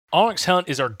onX Hunt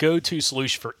is our go-to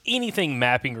solution for anything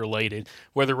mapping related,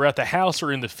 whether we're at the house or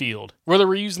in the field. Whether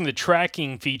we're using the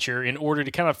tracking feature in order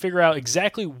to kind of figure out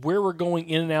exactly where we're going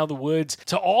in and out of the woods,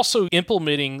 to also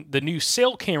implementing the new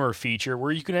cell camera feature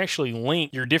where you can actually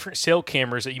link your different cell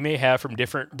cameras that you may have from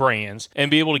different brands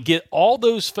and be able to get all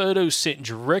those photos sent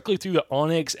directly through the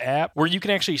onX app where you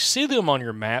can actually see them on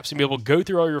your maps and be able to go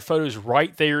through all your photos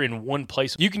right there in one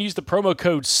place. You can use the promo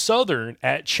code SOUTHERN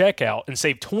at checkout and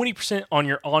save 20% on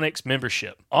your onX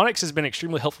membership. onX has been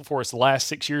extremely helpful for us the last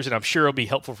 6 years, and I'm sure it'll be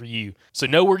helpful for you. So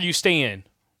know where you stand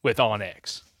with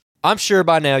onX. I'm sure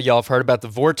by now y'all have heard about the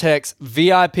Vortex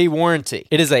VIP warranty.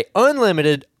 It is an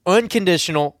unlimited,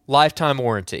 unconditional lifetime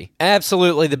warranty.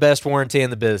 Absolutely the best warranty in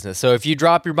the business. So if you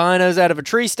drop your binos out of a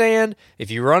tree stand,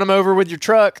 if you run them over with your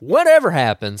truck, whatever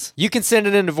happens, you can send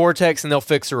it into Vortex and they'll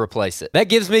fix or replace it. That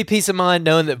gives me peace of mind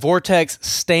knowing that Vortex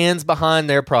stands behind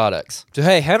their products. So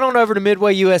hey, head on over to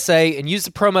Midway USA and use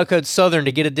the promo code SOUTHERN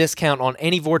to get a discount on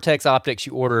any Vortex optics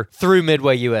you order through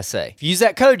Midway USA. If you use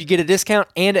that code, you get a discount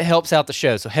and it helps out the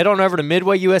show. So head on over to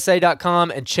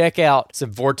midwayusa.com and check out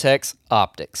some Vortex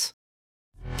optics.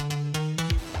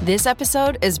 This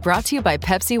episode is brought to you by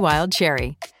Pepsi Wild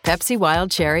Cherry. Pepsi Wild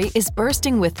Cherry is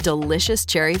bursting with delicious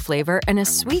cherry flavor and a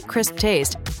sweet, crisp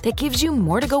taste that gives you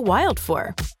more to go wild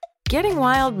for. Getting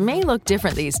wild may look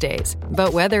different these days,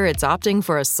 but whether it's opting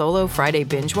for a solo Friday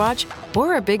binge watch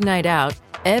or a big night out,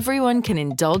 everyone can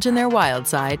indulge in their wild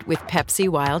side with Pepsi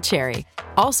Wild Cherry.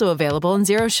 Also available in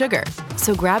Zero Sugar.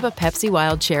 So grab a Pepsi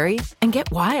Wild Cherry and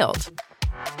get wild.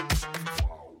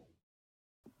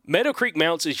 Meadow Creek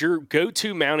Mounts is your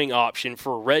go-to mounting option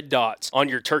for red dots on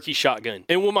your turkey shotgun.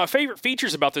 And one of my favorite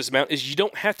features about this mount is you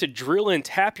don't have to drill and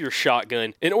tap your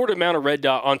shotgun in order to mount a red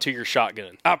dot onto your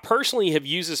shotgun. I personally have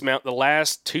used this mount the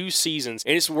last 2 seasons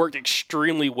and it's worked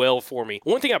extremely well for me.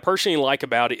 One thing I personally like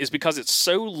about it is because it's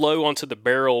so low onto the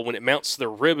barrel when it mounts to the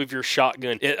rib of your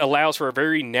shotgun, it allows for a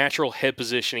very natural head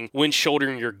positioning when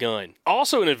shouldering your gun.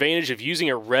 Also, an advantage of using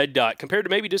a red dot compared to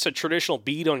maybe just a traditional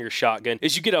bead on your shotgun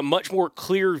is you get a much more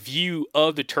clear view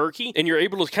of the turkey and you're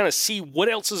able to kind of see what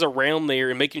else is around there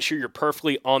and making sure you're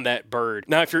perfectly on that bird.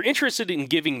 Now, if you're interested in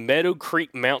giving Meadow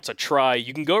Creek Mounts a try,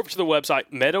 you can go over to the website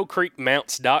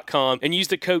meadowcreekmounts.com and use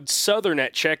the code SOUTHERN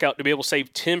at checkout to be able to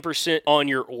save 10% on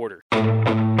your order.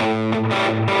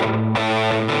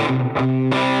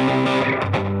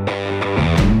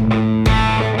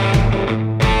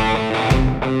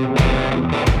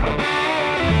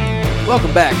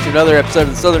 Welcome back to another episode of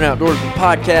the Southern Outdoorsman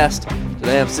Podcast.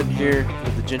 Today I'm sitting here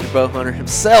with the ginger bow hunter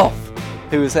himself,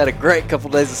 who has had a great couple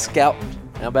days of scouting.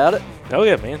 How about it? Oh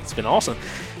yeah, man, it's been awesome.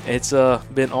 It's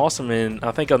been awesome, and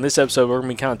I think on this episode we're going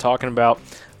to be kind of talking about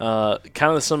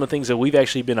kind of some of the things that we've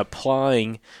actually been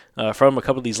applying from a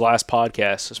couple of these last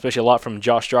podcasts, especially a lot from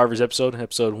Josh Driver's episode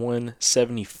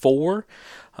 174,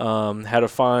 how to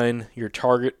find your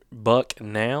target buck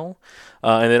now.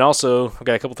 And then also, I've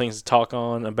got a couple things to talk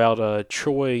on about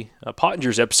Troy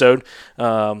Pottinger's episode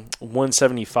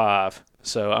 175.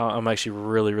 So I'm actually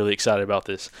really, really excited about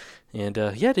this. And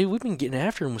yeah, dude, we've been getting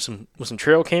after him with some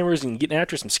trail cameras and getting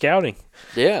after some scouting.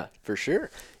 Yeah, for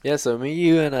sure. Yeah, so me,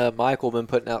 you, and Michael have been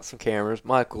putting out some cameras.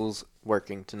 Michael's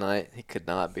working tonight. He could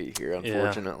not be here,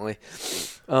 unfortunately.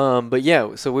 Yeah. But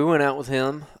yeah, so we went out with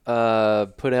him,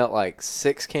 put out like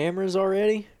 6 cameras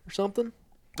already or something.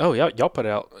 Oh, y'all put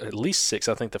out at least 6,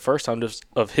 I think, the first time just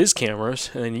of his cameras,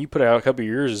 and then you put out a couple of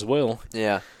yours as well.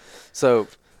 Yeah. So,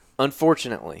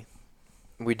 unfortunately,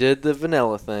 we did the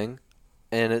vanilla thing,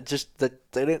 and it just they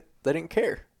didn't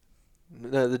care.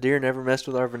 The deer never messed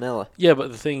with our vanilla. Yeah,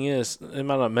 but the thing is, they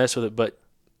might not mess with it, but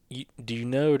do you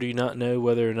know or do you not know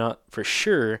whether or not for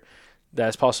sure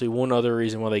that's possibly one other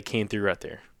reason why they came through right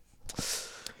there?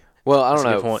 Well, I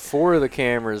don't know. 4 of the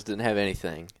cameras didn't have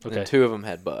anything, and 2 of them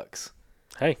had bucks.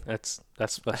 Hey, that's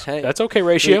okay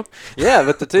ratio. Yeah,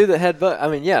 but the 2 that had bucks, I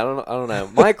mean, yeah, I don't know.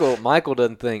 Michael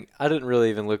doesn't think. I didn't really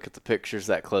even look at the pictures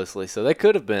that closely, so they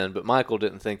could have been, but Michael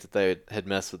didn't think that they had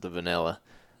messed with the vanilla.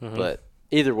 Mm-hmm. But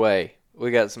either way,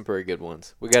 we got some pretty good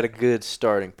ones. We got a good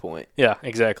starting point. Yeah,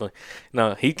 exactly.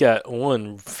 No, he got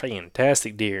one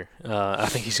fantastic deer. I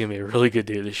think he's going to be a really good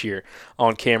deer this year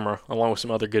on camera, along with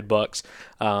some other good bucks.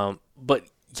 But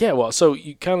yeah, well, so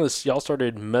y'all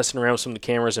started messing around with some of the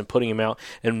cameras and putting them out.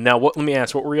 And now, let me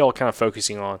ask, what were y'all kind of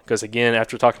focusing on? Because again,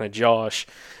 after talking to Josh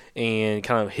and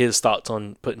kind of his thoughts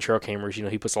on putting trail cameras,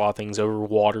 he puts a lot of things over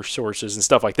water sources and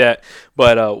stuff like that.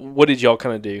 But what did y'all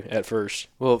kind of do at first?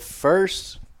 Well,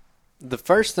 the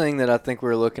first thing that I think we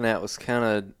were looking at was kind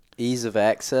of ease of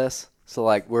access. So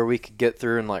like where we could get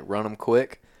through and like run them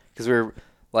quick, because we were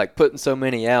like putting so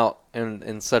many out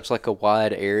in such like a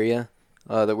wide area.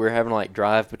 that we were having to like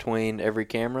drive between every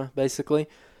camera basically.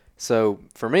 So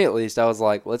for me at least, I was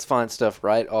like, let's find stuff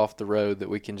right off the road that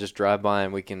we can just drive by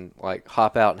and we can like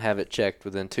hop out and have it checked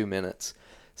within 2 minutes.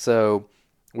 So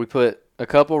we put a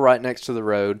couple right next to the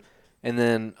road. And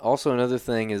then also another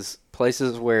thing is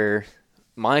places where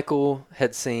Michael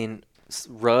had seen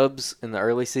rubs in the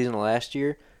early season of last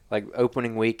year, like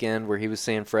opening weekend where he was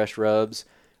seeing fresh rubs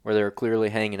where they were clearly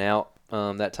hanging out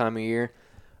that time of year.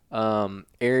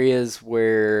 Areas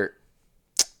where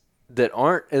that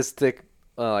aren't as thick,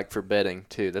 like for bedding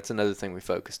too. That's another thing we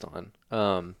focused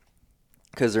on.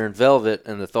 Because they're in velvet,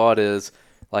 and the thought is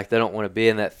like they don't want to be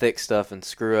in that thick stuff and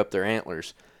screw up their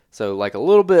antlers. So like a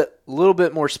little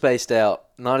bit more spaced out,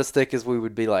 not as thick as we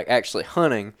would be like actually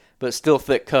hunting, but still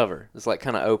thick cover. It's like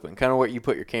kind of open, kind of what you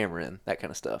put your camera in, that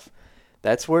kind of stuff.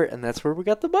 That's where we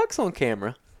got the bucks on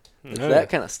camera. That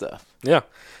kind of stuff. Yeah.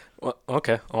 Well,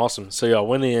 okay. Awesome. So y'all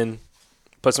went in,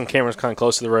 put some cameras kind of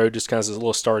close to the road, just kind of as a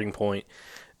little starting point.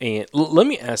 And let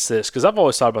me ask this, because I've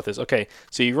always thought about this. Okay,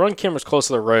 so you run cameras close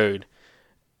to the road.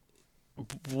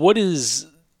 What is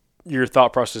your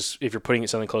thought process if you're putting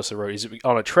something close to the road? Is it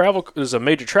on is a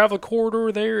major travel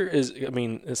corridor there?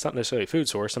 It's not necessarily a food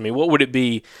source. I mean, what would it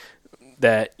be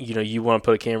that, you want to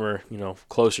put a camera,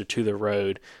 closer to the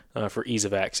road for ease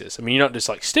of access? I mean, you're not just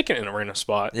like sticking it in a random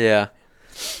spot. Yeah.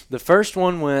 The first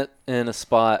one went in a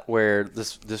spot where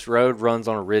this road runs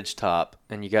on a ridge top,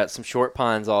 and you got some short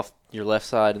pines off your left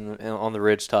side on the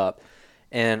ridge top.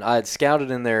 And I had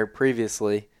scouted in there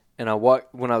previously, and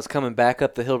when I was coming back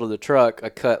up the hill to the truck, I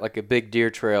cut like a big deer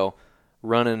trail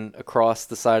running across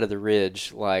the side of the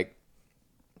ridge, like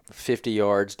 50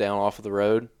 yards down off of the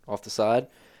road, off the side.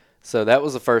 So that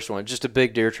was the first one, just a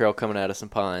big deer trail coming out of some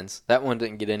pines. That one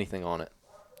didn't get anything on it.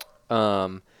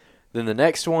 Then the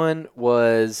next one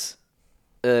was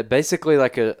basically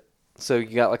so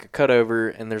you got like a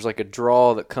cutover, and there's like a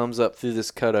draw that comes up through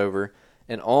this cutover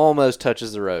and almost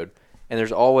touches the road. And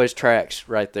there's always tracks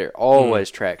right there.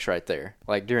 Tracks right there.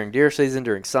 Like during deer season,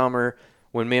 during summer,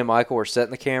 when me and Michael were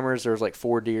setting the cameras, there was like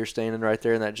 4 deer standing right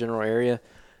there in that general area.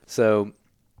 So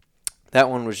that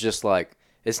one was just like,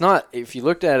 it's not, if you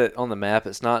looked at it on the map,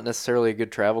 it's not necessarily a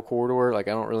good travel corridor. Like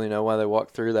I don't really know why they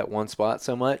walk through that one spot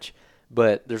so much.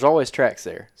 But there's always tracks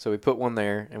there. So we put one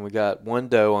there, and we got one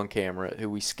doe on camera who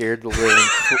we scared the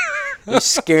living. We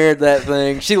scared that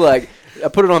thing. I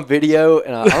put it on video,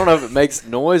 and I don't know if it makes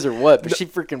noise or what, but she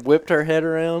freaking whipped her head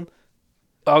around.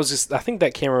 I think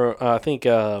that camera,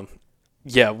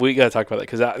 yeah, we got to talk about that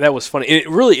because that was funny.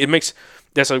 It makes,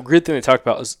 that's a good thing to talk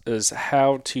about is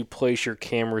how to place your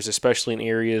cameras, especially in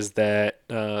areas that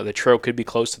the trail could be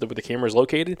close to where the camera is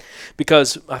located.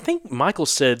 Because I think Michael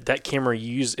said that camera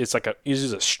uses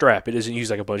a strap. It doesn't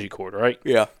use like a bungee cord, right?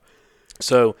 Yeah.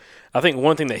 So I think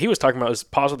one thing that he was talking about is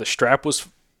possibly the strap was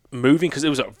moving because it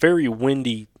was a very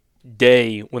windy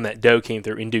day when that doe came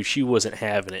through, and dude, she wasn't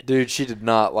having it. Dude, she did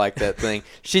not like that thing.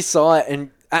 She saw it,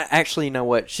 and actually, you know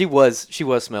what? She was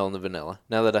smelling the vanilla,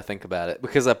 now that I think about it,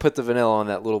 because I put the vanilla on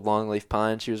that little longleaf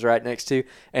pine she was right next to,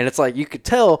 and it's like you could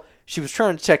tell she was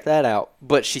trying to check that out,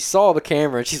 but she saw the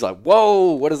camera, and she's like,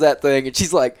 whoa, what is that thing? And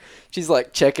she's like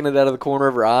checking it out of the corner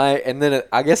of her eye, and then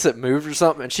I guess it moved or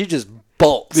something, and she just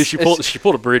bolts. Dude, she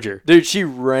pulled a Bridger. Dude, she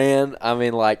ran. I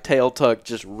mean, like tail tuck,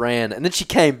 just ran, and then she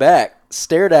came back,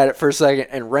 stared at it for a second,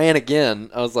 and ran again.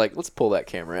 I was like, let's pull that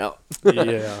camera out.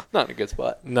 Yeah. Not in a good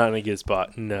spot. Not in a good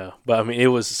spot, no. But, I mean, it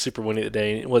was super windy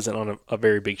today, and it wasn't on a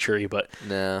very big tree. But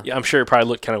no. Yeah, I'm sure it probably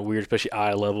looked kind of weird, especially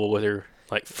eye level with her,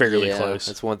 like, fairly close.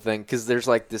 That's one thing, because there's,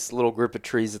 like, this little group of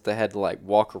trees that they had to, like,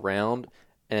 walk around.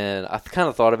 And I kind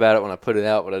of thought about it when I put it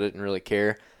out, but I didn't really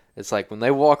care. It's like when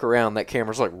they walk around, that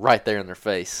camera's, like, right there in their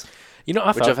face. Which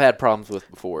I've had problems with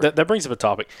before. That brings up a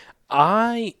topic.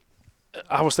 I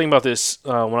was thinking about this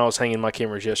when I was hanging my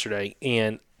cameras yesterday,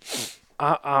 and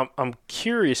I'm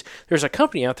curious. There's a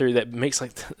company out there that makes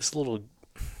like this little.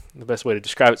 The best way to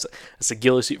describe it's a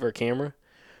ghillie suit for a camera,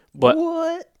 but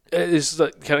what? It's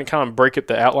like kind of break up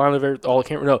the outline of all the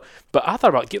camera. No, but I thought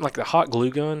about getting like the hot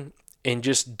glue gun and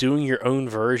just doing your own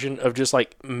version of just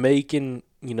like making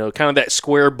kind of that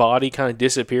square body kind of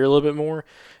disappear a little bit more.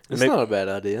 It's not a bad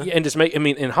idea. Yeah, and just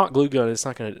in hot glue gun, it's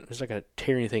not gonna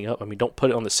tear anything up. I mean, don't put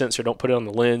it on the sensor, don't put it on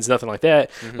the lens, nothing like that.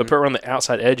 Mm-hmm. But put it around the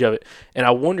outside edge of it. And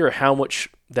I wonder how much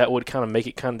that would kind of make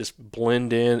it kind of just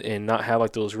blend in and not have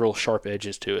like those real sharp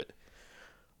edges to it.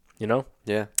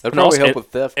 Yeah, that'd probably help with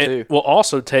theft too. Will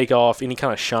also take off any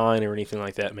kind of shine or anything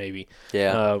like that, maybe.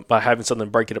 Yeah. By having something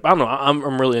break it up. I don't know.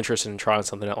 I'm really interested in trying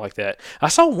something out like that. I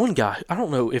saw one guy. I don't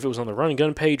know if it was on the Run and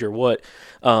Gun page or what.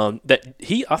 I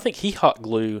think he hot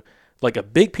glue like a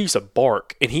big piece of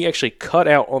bark, and he actually cut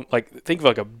out on like think of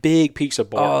like a big piece of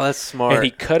bark. Oh, that's smart. And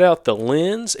he cut out the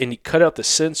lens, and he cut out the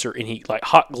sensor, and he like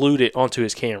hot glued it onto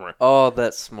his camera. Oh,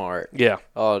 that's smart. Yeah.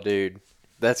 Oh, dude.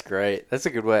 That's great. That's a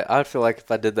good way. I feel like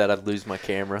if I did that, I'd lose my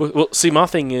camera. Well, see, my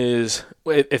thing is,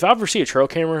 if I ever see a trail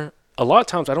camera, a lot of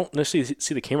times I don't necessarily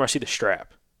see the camera. I see the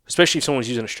strap, especially if someone's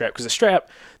using a strap, because the strap,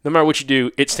 no matter what you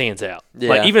do, it stands out. Yeah.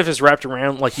 Like even if it's wrapped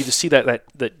around, like you just see that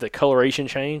the coloration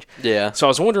change. Yeah. So I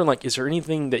was wondering, like, is there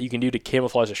anything that you can do to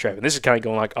camouflage a strap? And this is kind of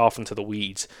going like off into the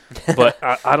weeds, but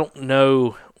I don't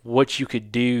know what you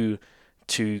could do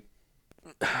to,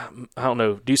 I don't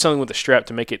know, do something with the strap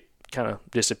to make it kind of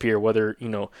disappear. Whether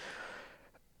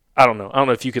I don't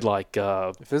know if you could like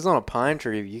if it was on a pine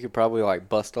tree, you could probably like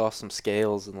bust off some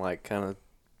scales and like kind of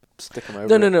stick them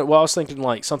over. no. Well, I was thinking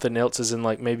like something else, is in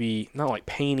like maybe not like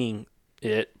painting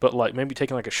it, but like maybe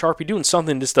taking like a Sharpie, doing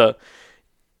something just to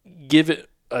give it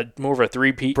a more of a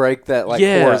three-peat, break that like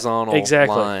horizontal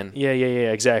line. Yeah,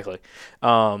 exactly.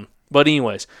 But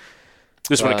anyways,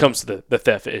 this when it comes to the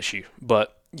theft issue,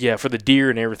 but. Yeah, for the deer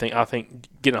and everything, I think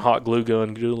getting a hot glue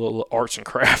gun, do a little arts and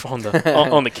craft on the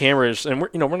on the cameras, and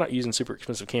we're not using super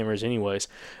expensive cameras anyways,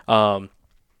 and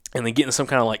then getting some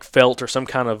kind of like felt or some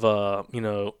kind of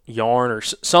yarn or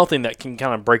something that can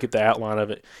kind of break up the outline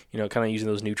of it, kind of using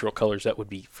those neutral colors, that would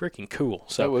be freaking cool.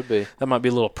 So that would be. That might be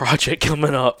a little project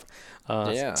coming up.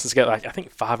 Yeah, so it's got like I think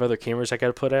 5 other cameras I got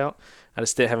to put out. I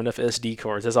just didn't have enough SD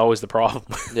cards. That's always the problem.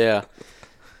 Yeah,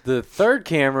 the third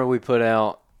camera we put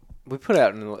out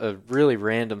in a really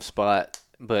random spot,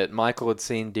 but Michael had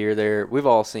seen deer there. We've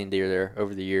all seen deer there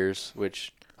over the years,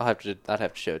 which I'd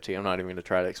have to show it to you. I'm not even going to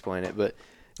try to explain it, but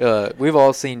we've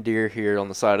all seen deer here on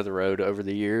the side of the road over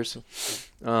the years.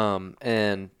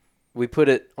 And we put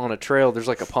it on a trail. There's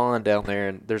like a pond down there,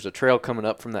 and there's a trail coming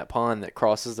up from that pond that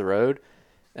crosses the road.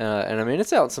 And I mean,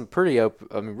 it's out in some pretty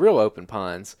real open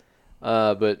pines.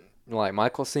 But like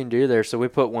Michael's seen deer there, so we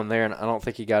put one there, and I don't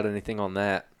think he got anything on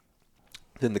that.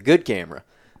 Then the good camera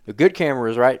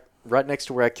is right next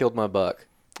to where I killed my buck,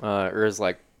 or is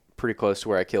like pretty close to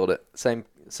where I killed it. Same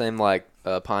like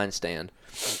pine stand,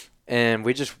 and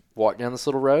we just walked down this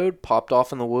little road, popped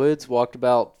off in the woods, walked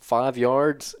about 5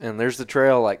 yards, and there's the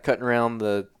trail like cutting around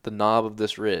the knob of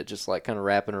this ridge, just like kind of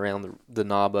wrapping around the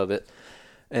knob of it,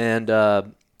 and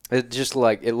it just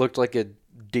like it looked like a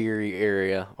deery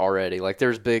area already. Like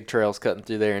there's big trails cutting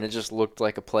through there, and it just looked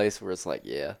like a place where it's like,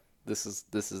 yeah. This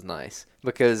is nice,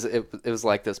 because it was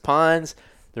like this pines.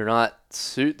 They're not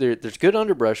there's good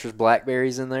underbrush. There's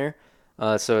blackberries in there,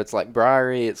 so it's like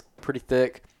briery. It's pretty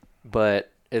thick,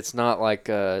 but it's not like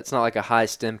a high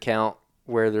stem count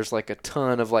where there's like a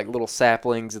ton of like little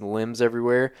saplings and limbs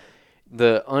everywhere.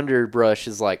 The underbrush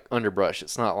is like underbrush.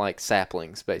 It's not like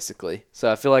saplings basically.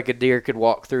 So I feel like a deer could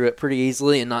walk through it pretty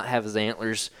easily and not have his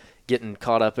antlers getting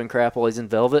caught up in crap while he's in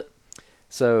velvet.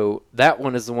 So that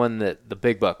one is the one that the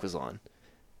big buck was on,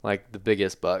 like the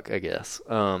biggest buck, I guess.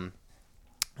 And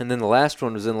then the last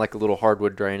one was in like a little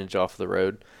hardwood drainage off the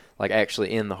road, like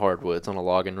actually in the hardwoods on a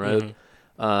logging road.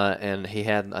 Mm-hmm. And he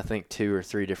had, I think, 2 or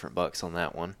 3 different bucks on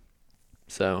that one.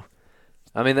 So,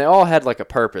 I mean, they all had like a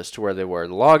purpose to where they were.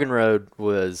 The logging road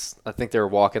was, I think they were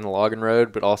walking the logging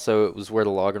road, but also it was where the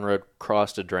logging road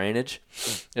crossed a drainage,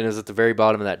 and it was at the very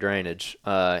bottom of that drainage.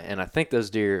 And I think those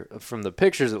deer, from the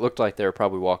pictures, it looked like they were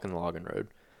probably walking the logging road.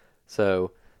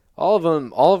 So all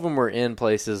of them were in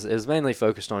places. It was mainly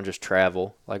focused on just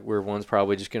travel, like where one's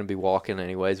probably just going to be walking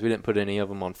anyways. We didn't put any of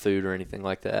them on food or anything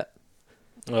like that.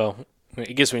 Well, I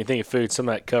guess when you think of food, some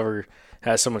of that cover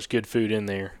has so much good food in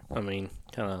there. I mean,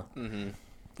 kind of,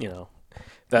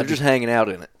 they're just hanging out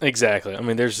in it. Exactly. I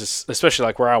mean, there's this, especially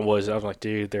like where I was like,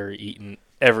 dude, they're eating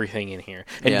everything in here.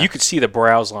 And you could see the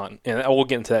browse line, and we'll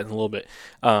get into that in a little bit.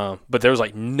 But there was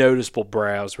like noticeable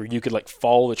browse where you could like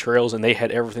follow the trails, and they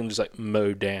had everything just like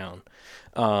mowed down.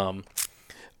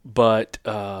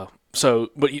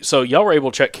 So y'all were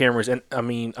able to check cameras, and I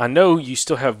mean, I know you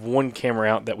still have one camera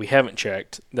out that we haven't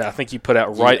checked that I think you put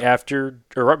out right after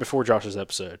or right before Josh's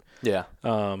episode. Yeah.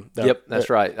 That's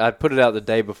right. I put it out the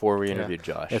day before we interviewed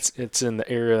Josh. It's in the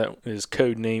area that is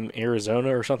code name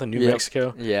Arizona or something, New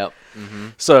Mexico. Yep. Mm-hmm.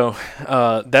 So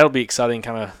that'll be exciting.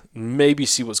 Kind of maybe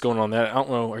see what's going on there. I don't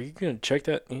know. Are you going to check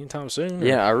that anytime soon? Or?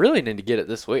 Yeah, I really need to get it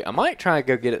this week. I might try and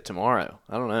go get it tomorrow.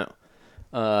 I don't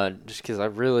know. Just because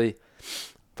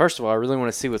first of all, I really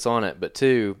want to see what's on it, but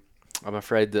 2, I'm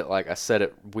afraid that like I said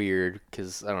it weird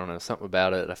because I don't know, something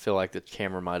about it. I feel like the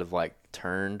camera might have like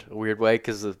turned a weird way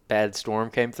because the bad storm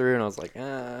came through, and I was like,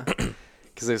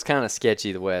 because it was kind of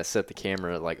sketchy the way I set the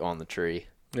camera like on the tree.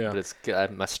 Yeah. But it's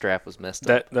my strap was messed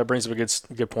up. That brings up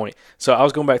a good point. So I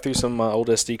was going back through some of my old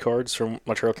SD cards from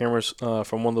my trail cameras,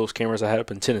 from one of those cameras I had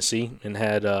up in Tennessee, and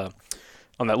had on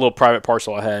that little private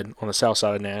parcel I had on the south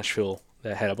side of Nashville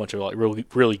that had a bunch of like really,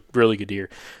 really, really good deer,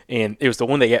 and it was the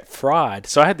one that got fried.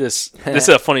 So I had this. This is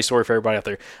a funny story for everybody out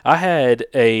there. I had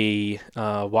a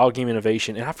Wild Game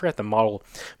Innovation, and I forgot the model,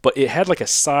 but it had like a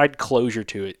side closure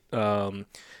to it.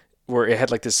 Where it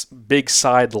had like this big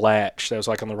side latch that was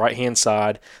like on the right hand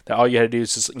side that all you had to do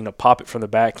is just pop it from the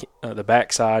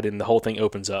back side, and the whole thing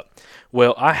opens up.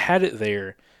 Well, I had it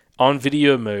there on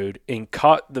video mode and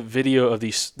caught the video of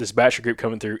this bachelor group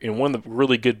coming through, and one of the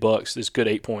really good bucks, this good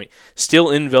 8-point, still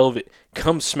in velvet,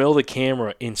 comes smell the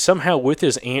camera, and somehow with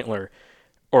his antler,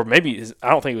 or maybe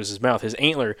I don't think it was his mouth, his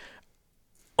antler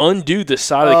undo the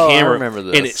side of the camera, I remember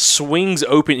this. and it swings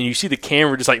open, and you see the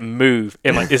camera just like move,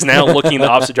 and like it's now looking in the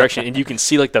opposite direction, and you can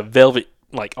see like the velvet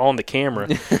like on the camera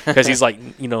because he's like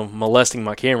molesting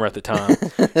my camera at the time.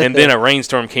 And then a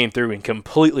rainstorm came through and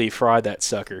completely fried that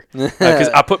sucker because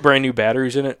I put brand new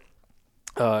batteries in it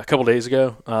a couple days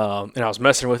ago, and I was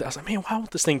messing with it. I was like, man, why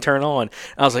won't this thing turn on? And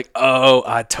I was like, oh,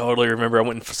 I totally remember. I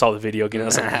went and saw the video again. I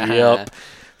was like, yep.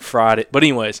 Fried it. But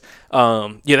anyways,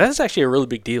 that's actually a really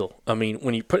big deal. I mean,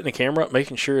 when you put in the camera up,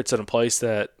 making sure it's in a place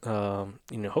that,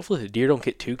 hopefully the deer don't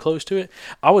get too close to it.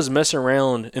 I was messing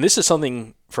around, and this is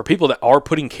something for people that are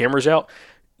putting cameras out,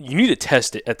 you need to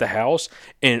test it at the house.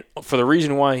 And for the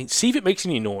reason why, see if it makes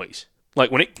any noise. Like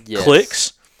when it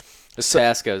clicks. The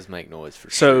Tascos make noise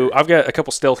for sure. So I've got a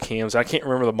couple stealth cams. I can't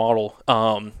remember the model,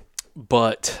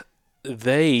 but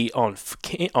they, on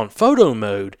photo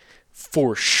mode,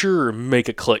 for sure make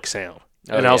a click sound.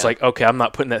 And I was like, okay, I'm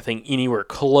not putting that thing anywhere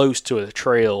close to a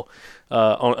trail,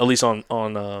 at least on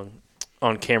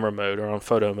camera mode or on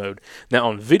photo mode. Now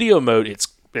on video mode, it's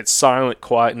silent,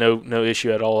 quiet, no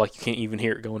issue at all. Like you can't even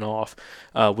hear it going off,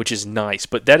 which is nice.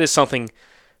 But that is something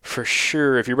for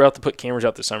sure. If you're about to put cameras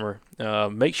out this summer,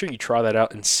 make sure you try that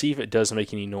out and see if it does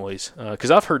make any noise. Because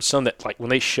I've heard some that like when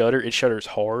they shutter, it shutters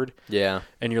hard. Yeah.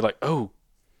 And you're like, oh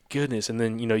goodness. And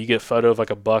then you get a photo of like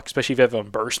a buck, especially if you have it on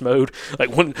burst mode. Like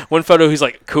one photo he's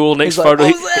like cool, next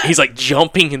photo he's like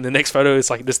jumping, and the next photo is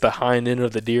like just the hind end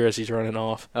of the deer as he's running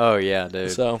off. Oh yeah,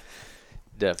 dude. So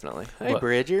definitely. Hey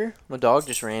Bridger, my dog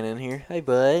just ran in here. Hey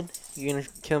bud, you gonna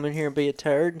come in here and be a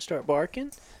turd and start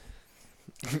barking?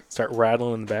 Start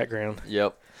rattling in the background.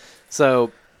 Yep.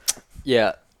 So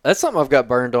yeah, that's something I've got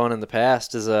burned on in the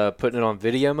past, is putting it on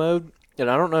video mode. And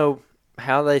I don't know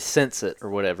how they sense it or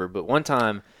whatever, but one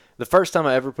time, the first time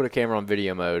I ever put a camera on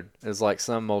video mode, it was like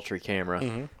some Moultrie camera.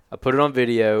 Mm-hmm. I put it on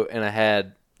video, and I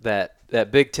had that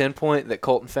big 10-point that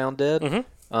Colton found dead.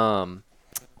 Mm-hmm.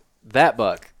 That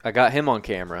buck, I got him on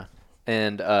camera,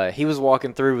 and he was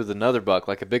walking through with another buck,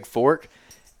 like a big fork,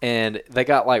 and they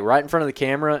got like right in front of the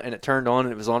camera, and it turned on,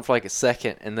 and it was on for like a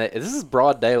second, and this is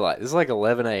broad daylight. This is like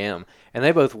 11 a.m., and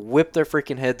they both whip their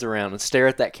freaking heads around and stare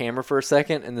at that camera for a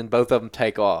second, and then both of them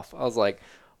take off. I was like,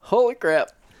 holy crap.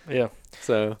 Yeah.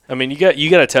 So I mean, you got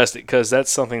to test it, because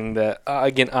that's something that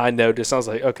I noticed. I was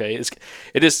like, okay,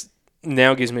 it just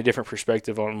now gives me a different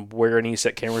perspective on where I need to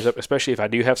set cameras up, especially if I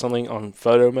do have something on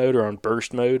photo mode or on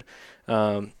burst mode.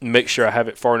 Make sure I have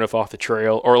it far enough off the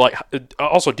trail, or like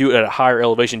also do it at a higher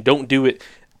elevation. Don't do it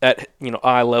at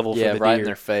eye level. Yeah, for the right deer. in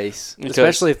their face. Because,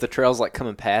 especially if the trail's like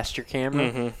coming past your camera,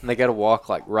 mm-hmm. and they got to walk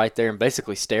like right there and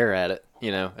basically stare at it,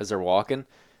 as they're walking.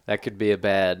 That could be a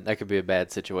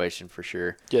bad situation for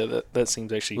sure. Yeah, that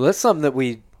seems actually. Well, that's something that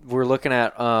we were looking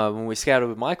at when we scouted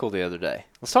with Michael the other day.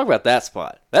 Let's talk about that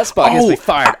spot. That spot gets me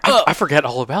fired up. I forgot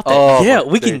all about that. Oh, yeah,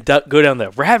 we can go down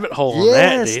the rabbit hole on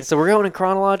that, dude. So we're going in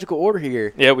chronological order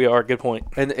here. Yeah, we are. Good point.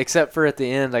 And except for at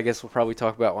the end, I guess we'll probably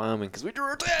talk about Wyoming because we drew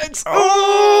our tags.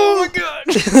 Oh my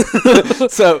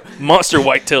god! So monster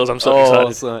whitetails. I'm so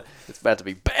excited. So it's about to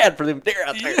be bad for them deer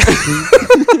out there.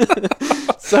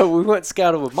 So we went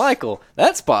scouting with Michael.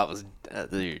 That spot was,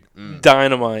 dude,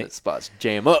 dynamite. That spot's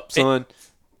jam up, son.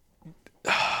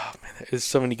 There's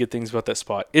so many good things about that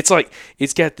spot. It's like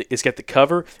it's got the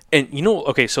cover, and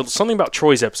okay. So something about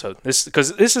Troy's episode.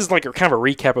 Because this is like kind of a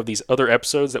recap of these other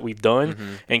episodes that we've done,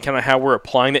 Mm-hmm. and kind of how we're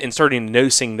applying it and starting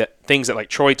noticing that things that like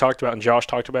Troy talked about and Josh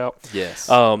talked about. Yes.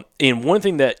 And one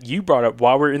thing that you brought up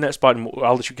while we're in that spot, and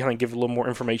I'll let you kind of give a little more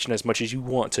information as much as you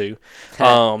want to.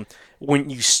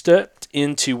 When you stepped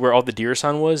into where all the deer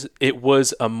sign was, it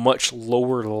was a much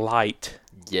lower light.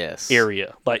 Yes.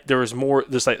 Area. Like there was more,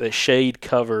 there's like the shade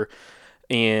cover,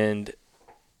 and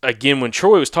again, when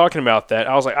Troy was talking about that,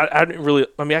 I was like, I didn't really.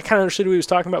 I mean, I kind of understood what he was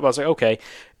talking about, but I was like, okay.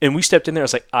 And we stepped in there. I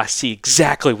was like, I see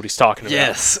exactly what he's talking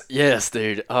about. Yes,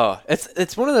 dude. Oh,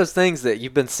 it's one of those things that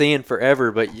you've been seeing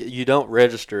forever, but you don't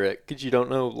register it because you don't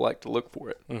know like to look for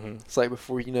it. Mm-hmm. It's like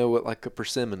before you know what like a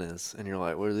persimmon is, and you're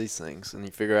like, what are these things? And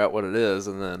you figure out what it is,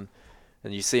 and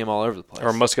you see them all over the place.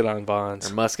 Or muscadine vines.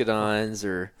 Or muscadines,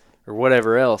 or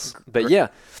whatever else. But yeah,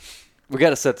 we got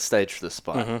to set the stage for this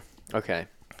spot. Mm-hmm. Okay.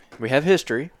 We have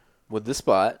history with this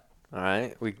spot. All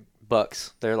right.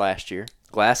 Bucks there last year.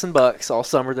 Glass and Bucks all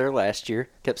summer there last year.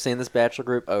 Kept seeing this bachelor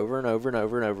group over and over and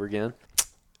over and over again.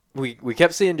 We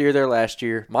kept seeing deer there last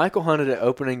year. Michael hunted it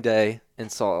opening day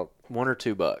and saw 1 or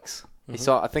 2 bucks.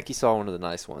 I think he saw one of the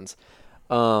nice ones.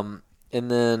 And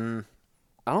then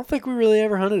I don't think we really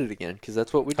ever hunted it again because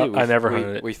that's what we do. I never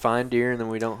hunted it. We find deer and then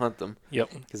we don't hunt them.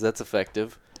 Yep. Because that's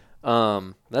effective.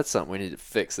 That's something we need to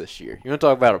fix this year. You want to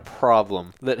talk about a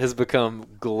problem that has become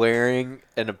glaring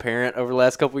and apparent over the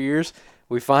last couple of years?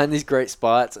 We find these great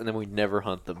spots and then we never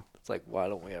hunt them. It's like, why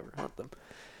don't we ever hunt them?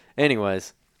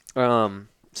 Anyways,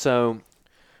 so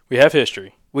we have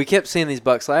history. We kept seeing these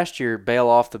bucks last year bail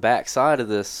off the back side of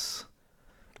this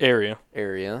area.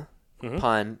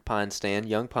 Mm-hmm. Pine stand,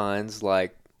 young pines,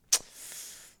 like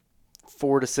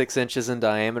 4 to 6 inches in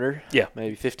diameter. Yeah.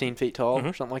 Maybe 15 feet tall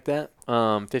or something like that.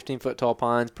 15-foot tall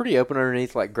pines. Pretty open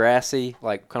underneath, like grassy,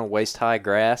 like kind of waist-high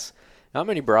grass. Not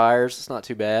many briars. It's not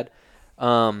too bad.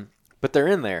 But they're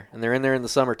in there, and they're in there in the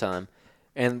summertime.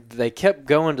 And they kept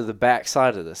going to the back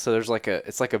side of this. So there's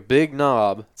it's like a big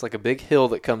knob. It's like a big hill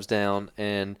that comes down,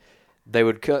 and they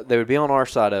would be on our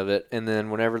side of it. And then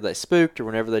whenever they spooked or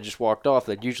whenever they just walked off,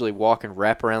 they'd usually walk and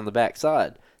wrap around the back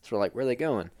side. So we're like, where are they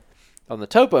going? On the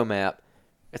topo map,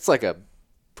 it's like a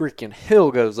freaking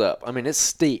hill goes up. I mean, it's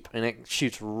steep, and it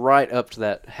shoots right up to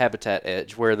that habitat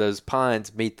edge where those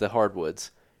pines meet the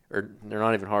hardwoods. Or they're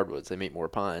not even hardwoods. They meet more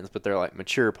pines, but they're like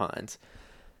mature pines.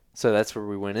 So that's where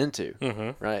we went into,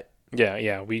 right?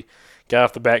 Yeah. We got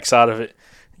off the back side of it,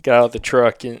 got out the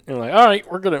truck, and we're like, all right,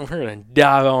 we're gonna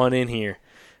dive on in here.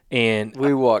 And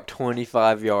we walked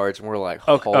 25 yards, and we're like,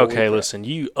 okay, listen,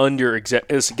 you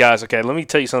listen, guys, okay, let me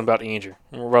tell you something about Andrew.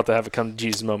 We're about to have a come to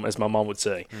Jesus moment, as my mom would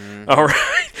say. Mm-hmm. All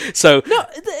right. So no,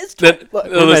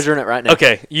 we're measuring it right now.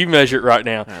 Okay, you measure it right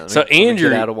now. Right, so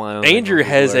Andrew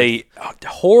has a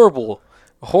horrible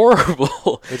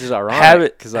which is ironic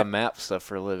habit because I map stuff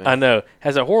for a living. I know,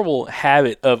 has a horrible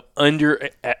habit of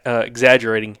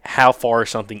exaggerating how far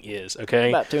something is. Okay,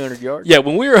 about 200 yards. Yeah,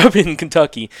 when we were up in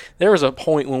Kentucky, there was a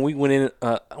point when we went in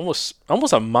almost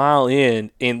a mile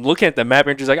in, and looking at the map,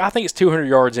 Andrew's like, I think it's 200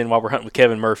 yards in while we're hunting with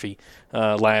Kevin Murphy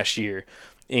last year,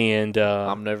 and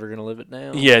I'm never gonna live it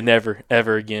down. Yeah, never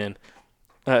ever again.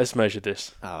 Let's measure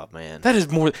this. Oh man, that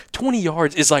is more 20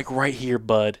 yards is like right here,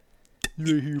 bud.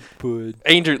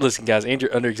 Andrew, listen, guys. Andrew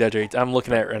under-exaggerates. I'm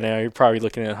looking at it right now. You're probably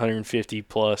looking at 150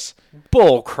 plus.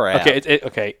 Bull crap.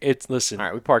 Okay, it's listen. All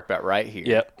right, we parked about right here.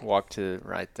 Yep. Walk to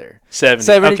right there.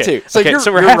 72. Okay. So you're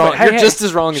wrong. You're just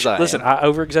as wrong as I am. Listen, I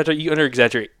over-exaggerate. You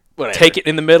under-exaggerate. Whatever. Take it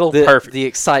in the middle. Perfect. The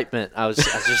excitement.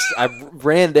 I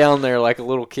ran down there like a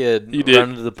little kid. You did.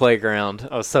 Running to the playground.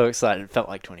 I was so excited. It felt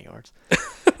like 20 yards.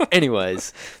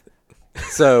 Anyways.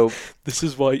 So this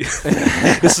is why you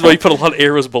put a lot of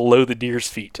arrows below the deer's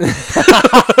feet.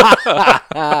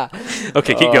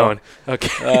 Okay, keep going.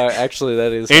 Okay. Actually,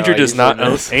 that is. Andrew does not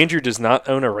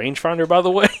own a rangefinder, by the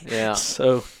way. Yeah.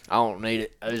 So I don't need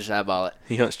it. I just eyeball it.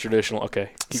 He hunts traditional.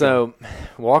 Okay. So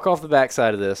walk off the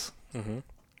backside of this. Mm-hmm.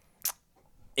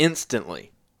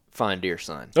 Instantly find deer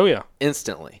sign. Oh yeah.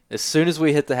 Instantly. As soon as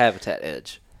we hit the habitat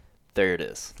edge, there it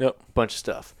is. Yep. Bunch of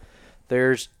stuff.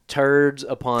 There's turds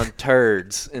upon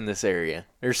turds in this area.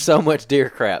 There's so much deer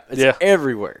crap. It's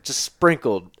everywhere, just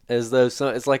sprinkled as though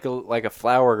it's like a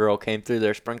flower girl came through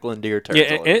there sprinkling deer turds.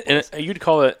 Yeah, and you'd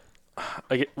call it.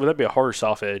 Would that be a hard or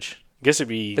soft edge? I guess it'd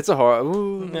be. It's a hard. I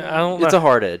don't know. It's a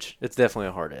hard edge. It's definitely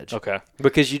a hard edge. Okay.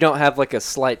 Because you don't have like a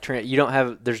slight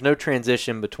there's no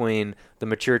transition between the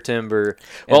mature timber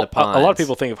and the pines. A lot of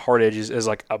people think of hard edges as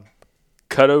like a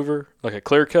cutover, like a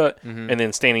clear cut, and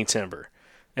then standing timber.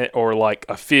 Or like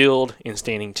a field in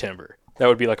standing timber. That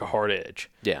would be like a hard edge.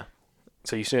 Yeah.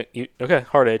 So okay,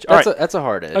 hard edge. That's a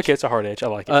hard edge. Okay, it's a hard edge. I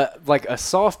like it. Like a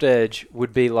soft edge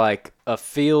would be like a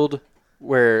field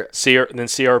where then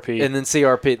CRP and then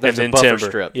CRP. There's and a buffer timber.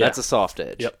 strip. Yeah. That's a soft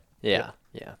edge. Yep. Yeah.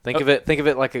 Yeah. Think of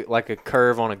it like a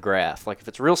curve on a graph. Like if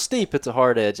it's real steep, it's a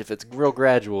hard edge. If it's real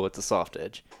gradual, it's a soft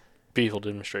edge. Beautiful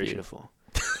demonstration. Beautiful.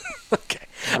 Okay.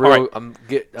 All right.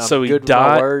 So we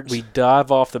dive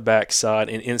off the backside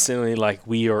and instantly like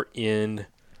we are in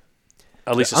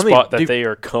at least a spot that they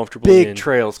are comfortable in. Big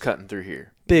trails cutting through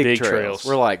here. Big trails.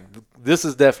 We're like this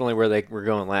is definitely where they were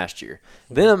going last year.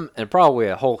 Them and probably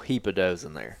a whole heap of does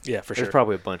in there. Yeah, for There's sure.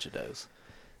 probably a bunch of does.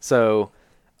 So,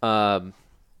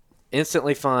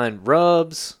 instantly find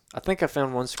rubs. I think I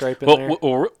found one scrape in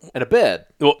there. And a bed.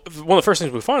 Well, one of the first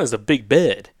things we find is the big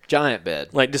bed. Giant bed.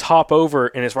 Like, just hop over,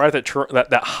 and it's right at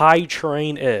that high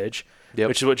terrain edge, Yep.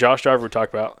 which is what Josh Driver would talk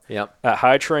about. Yep. That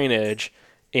high terrain edge,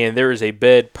 and there is a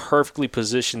bed perfectly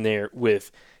positioned there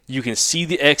with, you can see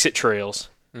the exit trails.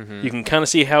 You can kind of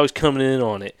see how he's coming in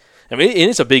on it. I mean, and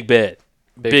it's a big bed.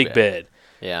 Big bed.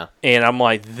 Yeah. And I'm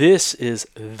like, this is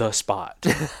the spot.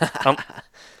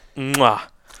 Mwah.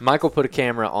 Michael put a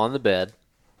camera on the bed,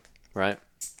 right?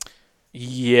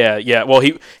 Yeah. Well,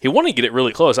 he wanted to get it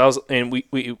really close.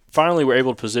 We finally were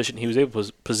able to position. He was able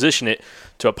to position it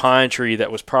to a pine tree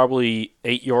that was probably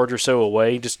 8 yards or so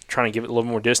away, just trying to give it a little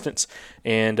more distance,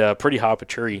 and pretty high up a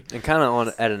tree. And kind of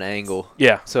on at an angle.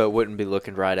 Yeah. So it wouldn't be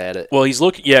looking right at it. Well, he's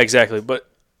looking. Yeah, exactly. But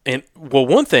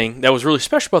one thing that was really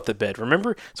special about the bed,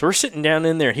 remember? So we're sitting down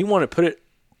in there, and he wanted to put it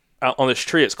out on this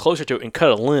tree that's closer to it and cut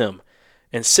a limb,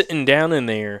 and sitting down in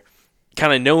there,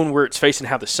 kind of knowing where it's facing,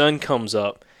 how the sun comes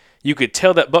up. You could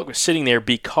tell that buck was sitting there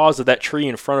because of that tree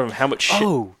in front of him. How much shade?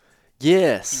 Oh,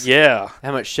 yes. Yeah,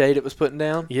 How much shade it was putting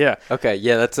down? yeah. Okay,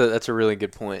 yeah, that's a really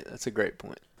good point. That's a great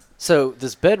point. So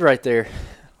this bed right there,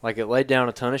 like it laid down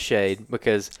a ton of shade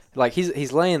because like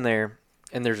he's laying there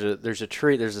and there's a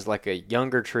tree, there's this like a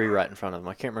younger tree right in front of him.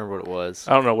 I can't remember what it was.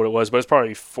 I don't know what it was, but it's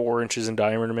probably 4 inches in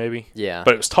diameter, maybe. Yeah.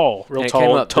 But it was tall, real And it tall.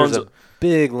 came up, Tons there's a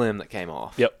big limb that came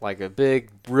off. Yep. Like a big,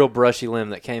 real brushy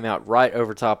limb that came out right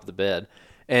over top of the bed.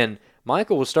 And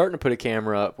Michael was starting to put a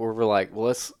camera up where we're like, well,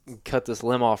 let's cut this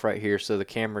limb off right here so the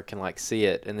camera can like see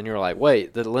it. And then you're like,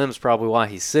 wait, the limb's probably why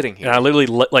he's sitting here. And I literally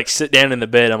like sit down in the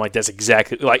bed. I'm like, that's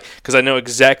exactly like, because I know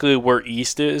exactly where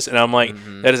east is, and I'm like,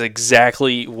 that is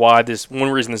exactly why one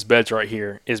reason this bed's right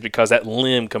here is because that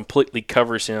limb completely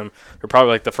covers him for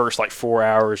probably like the first like 4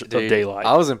 hours of daylight.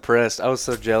 I was impressed. I was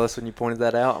so jealous when you pointed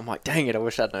that out. I'm like, dang it, I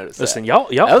wish I'd noticed Listen, that.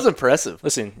 y'all, That was impressive.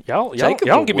 listen, y'all Jacob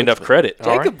don't the give me enough woodsman. credit. all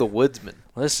Jacob right? the woodsman.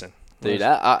 Listen. Dude,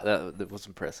 that was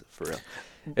impressive for real.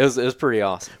 It was pretty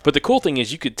awesome. But the cool thing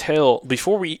is, you could tell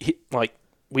before we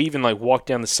even like walked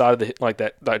down the side of the like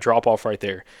that drop off right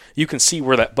there. You can see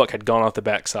where that buck had gone off the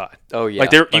backside. Oh yeah,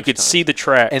 like there bunch you of could times. see the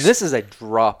tracks. And this is a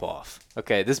drop off.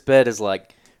 Okay, this bed is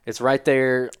like it's right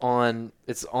there it's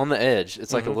on the edge.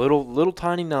 It's like a little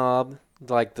tiny knob,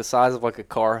 like the size of like a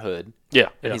car hood. yeah,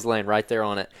 And he's laying right there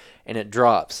on it, and it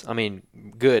drops. I mean,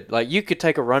 good. Like you could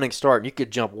take a running start and you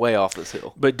could jump way off this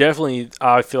hill. But definitely,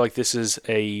 I feel like this is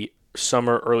a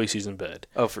summer early season bed.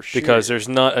 Oh, for sure. Because there's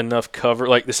not enough cover.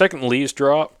 Like the second leaves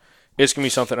drop, it's gonna be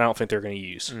something I don't think they're gonna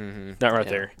use. Not right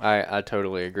there. I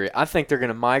totally agree. I think they're going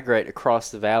to migrate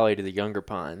across the valley to the younger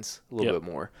pines a little Yep.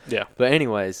 bit more. Yeah. But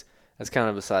anyways, that's kind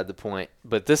of beside the point.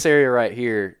 But this area right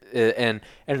here, and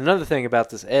another thing about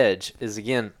this edge is,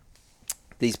 again,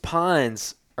 these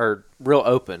pines are real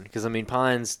open because, I mean,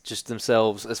 pines just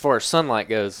themselves, as far as sunlight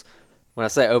goes, when I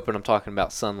say open, I'm talking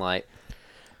about sunlight.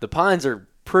 The pines are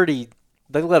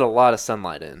they let a lot of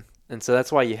sunlight in. And so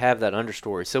that's why you have that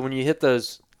understory. So when you hit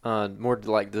those more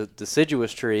like the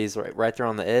deciduous trees right there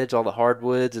on the edge, all the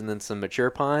hardwoods and then some mature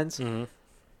pines,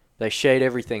 they shade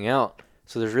everything out.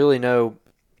 So there's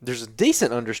a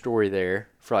decent understory there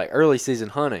for like early season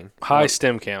hunting. High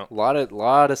stem count. A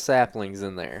lot of saplings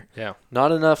in there. Yeah.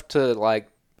 Not enough to like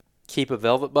keep a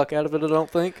velvet buck out of it, I don't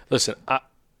think. Listen,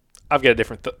 I've got a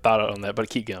different thought on that, but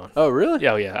keep going. Oh, really?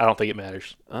 Yeah. I don't think it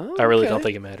matters. Oh, I really okay. don't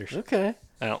think it matters. Okay.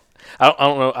 I don't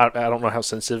know. I don't know how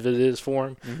sensitive it is for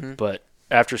him, but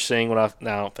after seeing what I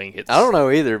don't think it's. I don't know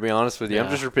either, to be honest with you. I'm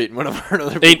Yeah. just repeating what I've heard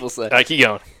other people say. I keep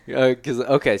going.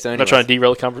 Okay, so I'm anyways. not trying to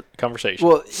derail the conversation.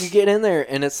 Well, you get in there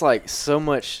and it's like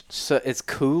it's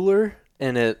cooler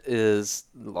and it is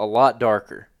a lot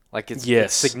darker. Like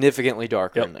it's significantly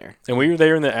darker Yep. in there. And we were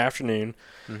there in the afternoon,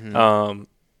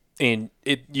 and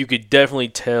you could definitely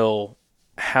tell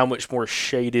how much more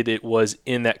shaded it was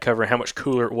in that cover and how much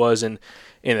cooler it was, and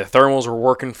the thermals were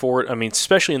working for it. I mean,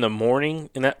 especially in the morning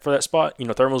for that spot,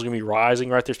 thermals going to be rising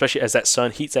right there, especially as that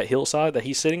sun heats that hillside that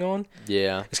he's sitting on.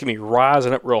 Yeah. It's going to be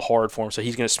rising up real hard for him, so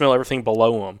he's going to smell everything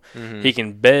below him. He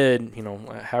can bed,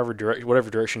 whatever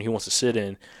direction he wants to sit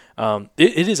in.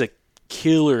 It is a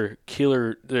killer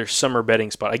their summer bedding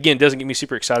spot. Again, it doesn't get me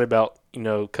super excited about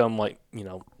come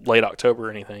late October or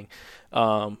anything.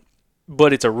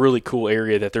 But it's a really cool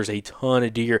area that there's a ton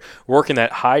of deer working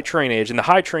that high train edge. And the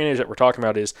high train edge that we're talking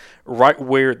about is right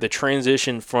where the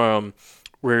transition from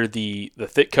where the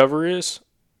thick cover is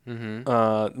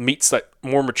meets that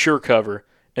more mature cover,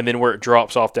 and then where it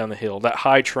drops off down the hill. That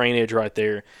high train edge right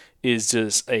there is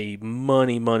just a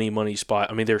money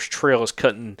spot. I mean, there's trails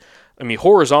cutting I mean,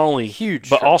 horizontally, Huge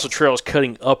but trails. also trails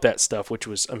cutting up that stuff, which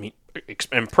was, I mean,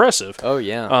 impressive. Oh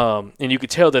yeah. And you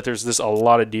could tell that there's a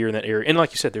lot of deer in that area. And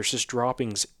like you said, there's just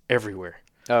droppings everywhere.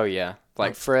 Oh yeah.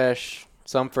 Like fresh,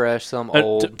 some And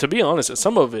old. to be honest,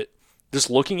 some of it, just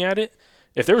looking at it,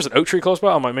 if there was an oak tree close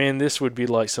by, I'm like, man, this would be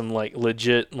like some like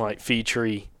legit like fee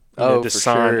tree. Oh, this for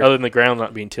sign, sure. other than the ground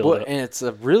not being tilled Well, up. and it's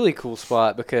a really cool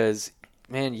spot because,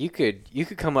 man, you could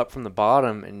come up from the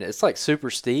bottom and it's like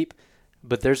super steep,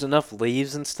 but there's enough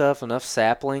leaves and stuff, enough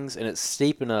saplings, and it's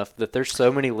steep enough that there's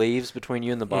so many leaves between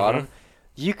you and the bottom.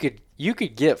 You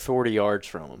could get 40 yards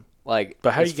from them, like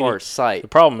But how as you far gonna- as sight. The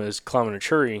problem is climbing a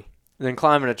tree. And then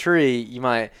climbing a tree, you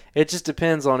might. It just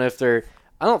depends on if they're.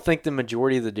 I don't think the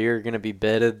majority of the deer are going to be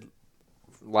bedded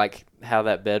like how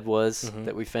that bed was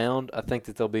that we found. I think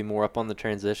that they'll be more up on the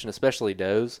transition, especially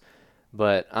does.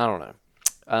 But I don't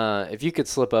know. If you could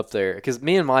slip up there, because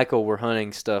me and Michael were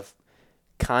hunting stuff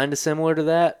kind of similar to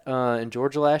that in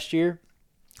Georgia last year,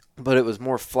 but it was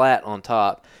more flat on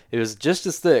top. It was just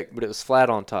as thick, but it was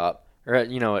flat on top. Or, it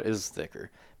was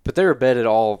thicker. But they were bedded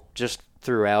all just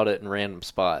throughout it in random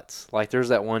spots. Like there's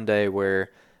that one day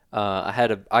where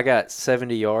I got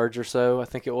 70 yards or so, I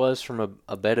think it was, from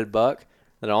a bedded buck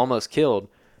that I almost killed.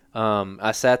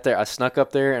 I sat there, I snuck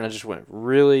up there, and I just went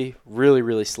really, really,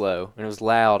 really slow. And it was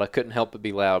loud. I couldn't help but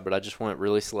be loud, but I just went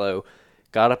really slow.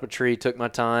 Got up a tree, took my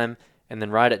time, and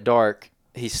then right at dark,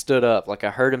 he stood up. Like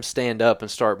I heard him stand up and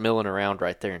start milling around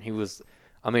right there. And he was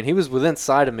within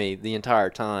sight of me the entire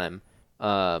time.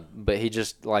 But he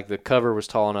just, like, the cover was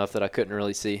tall enough that I couldn't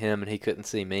really see him and he couldn't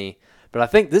see me. But I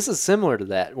think this is similar to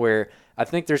that, where I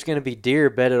think there's going to be deer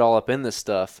bedded all up in this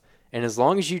stuff. And as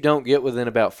long as you don't get within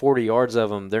about 40 yards of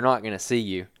them, they're not going to see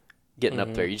you getting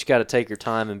up there. You just got to take your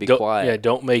time and be quiet. Yeah,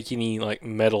 don't make any like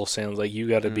metal sounds. Like you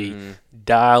got to be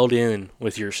dialed in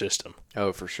with your system.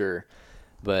 Oh, for sure.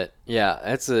 But yeah,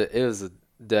 it was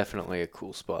definitely a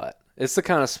cool spot. It's the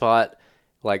kind of spot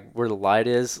like where the light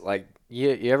is. Like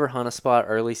you ever hunt a spot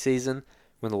early season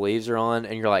when the leaves are on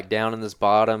and you're like down in this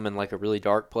bottom in like a really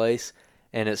dark place,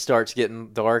 and it starts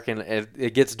getting dark and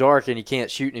it gets dark and you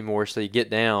can't shoot anymore, so you get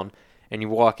down and you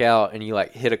walk out and you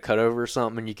like hit a cutover or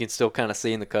something and you can still kind of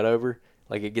see in the cutover.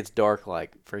 Like it gets dark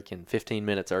like freaking 15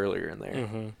 minutes earlier in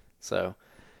there. So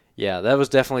yeah, that was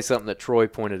definitely something that Troy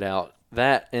pointed out.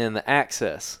 That and the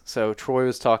access. So Troy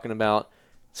was talking about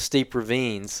steep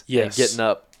ravines and getting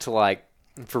up to like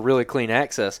for really clean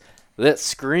access. That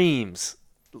screams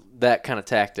that kind of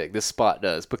tactic. This spot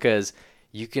does, because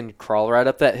you can crawl right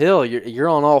up that hill. You're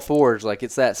on all fours, like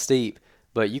it's that steep,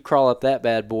 but you crawl up that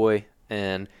bad boy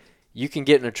and you can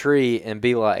get in a tree and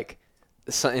be like,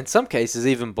 in some cases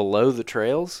even below the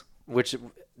trails, which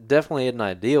definitely isn't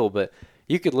ideal, but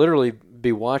you could literally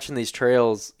be watching these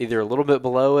trails either a little bit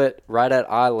below it, right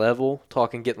at eye level,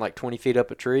 getting like 20 feet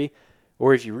up a tree,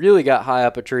 or if you really got high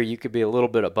up a tree, you could be a little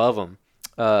bit above them.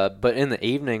 But in the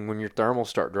evening when your thermals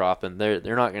start dropping,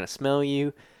 they're not going to smell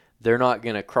you. They're not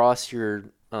going to cross your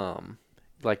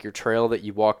like your trail that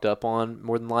you walked up on,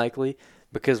 more than likely,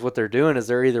 because what they're doing is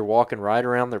they're either walking right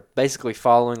around, they're basically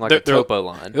following like a topo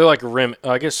line. They're like a rim.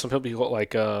 I guess some people call it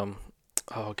like oh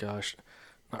gosh,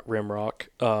 not rim rock.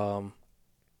 I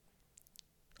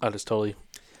just totally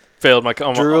failed my.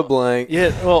 Drew a blank. Yeah.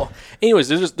 Well,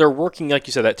 anyways, they're working like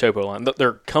you said, that topo line.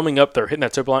 They're coming up, they're hitting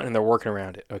that topo line, and they're working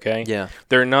around it. Okay. Yeah.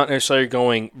 They're not necessarily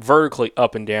going vertically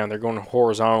up and down. They're going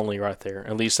horizontally right there.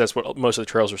 At least that's what most of the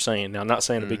trails are saying. Now, I'm not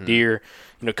saying a big deer,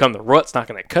 come the rut's not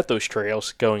going to cut those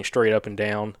trails going straight up and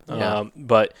down. Yeah.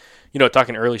 But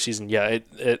talking early season, yeah,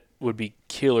 it would be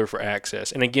killer for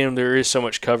access. And again, there is so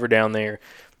much cover down there.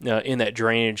 In that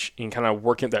drainage and kind of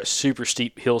working that super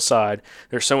steep hillside,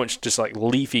 there's so much just like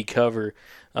leafy cover.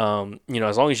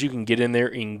 As long as you can get in there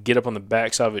and get up on the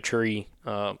backside of a tree,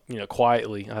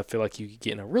 quietly, I feel like you could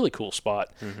get in a really cool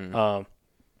spot. So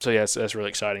yeah, that's really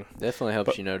exciting. Definitely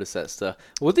helps you notice that stuff.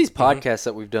 With these podcasts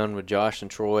that we've done with Josh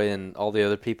and Troy and all the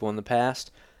other people in the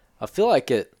past, I feel like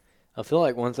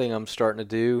one thing I'm starting to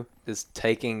do is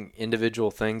taking individual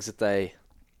things that they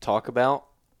talk about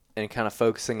and kind of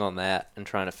focusing on that and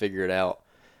trying to figure it out,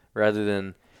 rather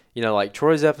than, like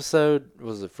Troy's episode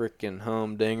was a freaking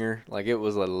humdinger. Like it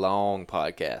was a long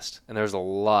podcast and there's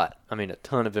a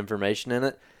ton of information in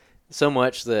it. So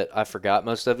much that I forgot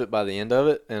most of it by the end of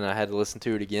it and I had to listen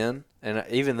to it again. And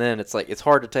even then it's like, it's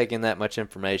hard to take in that much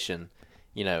information,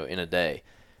 in a day.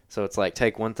 So it's like,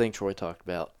 take one thing Troy talked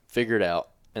about, figure it out,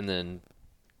 and then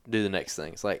do the next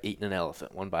thing. It's like eating an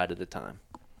elephant one bite at a time,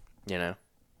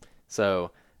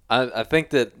 So I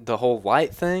think that the whole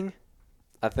light thing,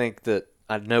 I think that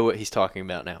I know what he's talking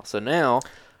about now. So now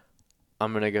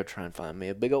I'm going to go try and find me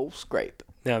a big old scrape.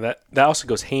 Now that also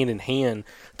goes hand in hand.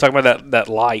 Talking about that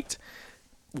light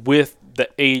with the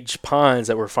aged pines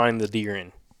that we're finding the deer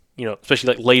in.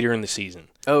 Especially like later in the season.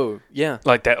 Oh yeah.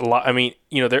 Like that. I mean,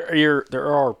 there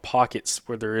are pockets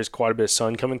where there is quite a bit of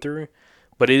sun coming through,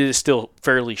 but it is still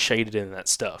fairly shaded in that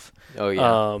stuff. Oh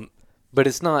yeah. But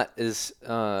it's not as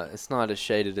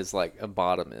shaded as like a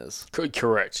bottom is.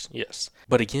 Correct. Yes.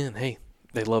 But again, hey,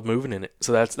 they love moving in it,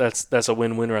 so that's a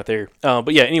win-win right there.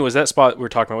 But yeah, anyways, that spot we're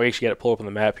talking about, we actually got it pulled up on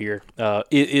the map here.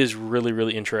 It is really,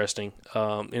 really interesting.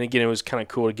 And again, it was kind of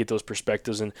cool to get those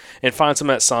perspectives and find some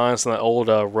of that sign, some of that old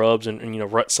rubs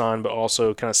and rut sign, but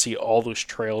also kind of see all those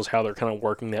trails, how they're kind of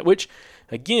working that, which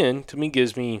again, to me,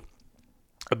 gives me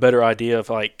a better idea of,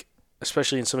 like,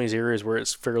 especially in some of these areas where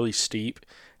it's fairly steep,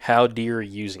 how deer are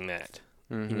using that.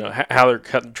 Mm-hmm. How they're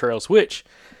cutting trails, which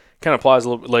kind of applies a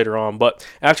little bit later on. But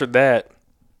after that,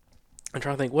 I'm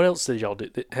trying to think, what else did y'all do?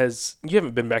 You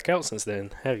haven't been back out since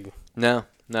then, have you? No,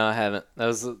 I haven't. That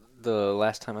was the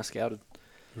last time I scouted.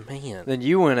 Man. Then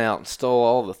you went out and stole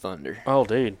all the thunder. Oh,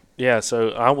 dude. Yeah, so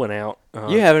I went out.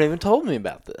 You haven't even told me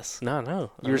about this. No,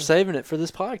 no. You were saving it for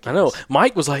this podcast. I know.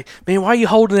 Mike was like, man, why are you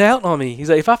holding it out on me? He's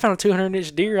like, if I found a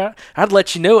 200-inch deer, I'd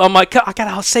let you know. I'm like,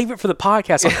 I'll save it for the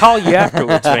podcast. I'll call you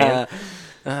afterwards, man.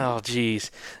 Oh, jeez.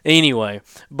 Anyway,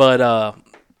 but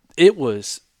it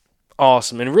was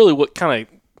awesome. And really what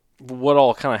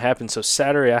all kind of happened. So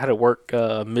Saturday I had to work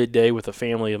midday with a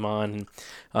family of mine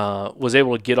and was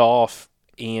able to get off.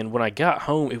 And when I got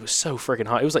home, it was so freaking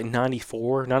hot. It was like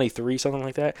 94, 93, something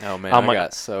like that. Oh, man, I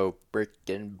got so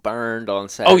freaking burned on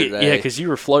Saturday. Oh, yeah, because you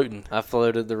were floating. I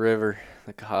floated the river,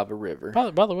 the Cahaba River.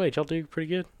 By the way, did y'all do pretty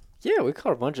good? Yeah, we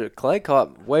caught a bunch of Clay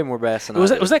caught way more bass than Was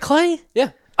that Clay?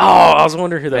 Yeah. Oh, I was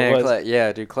wondering who that was. Clay,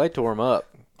 yeah, dude, Clay tore them up.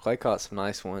 Clay caught some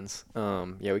nice ones.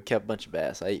 Yeah, we kept a bunch of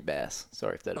bass. I ate bass.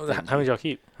 Sorry if that offends you. How many did y'all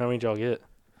keep? How many did y'all get?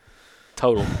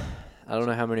 Total. I don't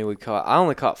know how many we caught. I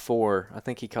only caught 4. I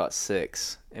think he caught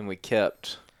 6, and we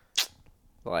kept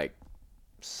like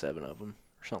 7 of them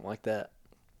or something like that.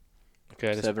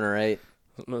 Okay, 7 or 8.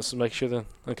 Let's make sure then.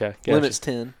 Okay, gotcha. Limit's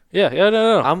 10. Yeah,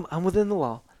 no. I'm within the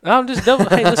law. I'm just double.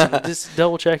 Hey, listen, just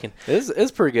double checking.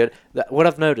 It's pretty good. What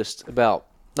I've noticed about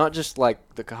not just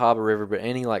like the Cahaba River, but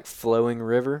any like flowing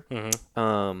river,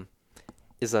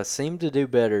 is I seem to do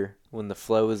better when the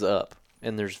flow is up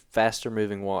and there's faster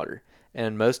moving water.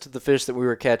 And most of the fish that we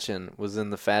were catching was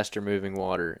in the faster moving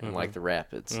water in like the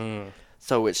rapids.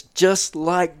 So it's just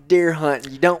like deer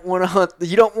hunting. You don't want to hunt.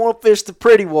 You don't want to fish the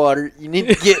pretty water. You need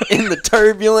to get in the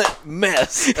turbulent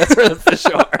mess. That's where the fish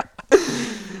are.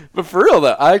 But for real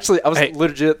though, I was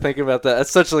legit thinking about that.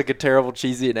 That's such like a terrible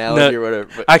cheesy analogy or whatever.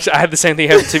 But actually, I had the same thing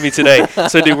happen to me today.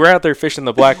 So, dude, we're out there fishing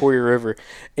the Black Warrior River,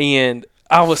 and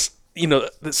I was.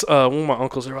 This one of my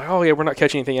uncles are like, oh yeah, we're not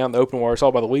catching anything out in the open water. It's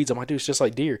all by the weeds. I'm like, dude, it's just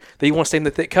like deer. They want to stay in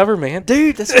the thick cover, man.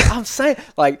 Dude, that's what I'm saying.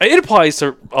 Like, it applies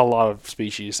to a lot of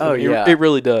species. Oh, yeah. It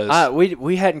really does.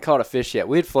 We hadn't caught a fish yet.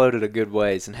 We had floated a good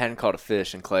ways and hadn't caught a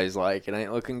fish. And Clay's like, it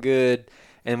ain't looking good.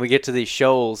 And we get to these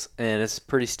shoals, and it's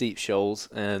pretty steep shoals,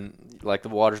 and like the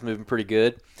water's moving pretty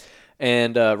good.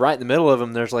 And right in the middle of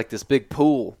them, there's like this big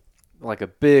pool. Like a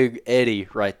big eddy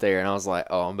right there, and I was like,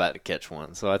 "Oh, I'm about to catch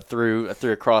one." So I threw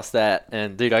across that,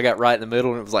 and dude, I got right in the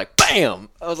middle, and it was like, "Bam!"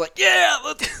 I was like, "Yeah,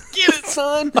 let's get it,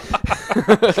 son!"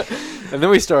 And then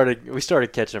we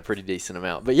started catching a pretty decent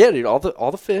amount. But yeah, dude, all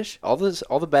the fish, all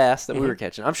the bass that we were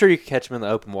catching. I'm sure you could catch them in the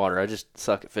open water. I just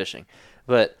suck at fishing,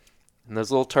 but in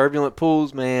those little turbulent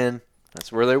pools, man. That's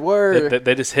where they were.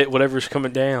 They just hit whatever's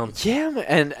coming down. Yeah,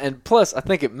 man. And plus, I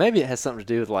think maybe it has something to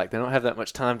do with like they don't have that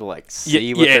much time to like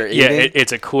see what they're eating. Yeah,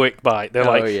 it's a quick bite.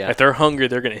 They're if they're hungry,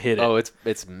 they're gonna hit it. Oh,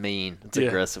 it's mean. It's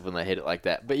aggressive when they hit it like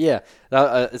that. But yeah,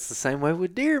 it's the same way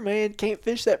with deer, man. Can't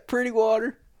fish that pretty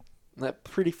water, that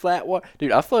pretty flat water.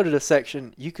 Dude, I floated a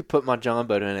section. You could put my John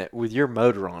boat in it with your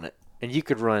motor on it, and you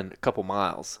could run a couple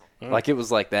miles. Like it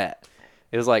was like that.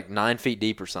 It was like 9 feet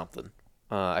deep or something.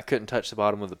 I couldn't touch the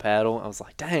bottom with the paddle. I was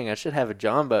like, dang, I should have a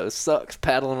John boat. It sucks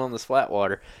paddling on this flat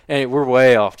water. And we're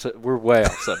way off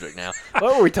subject now.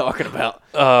 What were we talking about?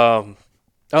 I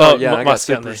got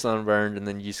super sunburned, and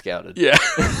then you scouted. Yeah.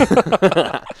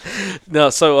 No,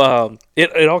 so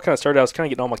it all kind of started. I was kind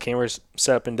of getting all my cameras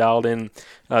set up and dialed in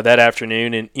that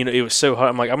afternoon, and it was so hot.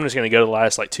 I'm like, I'm just going to go the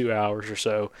last like 2 hours or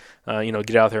so.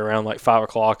 Get out there around like 5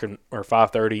 o'clock or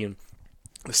 5:30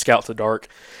 and scout the dark.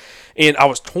 And I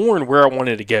was torn where I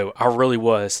wanted to go. I really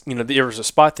was. There was a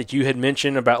spot that you had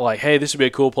mentioned about like, hey, this would be a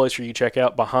cool place for you to check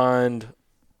out behind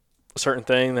a certain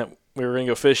thing that we were going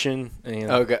to go fishing.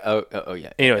 And, okay. Oh,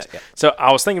 yeah. Anyways, yeah. So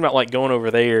I was thinking about like going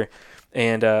over there,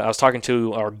 And I was talking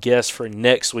to our guest for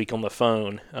next week on the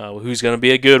phone, who's going to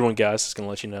be a good one, guys. Just going to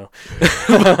let you know.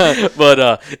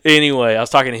 But anyway, I was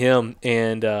talking to him,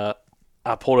 and I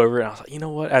pulled over, and I was like, you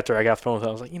know what? After I got the phone with him,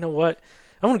 I was like, you know what?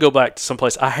 I'm going to go back to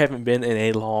someplace I haven't been in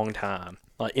a long time,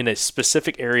 like in a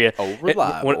specific area. Oh,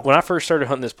 reliable. When I first started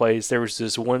hunting this place, there was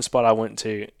this one spot I went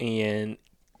to, and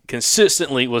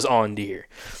consistently was on deer.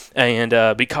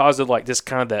 And because of like this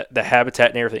kind of the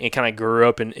habitat and everything, it kind of grew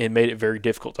up and it made it very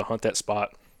difficult to hunt that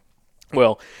spot.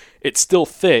 Well, it's still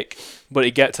thick, but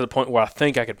it got to the point where I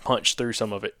think I could punch through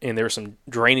some of it, and there were some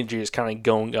drainages kind of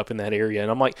going up in that area. And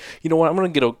I'm like, you know what? I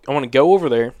want to go over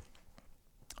there.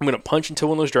 I'm going to punch into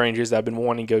one of those drainages that I've been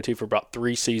wanting to go to for about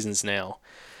 3 seasons now,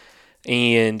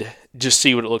 and just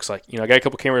see what it looks like. You know, I got a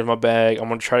couple cameras in my bag. I'm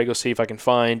going to try to go see if I can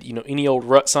find, you know, any old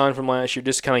rut sign from last year,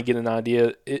 just to kind of get an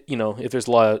idea, you know, if there's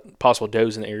a lot of possible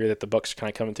does in the area that the bucks are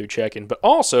kind of coming through checking. But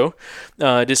also,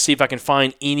 just see if I can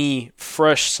find any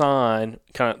fresh sign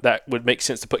kind of that would make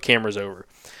sense to put cameras over.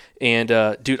 And,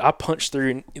 dude, I punched through,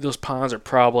 and those pines are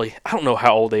probably, I don't know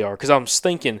how old they are, because I was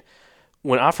thinking,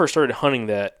 when I first started hunting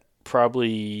that,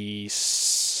 probably,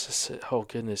 oh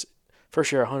goodness,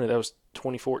 first year I hunted, that was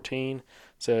 2014,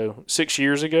 so 6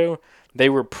 years ago. They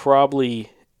were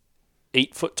probably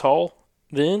 8 foot tall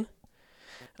then.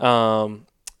 So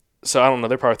I don't know,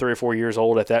 they're probably 3 or 4 years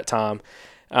old at that time.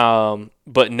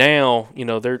 But now, you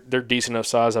know, they're decent enough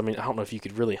size. I mean, I don't know if you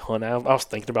could really hunt out. I was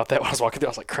thinking about that when I was walking through.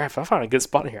 I was like, crap, if I find a good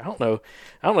spot in here, I don't know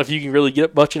if you can really get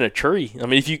up much in a tree. I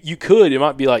mean, if you could, it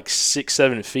might be like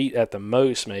 6-7 feet at the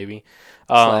most, maybe.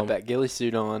 Slap that ghillie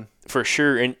suit on. For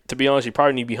sure. And to be honest, you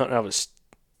probably need to be hunting out of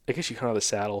I guess you hunt out of the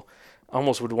saddle. I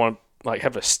almost would want to like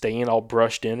have a stand all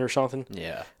brushed in or something.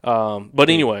 Yeah. But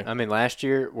anyway. I mean, last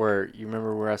year, you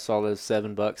remember where I saw those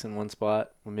 7 bucks in one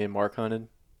spot when me and Mark hunted?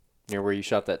 Near where you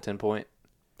shot that 10-point?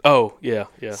 Oh, yeah.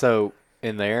 So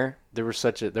in there was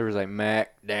a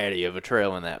Mac Daddy of a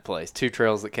trail in that place. 2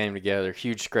 trails that came together,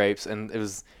 huge scrapes, and it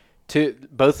was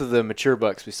both of the mature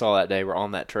bucks we saw that day were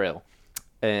on that trail.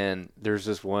 And there's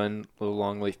this one little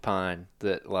longleaf pine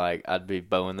that, like, I'd be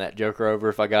bowing that joker over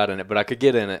if I got in it, but I could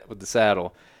get in it with the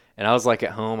saddle. And I was, like,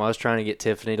 at home. I was trying to get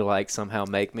Tiffany to, like, somehow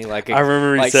make me, like, I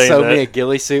remember you saying sew that. me a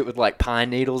ghillie suit with, like, pine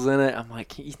needles in it. I'm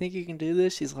like, you think you can do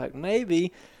this? She's like,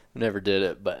 maybe. Never did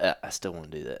it, but I still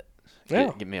want to do that.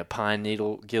 Yeah. Get me a pine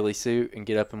needle ghillie suit and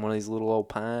get up in one of these little old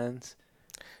pines.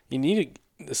 You need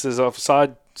to, this is a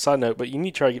side note, but you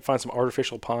need to try to find some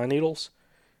artificial pine needles.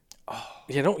 Oh,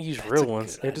 yeah, don't use real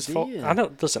ones. They just fall. I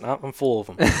know. Listen, I'm full of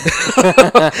them.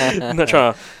 I'm not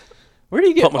trying to. Where do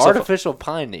you get artificial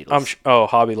pine needles?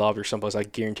 Hobby Lobby or someplace. I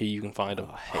guarantee you can find them.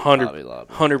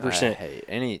 100%. I hate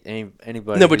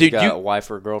anybody no, but who's dude, got a wife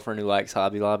or a girlfriend who likes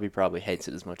Hobby Lobby probably hates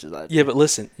it as much as I do. Yeah, but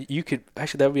listen, you could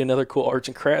actually, that would be another cool arts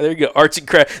and craft. There you go, arts and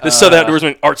craft. The Southern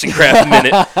Outdoorsman arts and craft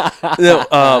minute. No,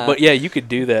 but yeah, you could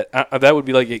do that. That would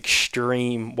be like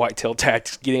extreme whitetail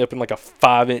tactics, getting up in like a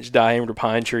 5-inch diameter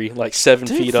pine tree, like 7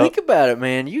 feet up. Think about it,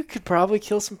 man. You could probably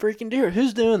kill some freaking deer.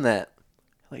 Who's doing that?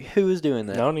 Like, who is doing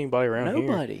that? Not anybody around here.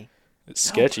 Nobody. It's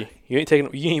sketchy. You ain't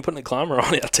putting a climber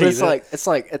on it. I'll tell you that. It's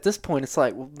like at this point, it's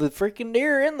like, well, the freaking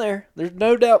deer are in there. There's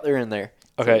no doubt they're in there.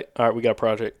 Okay, all right, we got a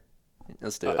project.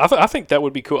 Let's do it. I think that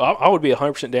would be cool. I would be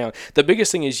 100% down. The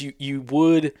biggest thing is you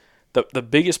would. The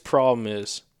biggest problem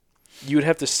is you would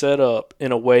have to set up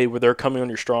in a way where they're coming on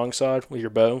your strong side with your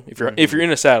bow. If you're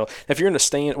in a saddle, if you're in a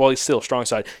stand, well, he's still strong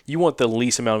side. You want the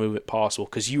least amount of movement possible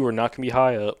because you are not going to be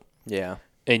high up. Yeah.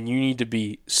 And you need to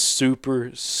be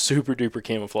super, super duper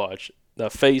camouflage.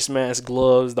 The face mask,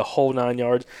 gloves, the whole 9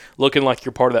 yards, looking like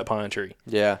you're part of that pine tree.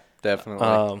 Yeah,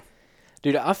 definitely.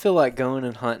 Dude, I feel like going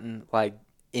and hunting like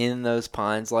in those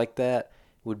pines like that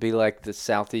would be like the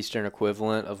southeastern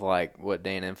equivalent of like what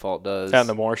Dan Infalt does out in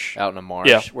the marsh.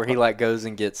 Yeah. Where he like goes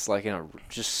and gets like in a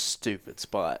just stupid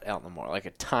spot out in the marsh, like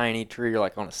a tiny tree or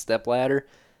like on a step ladder,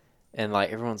 and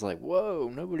like everyone's like,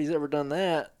 "Whoa, nobody's ever done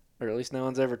that." Or at least no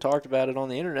one's ever talked about it on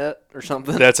the internet or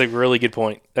something. That's a really good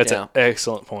point. That's an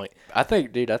excellent point. I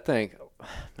think, man.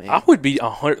 I would be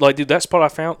 100. Like, dude, that spot I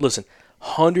found. Listen,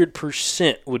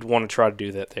 100% would want to try to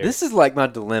do that there. This is like my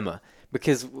dilemma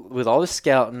because with all the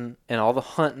scouting and all the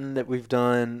hunting that we've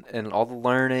done and all the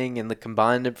learning and the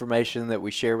combined information that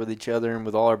we share with each other and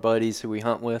with all our buddies who we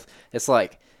hunt with, it's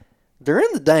like they're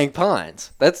in the dang pines.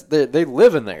 They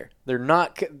live in there. They're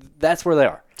not. That's where they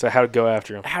are. So how to go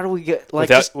after them? How do we get like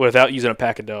without using a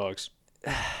pack of dogs?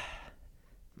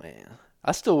 Man,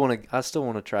 I still want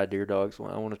to try deer dogs.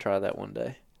 I want to try that one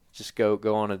day. Just go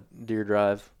on a deer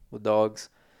drive with dogs.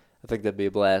 I think that'd be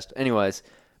a blast. Anyways,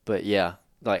 but yeah,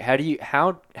 like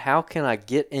how can I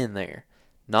get in there,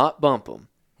 not bump them,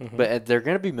 but they're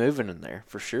gonna be moving in there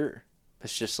for sure.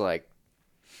 It's just like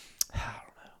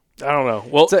I don't know.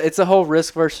 Well, It's a whole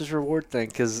risk versus reward thing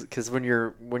because when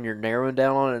you're narrowing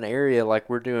down on an area like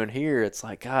we're doing here, it's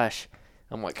like, gosh,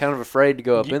 I'm like kind of afraid to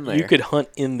go up in there. You could hunt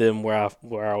in them where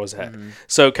I was at.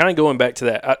 So kind of going back to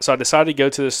that, so I decided to go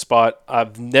to this spot.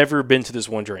 I've never been to this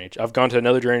one drainage. I've gone to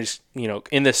another drainage,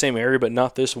 in the same area, but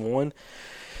not this one.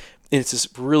 And it's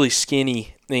just really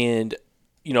skinny, and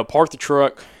parked the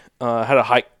truck. Had to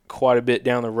hike quite a bit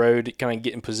down the road to kind of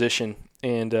get in position,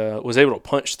 and was able to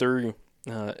punch through.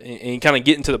 And kind of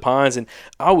get into the pines, and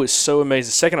I was so amazed.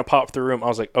 The second I popped through them, I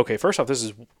was like, okay, first off, this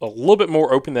is a little bit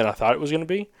more open than I thought it was going to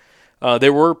be.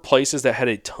 There were places that had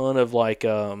a ton of like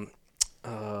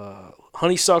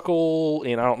honeysuckle,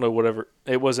 and I don't know, whatever.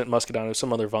 It wasn't muscadine, it was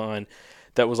some other vine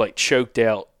that was like choked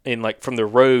out, and like from the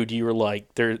road, you were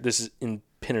like, this is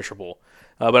impenetrable.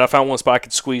 But I found one spot I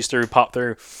could squeeze through, pop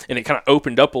through, and it kind of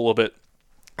opened up a little bit,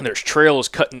 and there's trails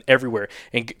cutting everywhere.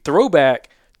 And throwback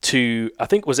to, I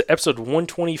think, was it episode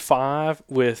 125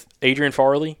 with Adrian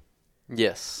Farley?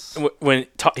 Yes. When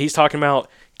he's talking about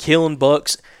killing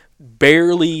bucks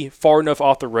barely far enough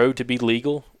off the road to be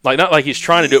legal. Like, not like he's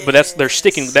trying to do it, but they're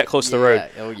sticking that close to the road.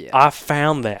 Oh, yeah. I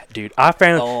found that, dude. I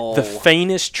found the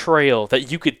faintest trail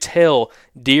that you could tell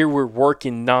deer were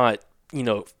working not,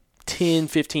 10,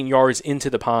 15 yards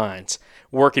into the pines,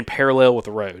 working parallel with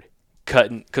the road.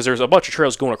 Cutting, because there's a bunch of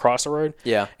trails going across the road.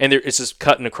 Yeah. And it's just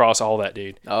cutting across all that,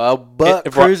 dude. Oh,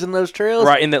 but cruising those trails.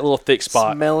 Right in that little thick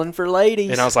spot. Smelling for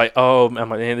ladies. And I was like, oh,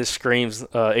 man, this screams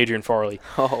Adrian Farley.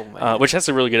 Oh, man. Which that's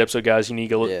a really good episode, guys. You need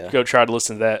to go try to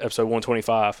listen to that, episode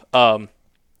 125.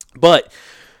 But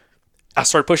I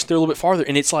started pushing through a little bit farther,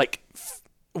 and it's like,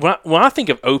 when I think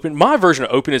of open, my version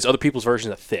of open is other people's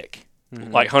version of thick.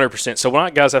 Like 100%. So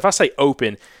if I say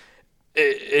open,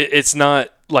 it's not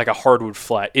like a hardwood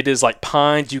flat. It is like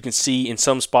pines you can see in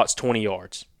some spots 20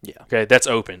 yards. Yeah. Okay, that's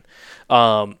open.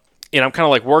 And I'm kind of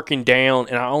like working down,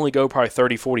 and I only go probably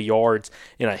 30, 40 yards,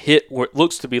 and I hit what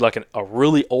looks to be like a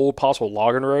really old possible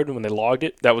logging road when they logged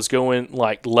it that was going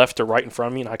like left to right in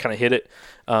front of me, and I kind of hit it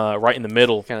right in the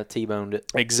middle. Kind of T-boned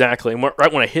it. Exactly. And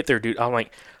right when I hit there, dude, I'm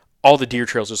like, all the deer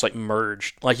trails just like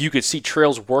merged. Like you could see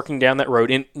trails working down that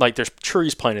road, and like there's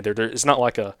trees planted there. It's not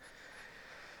like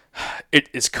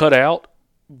it's cut out,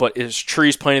 but it's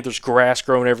trees planted. There's grass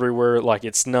growing everywhere. Like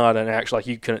it's not an actual, like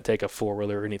you couldn't take a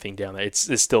 4-wheeler or anything down there.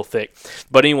 It's still thick.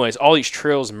 But anyways, all these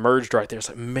trails merged right there. It's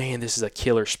like, man, this is a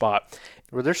killer spot.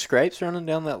 Were there scrapes running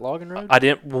down that logging road? I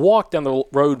didn't walk down the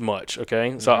road much,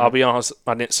 okay? So I'll be honest,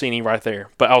 I didn't see any right there.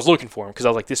 But I was looking for them because I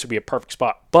was like, this would be a perfect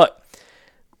spot. But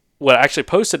what I actually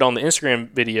posted on the Instagram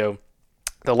video,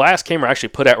 the last camera I actually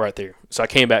put out right there. So I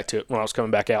came back to it when I was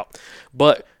coming back out.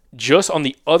 But just on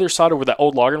the other side of where that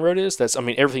old logging road is,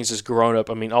 everything's just grown up.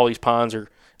 I mean, all these pines are,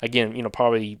 again,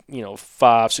 probably,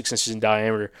 5-6 inches in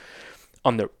diameter.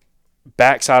 On the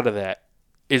back side of that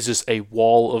is just a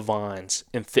wall of vines.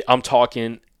 And I'm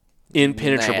talking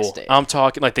impenetrable. Nasty. I'm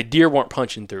talking like the deer weren't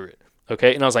punching through it.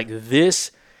 Okay. And I was like,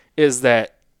 this is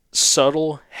that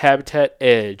subtle habitat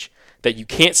edge that you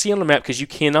can't see on the map, because you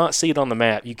cannot see it on the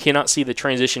map. You cannot see the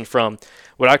transition from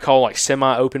what I call like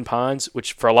semi-open pines,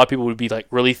 which for a lot of people would be like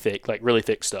really thick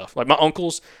stuff. Like my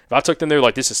uncles, if I took them there,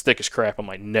 like, this is thick as crap. I'm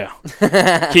like, no,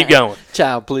 keep going.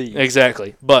 Child, please.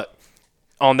 Exactly. But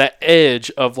on that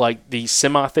edge of like these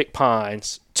semi-thick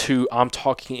pines to, I'm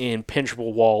talking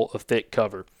impenetrable wall of thick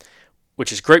cover,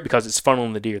 which is great because it's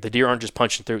funneling the deer. The deer aren't just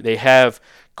punching through. They have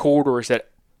corridors that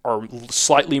are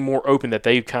slightly more open that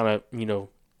they've kind of,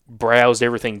 browsed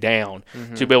everything down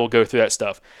to be able to go through that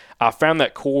stuff. I found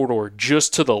that corridor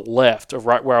just to the left of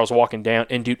right where I was walking down,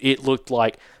 and dude, it looked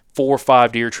like 4 or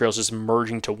 5 deer trails just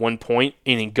merging to one point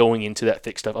and then going into that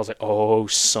thick stuff. I was like, oh,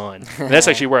 son. And that's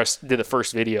actually where I did the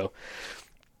first video.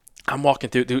 I'm walking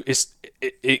through, dude,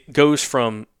 it goes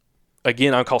from,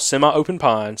 again, I call semi-open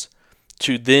pines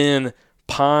to then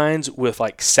pines with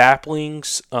like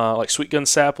saplings, like sweet gun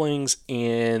saplings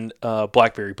and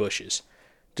blackberry bushes.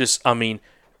 Just,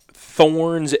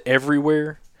 thorns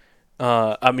everywhere.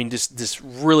 Just this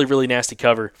really, really nasty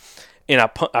cover. And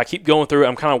I keep going through it.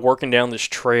 I'm kind of working down this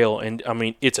trail, and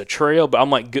it's a trail, but I'm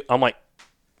like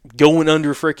going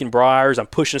under freaking briars. I'm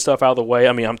pushing stuff out of the way.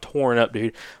 I'm torn up,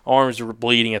 dude. Arms were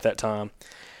bleeding at that time.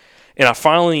 And I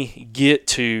finally get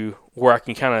to where I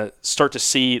can kind of start to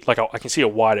see, like, I can see a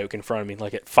white oak in front of me,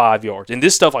 like at 5 yards. And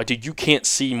this stuff, like, dude, you can't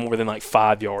see more than like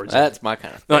 5 yards. That's my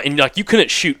kind of thing. And like, you couldn't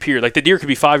shoot period. Like, the deer could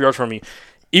be 5 yards from you.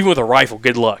 Even with a rifle,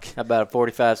 good luck. How about a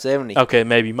 45-70? Okay,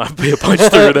 maybe might be a punch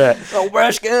through that. Oh,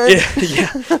 brush gun. Yeah,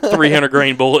 300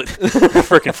 grain bullet,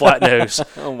 freaking flat nose.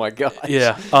 Oh my gosh.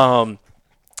 Yeah.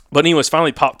 But anyways,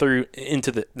 finally popped through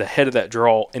into the head of that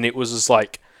draw, and it was just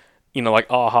like like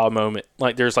aha moment.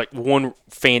 Like there's like one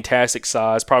fantastic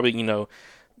size, probably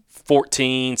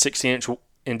 14, 16-inch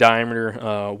in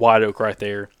diameter white oak right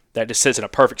there. That just sits in a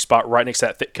perfect spot right next to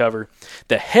that thick cover.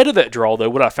 The head of that draw, though,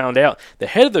 what I found out, the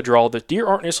head of the draw, the deer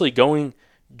aren't necessarily going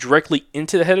directly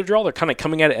into the head of the draw. They're kind of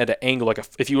coming at it at an angle. Like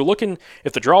if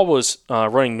the draw was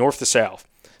running north to south,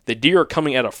 the deer are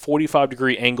coming at a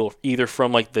 45-degree angle, either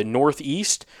from like the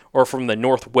northeast or from the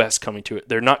northwest coming to it.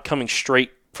 They're not coming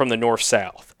straight from the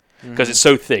north-south because it's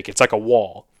so thick. It's like a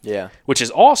wall. Yeah. Which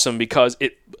is awesome because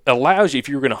it allows you, if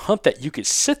you were going to hunt that, you could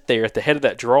sit there at the head of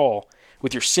that draw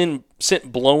with your scent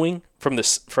blowing from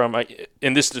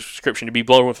in this description, to be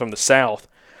blowing from the south,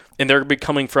 and they're going to be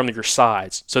coming from your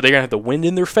sides. So they're going to have the wind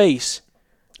in their face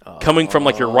coming from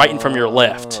like your right and from your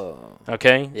left.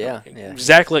 Okay? Yeah.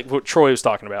 Exactly like what Troy was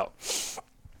talking about.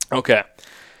 Okay.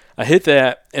 I hit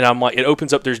that, and I'm like, it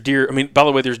opens up. There's deer. I mean, by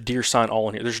the way, there's deer sign all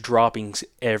in here. There's droppings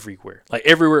everywhere. Like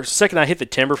everywhere. The second I hit the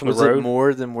timber from the road. Was it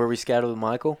more than where we scouted with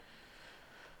Michael?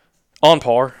 On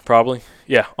par, probably.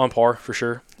 Yeah, on par for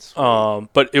sure.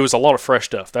 But it was a lot of fresh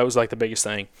stuff. That was like the biggest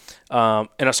thing. And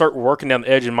I started working down the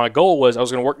edge, and my goal was I was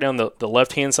going to work down the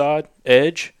left-hand side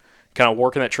edge, kind of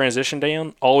working that transition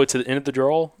down all the way to the end of the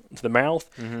draw, to the mouth,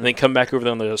 and then come back over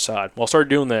there on the other side. Well, I started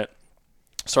doing that.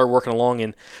 Started working along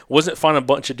and wasn't finding a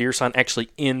bunch of deer sign actually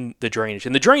in the drainage.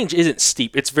 And the drainage isn't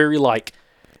steep. It's very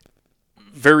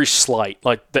slight.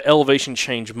 Like the elevation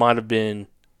change might have been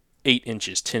 8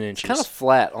 inches, 10 inches. Kind of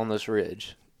flat on this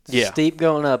ridge. It's steep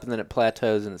going up, and then it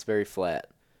plateaus, and it's very flat.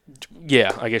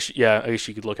 Yeah, I guess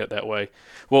you could look at it that way.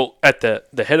 Well, at the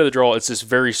head of the draw, it's just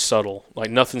very subtle.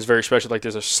 Like nothing's very special. Like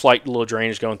there's a slight little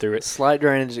drainage going through it. Slight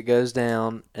drainage that goes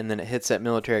down, and then it hits that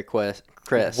military crest.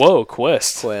 Whoa,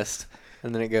 quest.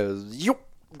 And then it goes,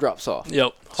 drops off.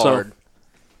 Yep. Hard. So,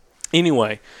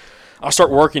 anyway, I'll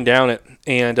start working down it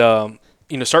and,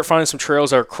 start finding some trails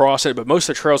that are crossing it. But most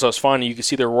of the trails I was finding, you can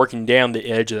see they're working down the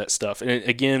edge of that stuff. And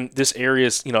again, this area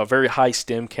is, a very high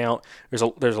stem count. There's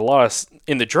a lot of,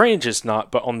 in the drainage it's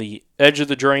not, but on the edge of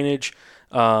the drainage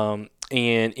and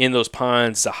in those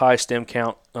pines, it's a high stem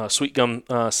count, sweet gum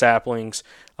saplings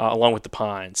along with the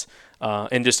pines.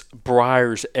 And just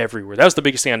briars everywhere. That was the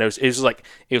biggest thing I noticed. It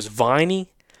was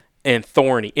viney and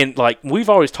thorny. And like we've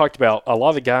always talked about, a lot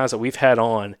of the guys that we've had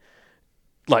on,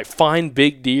 like find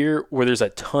big deer where there's a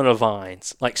ton of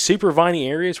vines, like super viney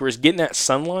areas where it's getting that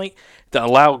sunlight that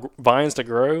allow vines to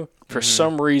grow. For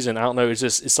some reason, I don't know.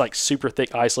 It's like super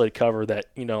thick, isolated cover that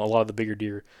a lot of the bigger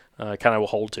deer kind of will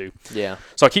hold to. Yeah.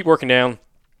 So I keep working down.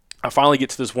 I finally get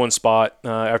to this one spot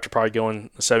after probably going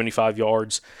 75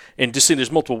 yards and just seeing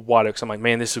there's multiple white oaks. I'm like,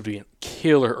 man, this would be a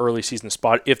killer early season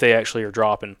spot if they actually are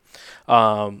dropping.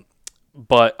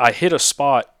 But I hit a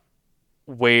spot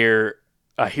where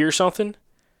I hear something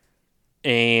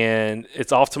and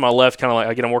it's off to my left, kind of like,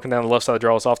 again, I'm working down the left side of the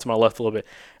draw. It's off to my left a little bit.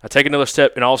 I take another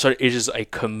step and all of a sudden it's just a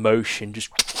commotion,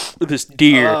 just this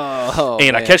deer.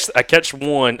 And man. I catch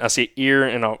one. I see an ear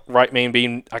and a right main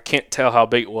beam. I can't tell how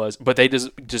big it was, but they just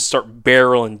start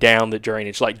barreling down the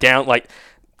drainage, like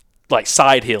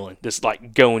side hilling, just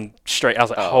like going straight. I was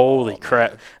like, holy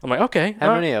crap. I'm like, okay.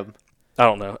 How many of them? I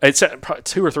don't know. It's probably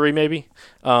 2 or 3 maybe.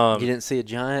 You didn't see a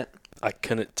giant? I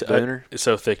couldn't. Booner? It's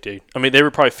so thick, dude. I mean, they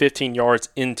were probably 15 yards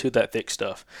into that thick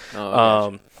stuff.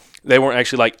 They weren't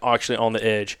actually on the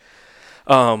edge.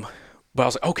 But I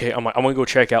was like, okay, I'm going to go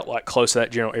check out like close to that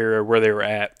general area where they were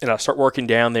at. And I start working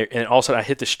down there, and all of a sudden I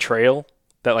hit this trail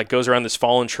that like goes around this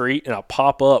fallen tree, and I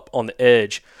pop up on the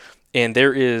edge, and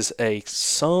there is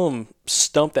some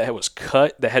stump that was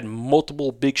cut that had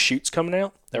multiple big shoots coming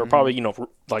out that were probably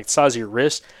like the size of your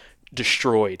wrist,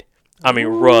 destroyed. I mean,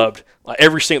 rubbed. Like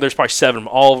there's probably 7 of them.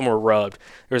 All of them were rubbed.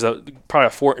 There's probably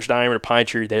a 4-inch diameter pine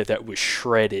tree that was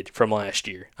shredded from last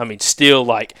year. I mean, still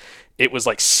like it was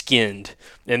like skinned.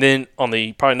 And then on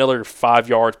probably another 5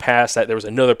 yards past that, there was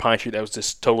another pine tree that was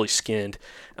just totally skinned.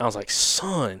 And I was like,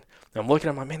 son. And I'm looking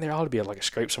at my man. There ought to be like a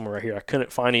scrape somewhere right here. I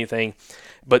couldn't find anything,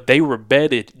 but they were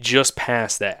bedded just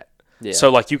past that. Yeah.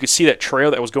 So, like, you could see that trail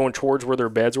that was going towards where their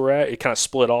beds were at. It kind of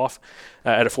split off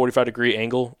at a 45-degree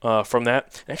angle from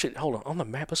that. Actually, hold on. On the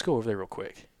map, let's go over there real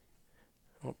quick.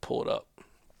 I'll pull it up.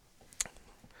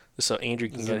 So Andrew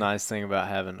can get it. This is a nice thing about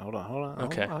having – hold on.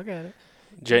 Okay. I got it.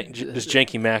 This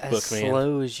janky MacBook, man. As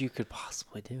slow as you could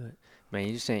possibly do it. Man,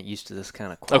 you just ain't used to this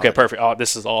kind of quality. Okay, perfect. Oh,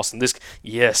 this is awesome. This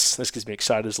gets me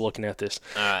excited just looking at this.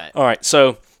 All right,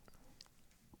 so –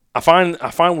 I find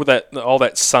where all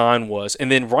that sign was, and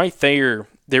then right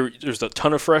there's a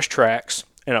ton of fresh tracks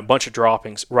and a bunch of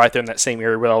droppings right there in that same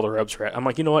area where all the rubs were at. I'm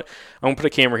like, you know what? I'm going to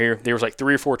put a camera here. There was like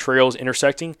 3 or 4 trails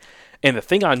intersecting, and the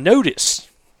thing I noticed,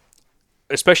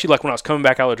 especially like when I was coming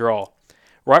back out of the draw,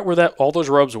 right where that all those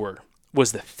rubs were,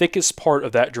 was the thickest part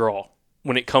of that draw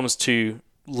when it comes to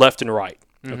left and right.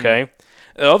 Okay,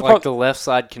 the other Like part, the left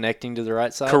side connecting to the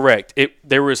right side? correct.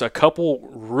 There was a couple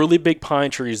really big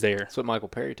pine trees there. That's what Michael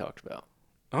Perry talked about.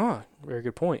 Ah, very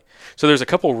good point. So there's a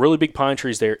couple really big pine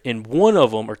trees there, and one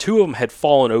of them or two of them had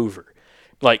fallen over,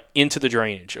 like into the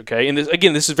drainage. Okay, and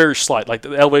this is very slight. Like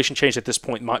the elevation change at this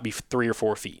point might be 3 or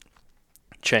 4 feet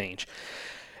change.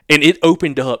 And it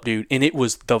opened up, dude, and it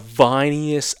was the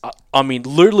viniest. I mean,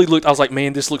 literally looked. I was like,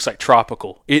 man, this looks like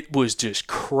tropical. It was just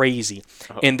crazy.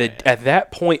 And at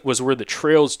that point was where the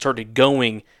trails started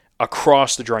going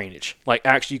across the drainage. Like,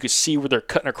 actually, you could see where they're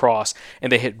cutting across, and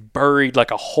they had buried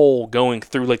like a hole going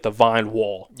through like the vine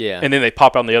wall. Yeah. And then they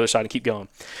pop out on the other side and keep going.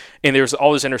 And there's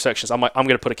all these intersections. I'm like, I'm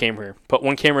going to put a camera here. Put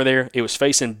one camera there. It was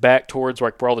facing back towards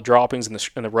like where all the droppings and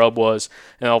the rub was,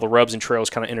 and all the rubs and trails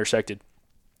kind of intersected.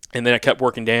 And then I kept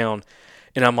working down,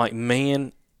 and I'm like,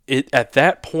 man, at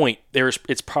that point,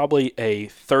 it's probably a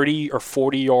 30 or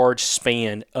 40 yard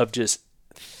span of just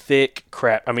thick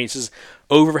crap. I mean, it's just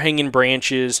overhanging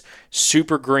branches,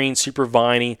 super green, super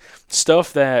viney,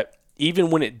 stuff that even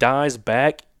when it dies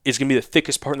back is going to be the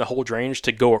thickest part in the whole drainage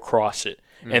to go across it.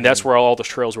 Mm-hmm. And that's where all the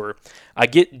trails were. I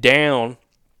get down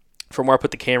from where I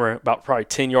put the camera, about probably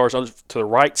 10 yards to the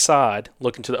right side,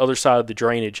 looking to the other side of the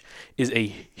drainage, is a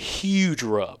huge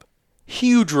rub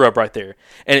right there.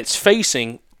 And it's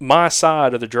facing my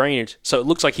side of the drainage, so it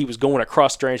looks like he was going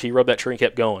across the drainage. He rubbed that tree and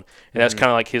kept going. And that's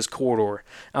kind of like his corridor.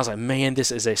 I was like, man,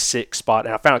 this is a sick spot.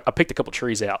 And I picked a couple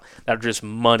trees out that are just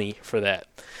money for that.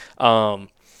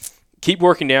 Keep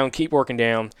working down.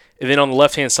 And then on the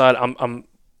left-hand side, I'm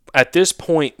at this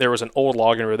point, there was an old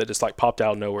logging road that just like popped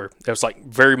out of nowhere. It was like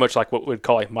very much like what we'd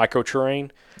call a micro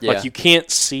terrain. Yeah. Like you can't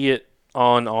see it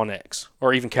on X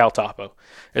or even CalTopo.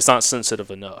 It's not sensitive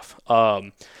enough.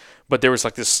 But there was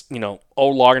like this,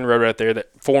 old logging road right there that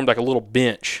formed like a little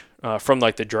bench from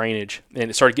like the drainage, and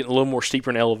it started getting a little more steeper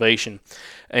in elevation.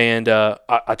 And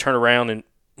I turned around and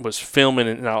was filming,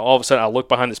 and all of a sudden I look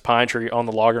behind this pine tree on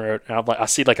the logging road, and I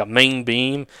see like a main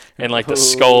beam and like the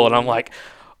skull, and I'm like,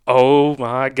 oh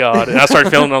my God. And I started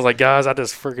filming, and I was like, guys, I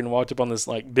just freaking walked up on this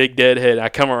like big deadhead, and I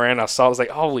come around, I saw it, I was like,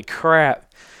 holy crap.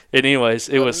 And anyways,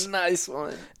 it was a nice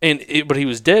one. But he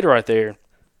was dead right there.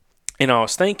 And I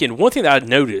was thinking, one thing that I'd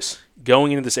noticed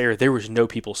going into this area, there was no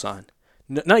people sign.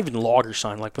 Not even logger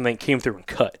sign, like when they came through and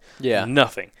cut. Yeah.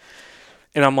 Nothing.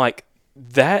 And I'm like,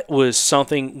 that was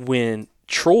something when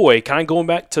Troy, kind of going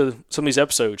back to some of these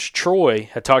episodes, Troy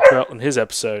had talked about in his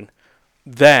episode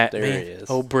that, there man, he is.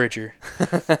 old Bridger,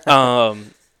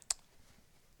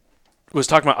 was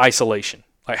talking about isolation,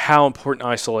 like how important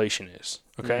isolation is,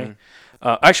 okay?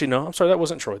 Mm-hmm. Actually, no, I'm sorry, that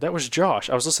wasn't Troy. That was Josh.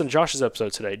 I was listening to Josh's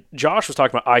episode today. Josh was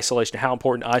talking about isolation, how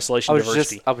important isolation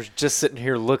diversity. I was just sitting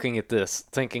here looking at this,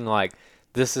 thinking like,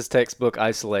 this is textbook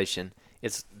isolation.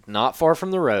 It's not far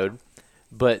from the road,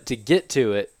 but to get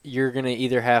to it, you're going to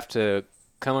either have to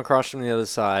come across from the other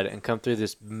side and come through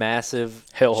this massive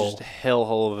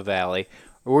hellhole of a valley,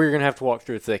 or you're going to have to walk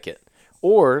through a thicket,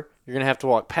 or you're going to have to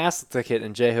walk past the thicket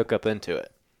and J-hook up into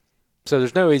it. So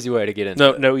there's no easy way to get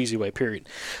into it. No easy way, period.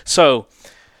 So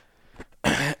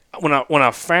when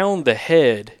I found the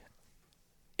head,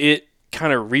 it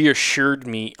kind of reassured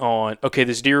me on, okay,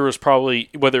 this deer was probably,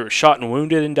 whether it was shot and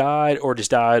wounded and died or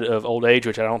just died of old age,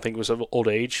 which I don't think was of old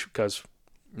age because...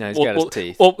 No, he's got his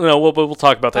teeth. We'll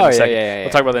talk about that in a second. Yeah. We'll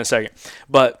talk about that in a second.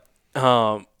 But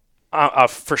I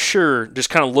for sure, just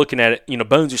kind of looking at it,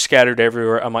 bones are scattered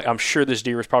everywhere. I'm like, I'm sure this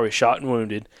deer was probably shot and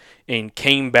wounded and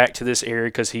came back to this area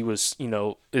because he was,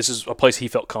 this is a place he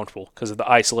felt comfortable because of the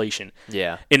isolation.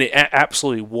 Yeah. And it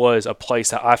absolutely was a place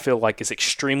that I feel like is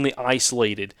extremely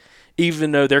isolated.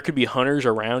 Even though there could be hunters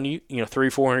around you,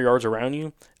 300-400 yards around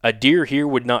you, a deer here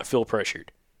would not feel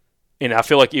pressured. And I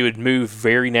feel like it would move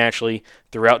very naturally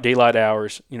throughout daylight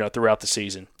hours, throughout the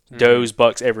season. Mm-hmm. Does,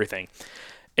 bucks, everything.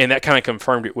 And that kind of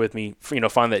confirmed it with me,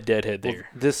 find that deadhead there.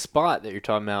 Well, this spot that you're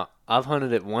talking about, I've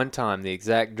hunted it one time, the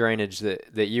exact drainage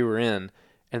that you were in,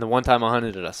 and the one time I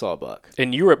hunted it, I saw a buck.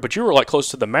 And you were like close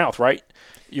to the mouth, right?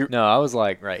 No, I was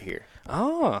like right here.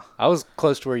 Ah. I was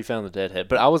close to where you found the deadhead,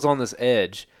 but I was on this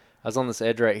edge. I was on this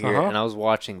edge right here, and I was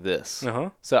watching this.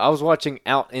 Uh-huh. So I was watching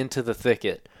out into the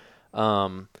thicket.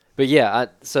 But yeah,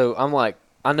 so I'm like,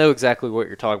 I know exactly what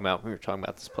you're talking about when you're talking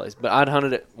about this place. But I'd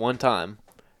hunted it one time,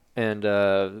 and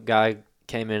a guy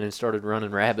came in and started running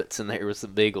rabbits, and there was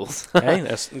some beagles. Hey,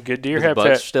 that's a good deer the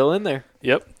habitat. buck's still in there.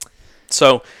 Yep.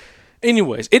 So,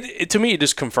 anyways, it to me it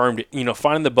just confirmed it.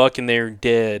 Finding the buck in there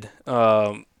dead.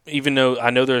 Even though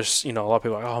I know there's a lot of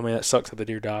people like, oh man, that sucks that the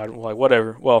deer died. I'm like,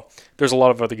 whatever. Well, there's a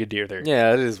lot of other good deer there.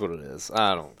 Yeah, it is what it is.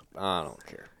 I don't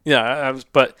care. Yeah,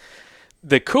 but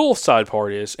the cool side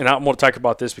part is, and I'm going to talk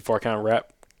about this before I kind of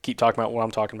keep talking about what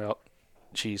I'm talking about.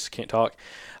 Jeez, can't talk.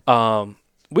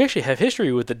 We actually have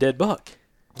history with the dead buck.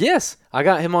 Yes, I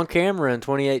got him on camera in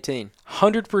 2018.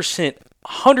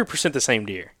 100% the same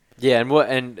deer. Yeah,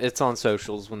 and it's on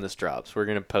socials when this drops. We're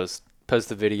gonna post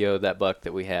the video of that buck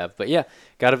that we have. But yeah,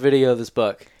 got a video of this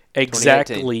buck.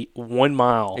 Exactly 1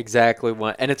 mile. Exactly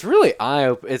one, and it's really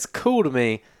It's cool to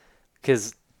me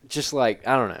because just like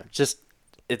I don't know,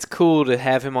 it's cool to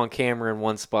have him on camera in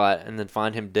one spot and then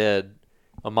find him dead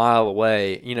a mile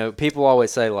away. You know, people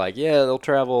always say like, yeah, they'll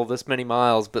travel this many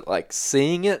miles, but like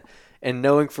seeing it and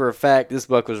knowing for a fact this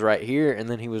buck was right here and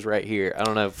then he was right here. I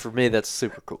don't know. For me, that's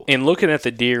super cool. And looking at the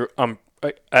deer,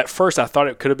 at first I thought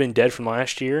it could have been dead from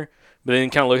last year, but then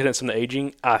kind of looking at some of the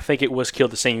aging, I think it was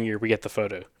killed the same year we get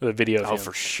the video of him. Oh,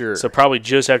 for sure. So probably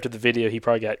just after the video, he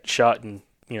probably got shot and,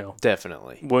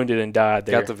 definitely wounded and died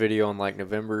there. Got the video on like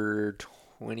November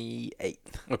 28th.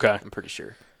 Okay. I'm pretty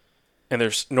sure. And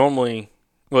there's normally...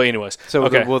 Well, anyways. So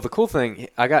okay. the cool thing,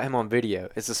 I got him on video.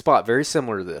 It's a spot very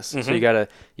similar to this. Mm-hmm. So you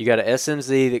got a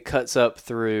SMZ that cuts up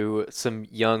through some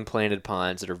young planted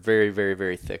pines that are very, very,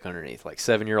 very thick underneath, like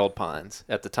 7-year-old pines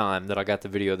at the time that I got the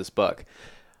video of this buck.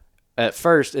 At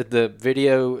first, the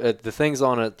video, the thing's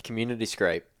on a community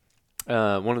scrape,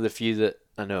 one of the few that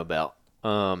I know about.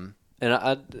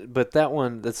 But that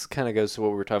one, this kind of goes to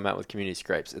what we were talking about with community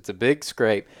scrapes. It's a big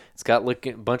scrape. It's got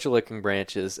a bunch of licking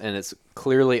branches, and it's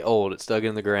clearly old. It's dug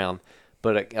in the ground,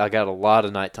 but I got a lot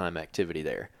of nighttime activity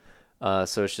there.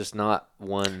 So it's just not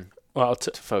one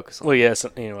to focus on. Well, yes.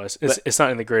 Anyways, it's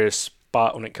not in the greatest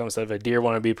spot when it comes to if a deer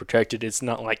want to be protected. It's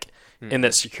not like in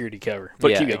that security cover. But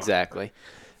keep going. Exactly.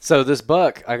 So this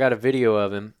buck, I got a video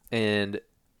of him, and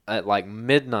at like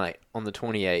midnight on the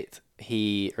 28th,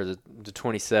 the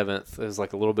 27th, it was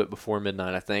like a little bit before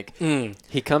midnight, I think.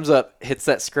 He comes up, hits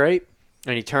that scrape,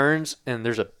 and he turns, and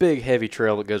there's a big heavy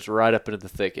trail that goes right up into the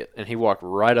thicket. And he walked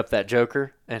right up that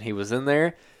joker, and he was in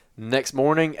there. Next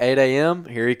morning, 8 a.m.,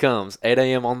 here he comes. 8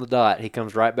 a.m. on the dot. He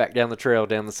comes right back down the trail,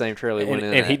 down the same trail he went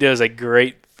in. And he does a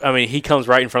great, he comes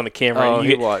right in front of the camera. Oh,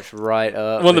 he walks right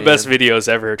up. One of the best videos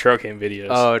ever, trail cam videos.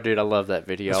 Oh, dude, I love that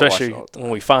video. Especially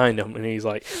when we find him, and he's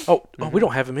like, we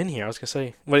don't have him in here. I was going to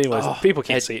say. But anyways, people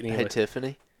can't see it anyway. Hey,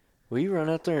 Tiffany, will you run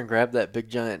out there and grab that big,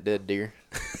 giant dead deer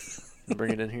and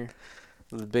bring it in here?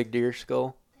 The big deer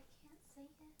skull?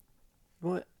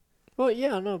 What? Well,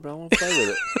 yeah, I know, but I want to play with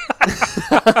it.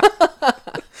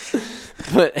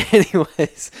 But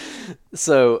anyways,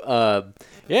 so,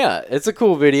 yeah, it's a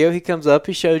cool video. He comes up,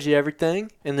 he shows you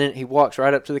everything, and then he walks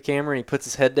right up to the camera, and he puts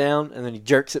his head down, and then he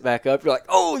jerks it back up. You're like,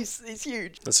 oh, he's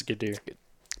huge. That's a good deer.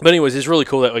 But anyways, it's really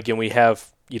cool that, again, we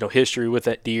have, history with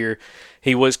that deer.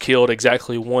 He was killed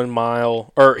exactly 1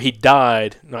 mile, or he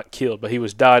died, not killed, but he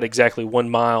was died exactly 1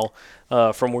 mile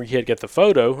from where you had to get the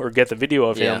photo or get the video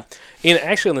of him, and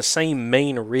actually on the same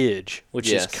main ridge, which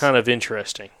is kind of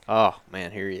interesting. Oh,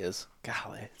 man, here he is.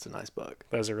 Golly, it's a nice buck.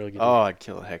 That was a really good deer. Oh, I'd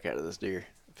kill the heck out of this deer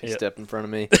if he stepped in front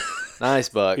of me. Nice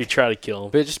buck. You try to kill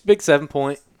him. But just big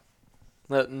 7-point.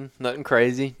 Nothing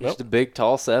crazy. Just a big,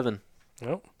 tall 7.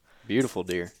 Nope. Beautiful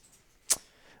deer.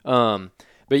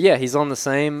 But yeah, he's on the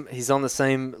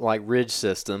same like ridge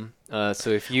system.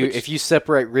 So if you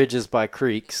separate ridges by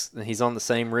creeks, then he's on the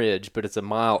same ridge, but it's a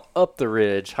mile up the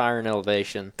ridge, higher in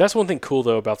elevation. That's one thing cool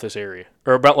though about this area,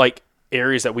 or about like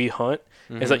areas that we hunt,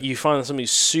 is that you find some of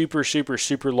these super, super,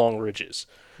 super long ridges.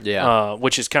 Yeah.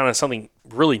 Which is kind of something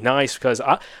really nice because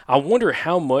I wonder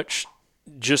how much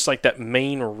just like that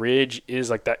main ridge is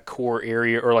like that core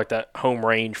area or like that home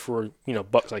range for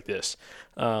bucks like this.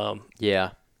 Yeah.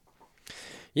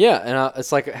 Yeah, and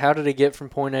it's like, how did he get from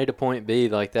point A to point B?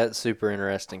 Like, that's super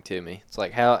interesting to me. It's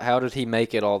like, how did he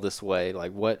make it all this way?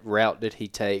 Like, what route did he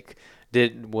take?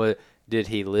 Did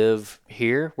he live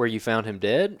here where you found him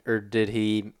dead, or did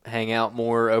he hang out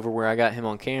more over where I got him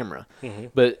on camera? Mm-hmm.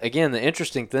 But again, the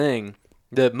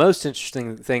most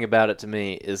interesting thing about it to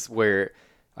me is where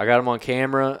I got him on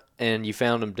camera and you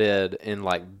found him dead in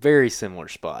like very similar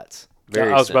spots.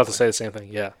 I was about to say the same thing.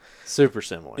 Yeah, super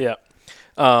similar. Yeah.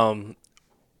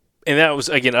 And that was,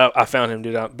 again, I found him,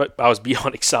 dude, but I was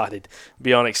beyond excited.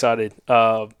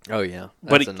 Oh, yeah.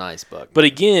 That's a nice buck. But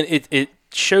again, it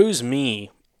shows me,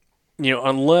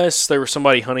 unless there was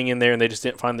somebody hunting in there and they just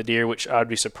didn't find the deer, which I'd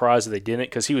be surprised if they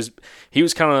didn't, because he was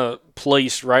kind of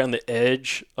placed right on the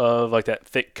edge of, like, that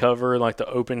thick cover, like the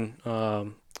open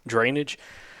drainage.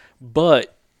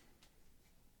 But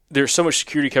there's so much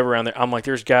security cover around there. I'm like,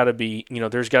 there's got to be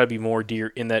more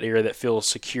deer in that area that feels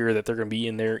secure that they're going to be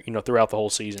in there, throughout the whole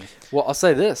season. Well, I'll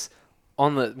say this.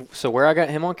 So where I got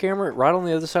him on camera, right on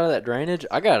the other side of that drainage,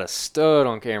 I got a stud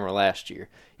on camera last year.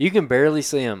 You can barely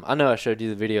see him. I know I showed you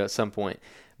the video at some point,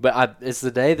 but it's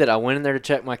the day that I went in there to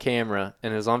check my camera,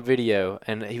 and it was on video,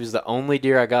 and he was the only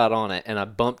deer I got on it, and I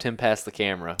bumped him past the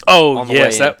camera. Oh, on the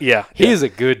yes. way in. Yeah. He's a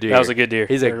good deer. That was a good deer.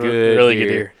 He's a Really- good really deer.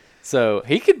 good deer. So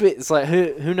he could be, it's like,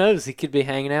 who knows? He could be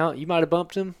hanging out. You might have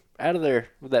bumped him out of there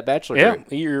with that bachelor Yeah,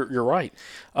 group. you're right.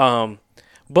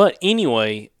 But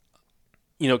anyway,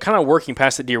 kind of working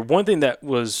past the deer, one thing that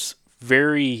was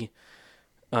very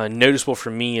noticeable for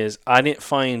me is I didn't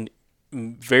find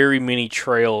very many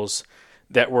trails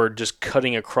that were just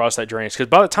cutting across that drainage. Because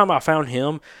by the time I found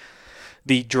him,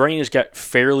 the drainage got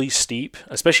fairly steep,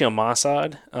 especially on my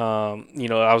side. I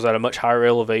was at a much higher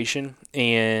elevation,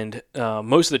 and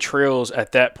most of the trails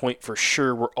at that point for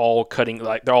sure were all cutting,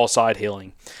 like they're all side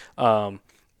hilling.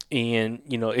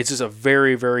 It's just a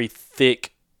very, very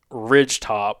thick ridge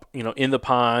top, in the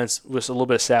pines with a little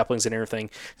bit of saplings and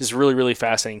everything. Just really, really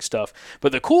fascinating stuff.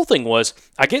 But the cool thing was,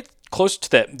 I get close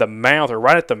to the mouth, or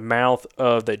right at the mouth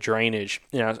of the drainage,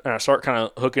 and I start kind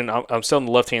of hooking. I'm still on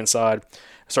the left hand side.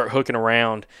 I start hooking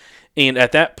around, and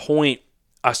at that point,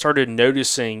 I started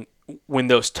noticing when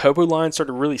those topo lines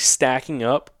started really stacking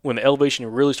up, when the elevation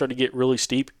really started to get really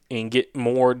steep and get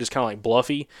more just kind of like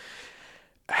bluffy,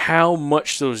 how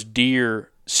much those deer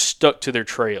stuck to their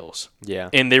trails. Yeah.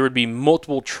 And there would be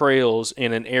multiple trails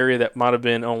in an area that might have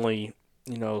been only,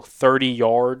 30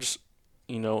 yards,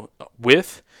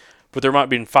 width, but there might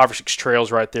be 5 or 6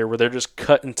 trails right there where they're just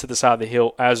cutting to the side of the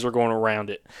hill as they're going around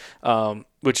it,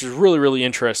 which is really, really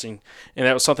interesting. And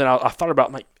that was something I thought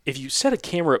about. Like, if you set a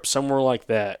camera up somewhere like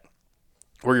that,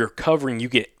 where you're covering, you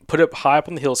get put up high up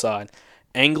on the hillside,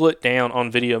 angle it down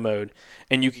on video mode,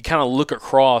 and you can kind of look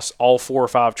across all 4 or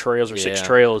 5 trails or 6 Yeah.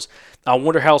 trails. I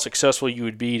wonder how successful you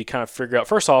would be to kind of figure out,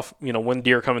 first off, when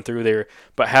deer are coming through there,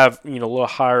 but have, a little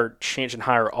higher chance and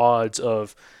higher odds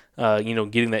of,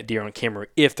 getting that deer on camera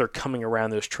if they're coming around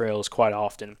those trails quite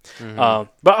often. But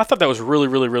I thought that was really,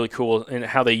 really, really cool, and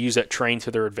how they use that terrain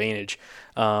to their advantage.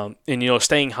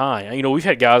 Staying high. We've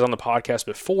had guys on the podcast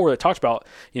before that talked about,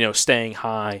 staying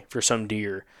high for some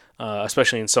deer.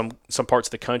 Especially in some parts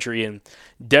of the country, and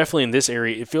definitely in this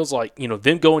area, it feels like,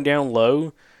 them going down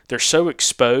low, they're so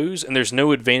exposed, and there's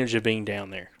no advantage of being down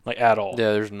there, like, at all.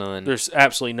 Yeah, there's none. There's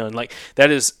absolutely none. Like,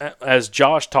 that is, as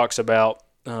Josh talks about,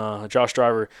 Josh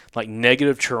Driver, like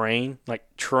negative terrain, like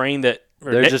terrain that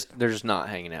They're just not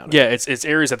hanging out. yeah, it's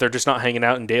areas that they're just not hanging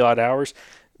out in daylight hours.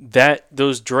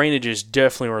 Those drainages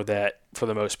definitely are that for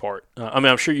the most part.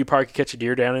 I'm sure you probably could catch a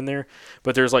deer down in there,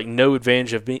 but there's like no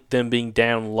advantage of them being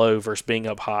down low versus being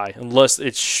up high, unless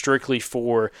it's strictly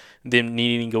for them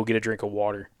needing to go get a drink of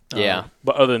water. Yeah.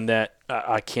 But other than that,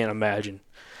 I can't imagine.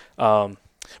 But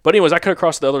anyways, I cut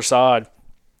across the other side,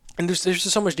 and there's just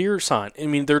so much deer sign. I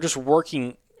mean, they're just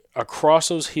working across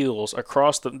those hills,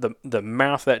 across the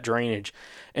mouth of that drainage,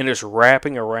 and just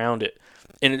wrapping around it.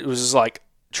 And it was just like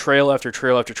trail after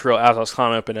trail after trail as I was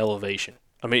climbing up in elevation.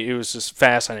 I mean, it was just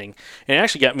fascinating. And it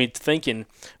actually got me thinking,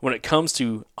 when it comes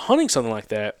to hunting something like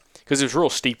that, because it was real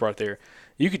steep right there,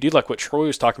 you could do like what Troy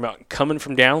was talking about, coming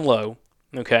from down low,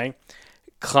 okay,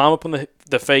 climb up on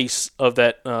the face of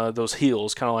that those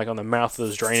hills, kind of like on the mouth of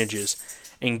those drainages,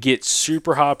 and get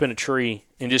super high up in a tree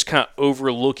and just kind of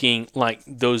overlooking like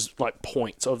those like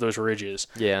points of those ridges.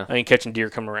 Yeah. And catching deer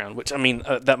coming around, which, I mean,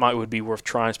 that would be worth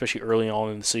trying, especially early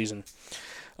on in the season.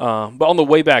 But on the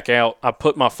way back out, I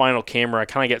put my final camera. I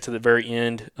kind of got to the very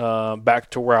end,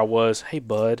 back to where I was. Hey,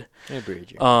 bud. Hey,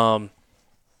 Bridger.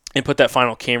 And put that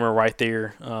final camera right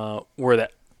there, where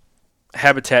that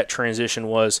habitat transition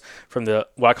was from the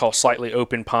what I call slightly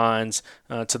open pines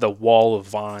to the wall of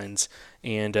vines.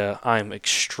 And I'm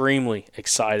extremely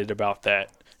excited about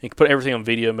that. You can put everything on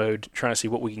video mode, trying to see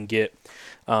what we can get.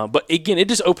 But again, it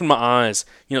just opened my eyes.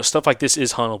 Stuff like this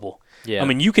is huntable. Yeah. I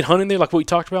mean, you can hunt in there like what we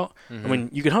talked about. I mean,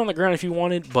 you can hunt on the ground if you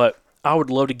wanted, but I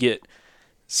would love to get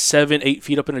 7-8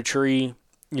 feet up in a tree.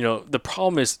 The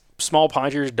problem is small pine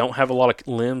trees don't have a lot of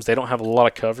limbs. They don't have a lot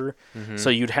of cover.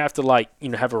 So you'd have to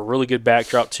have a really good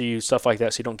backdrop to you, stuff like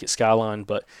that, so you don't get skyline.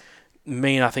 But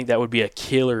man, I think that would be a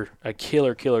killer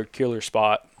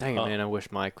spot. Dang it, man. I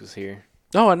wish Mike was here.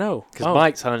 Oh, I know. Because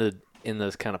Mike's hunted in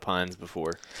those kind of pines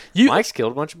before. Mike's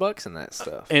killed a bunch of bucks in that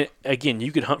stuff. And again,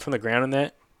 you could hunt from the ground in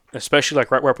that, especially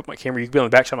like right where I put my camera. You could be on the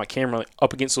backside of my camera, like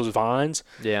up against those vines.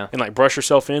 Yeah. And like brush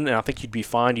yourself in, and I think you'd be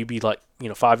fine. You'd be like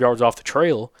 5 yards off the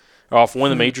trail, or off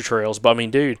one of the major trails. But I mean,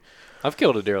 dude, I've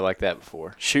killed a deer like that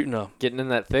before. shooting a Getting in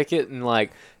that thicket, and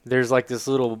like there's like this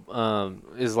little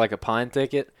is like a pine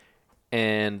thicket,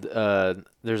 and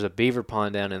there's a beaver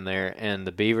pond down in there, and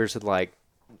the beavers had like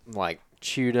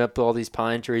chewed up all these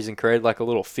pine trees and created like a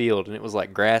little field, and it was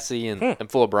like grassy and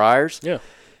full of briars. Yeah.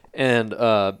 And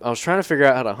I was trying to figure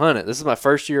out how to hunt it. This is my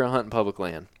first year of hunting public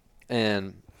land,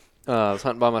 and I was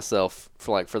hunting by myself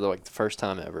for the first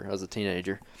time ever. I was a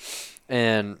teenager,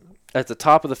 and at the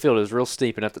top of the field, it was real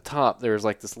steep, and at the top there was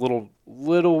like this little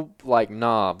like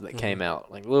knob that came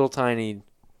out, like little tiny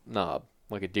knob,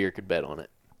 like a deer could bed on it.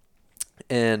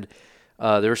 And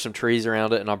there were some trees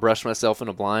around it, and I brushed myself in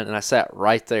a blind, and I sat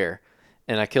right there,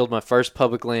 and I killed my first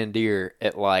public land deer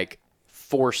at like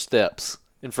 4 steps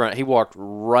in front. He walked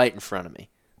right in front of me,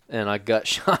 and I gut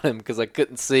shot him because I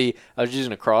couldn't see. I was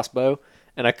using a crossbow,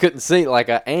 and I couldn't see. Like,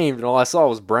 I aimed, and all I saw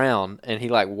was brown, and he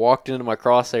like walked into my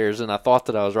crosshairs, and I thought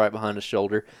that I was right behind his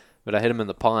shoulder, but I hit him in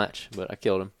the paunch. But I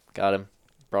killed him, got him,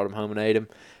 brought him home and ate him.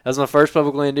 That was my first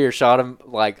public land deer. Shot him,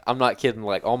 like, I'm not kidding,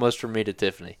 like almost from me to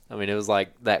Tiffany. I mean, it was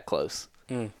like that close.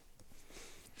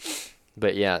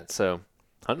 But yeah, so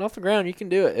hunting off the ground, you can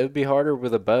do it. It would be harder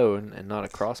with a bow and not a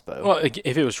crossbow. Well,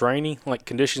 if it was rainy, like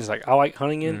conditions like I like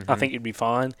hunting in, I think it'd be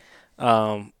fine.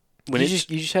 You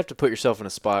just have to put yourself in a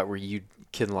spot where you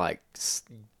can, like,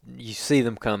 you see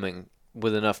them coming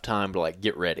with enough time to, like,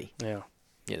 get ready. Yeah.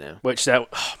 You know? Which man,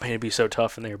 it'd be so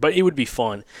tough in there. But it would be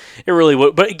fun. It really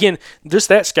would. But again, just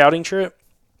that scouting trip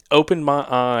opened my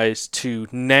eyes to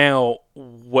now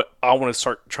what I want to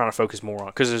start trying to focus more on.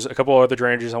 Because there's a couple other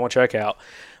drainages I want to check out.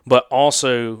 But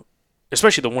also,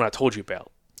 especially the one I told you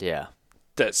about. Yeah.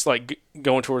 That's like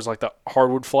going towards like the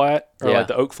hardwood flat or like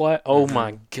the oak flat. Oh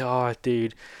my God,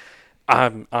 dude.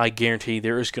 I guarantee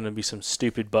there is going to be some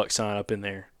stupid buck sign up in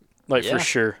there. Like, for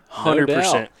sure.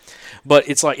 100%. But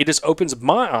it's like, it just opens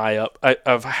my eye up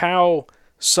of how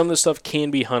some of this stuff can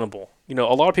be huntable. You know,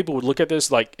 a lot of people would look at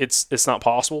this like it's not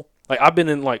possible. Like, I've been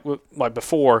in like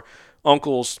before,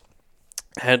 uncles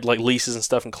had like leases and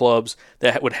stuff and clubs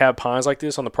that would have pines like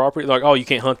this on the property. Like, oh, you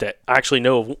can't hunt that. I actually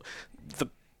know of the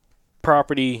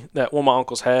property that one of my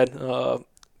uncles had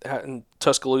in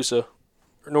Tuscaloosa,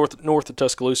 north of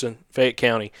Tuscaloosa in Fayette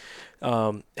County,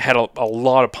 had a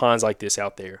lot of pines like this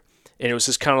out there. And it was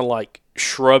just kind of like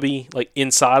shrubby, like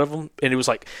inside of them. And it was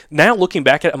like, now looking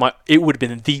back at it, I'm like, it would have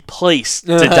been the place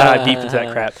to dive deep into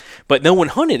that crap. But no one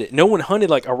hunted it. No one hunted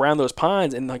like around those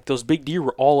pines, and like those big deer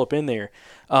were all up in there.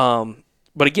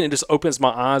 But again, it just opens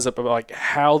my eyes up about like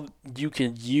how you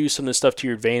can use some of this stuff to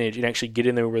your advantage and actually get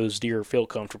in there where those deer feel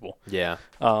comfortable. Yeah.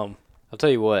 I'll tell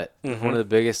you what, one of the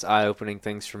biggest eye-opening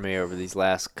things for me over these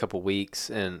last couple weeks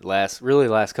and last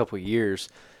couple years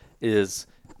is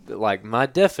like my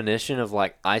definition of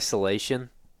like isolation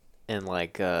and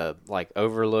like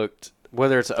overlooked,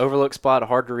 whether it's an overlooked spot, a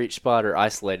hard to reach spot, or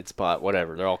isolated spot,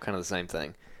 whatever, they're all kind of the same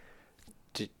thing.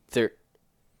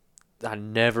 I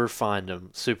never find them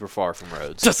super far from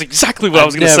roads. That's exactly what I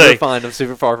was going to say. I never find them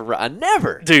super far from roads. I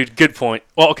never. Dude, good point.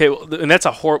 Well, okay, and that's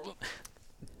a horrible.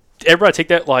 Everybody take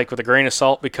that like with a grain of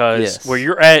salt, because where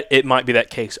you're at, it might be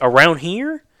that case. Around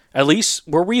here, at least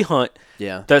where we hunt,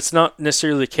 that's not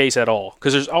necessarily the case at all.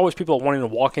 Because there's always people wanting to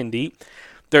walk in deep.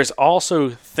 There's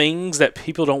also things that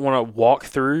people don't want to walk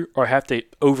through or have to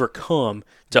overcome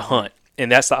to hunt,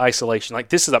 and that's the isolation. Like,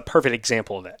 this is a perfect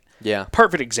example of that. Yeah.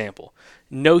 Perfect example.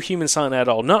 No human sign at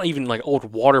all. Not even like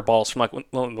old water balls from like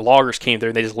when the loggers came there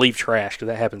and they just leave trash, because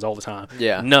that happens all the time.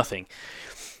 Yeah. Nothing.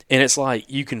 And it's like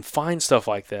you can find stuff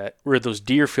like that where those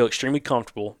deer feel extremely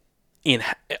comfortable and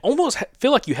almost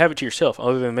feel like you have it to yourself,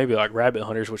 other than maybe like rabbit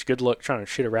hunters, which good luck trying to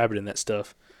shit a rabbit in that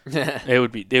stuff. It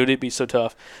would be so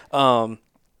tough.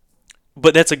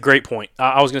 But that's a great point.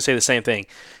 I was going to say the same thing.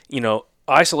 You know,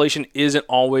 isolation isn't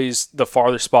always the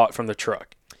farthest spot from the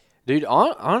truck. Dude,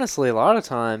 honestly, a lot of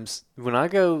times when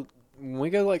we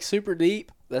go like super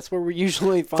deep, that's where we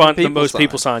usually find the most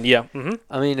people sign. Yeah. Mm-hmm.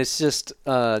 I mean, it's just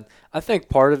I think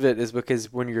part of it is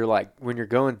because when you're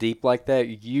going deep like that,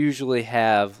 you usually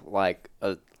have like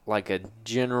a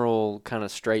general kind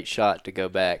of straight shot to go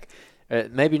back.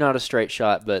 Maybe not a straight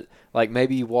shot, but like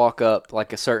maybe you walk up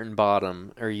like a certain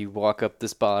bottom, or you walk up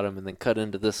this bottom and then cut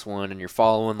into this one, and you're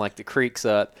following like the creeks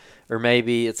up, or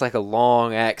maybe it's like a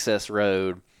long access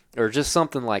road, or just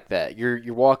something like that. You're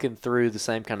walking through the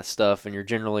same kind of stuff, and you're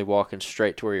generally walking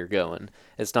straight to where you're going.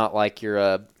 It's not like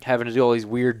you're having to do all these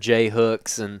weird J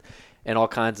hooks and all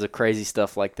kinds of crazy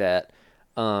stuff like that.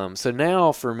 So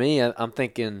now for me, I'm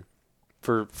thinking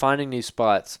for finding new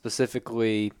spots,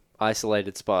 specifically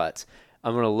isolated spots,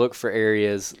 I'm going to look for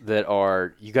areas that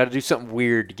you got to do something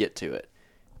weird to get to it.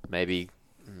 Maybe,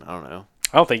 I don't know.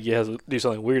 I don't think you have to do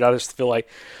something weird. I just feel like,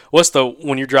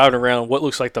 when you're driving around, what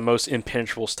looks like the most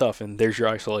impenetrable stuff, and there's your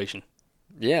isolation.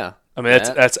 Yeah. I mean,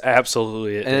 that's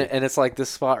absolutely it. And it's like this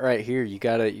spot right here. You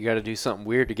gotta do something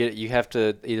weird to get it. You have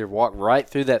to either walk right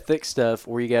through that thick stuff,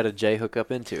 or you gotta J hook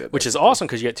up into it. Which is awesome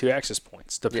because you get 2 access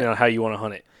points depending on how you want to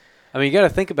hunt it. I mean, you gotta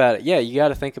think about it. Yeah, you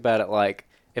gotta think about it like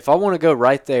if I want to go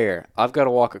right there, I've got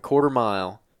to walk a quarter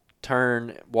mile,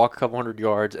 turn, walk a couple hundred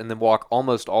yards, and then walk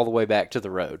almost all the way back to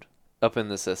the road up in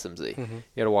this SMZ. You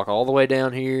got to walk all the way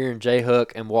down here and J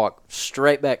hook and walk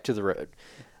straight back to the road.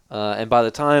 And by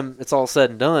the time it's all said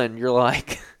and done, you're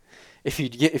like, if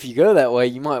you go that way,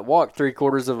 you might walk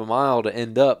 3/4 of a mile to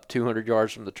end up 200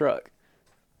 yards from the truck.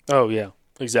 Oh yeah,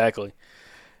 exactly.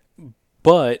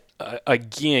 But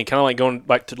again, kind of like going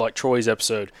back to like Troy's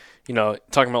episode,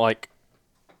 talking about like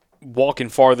walking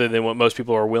farther than what most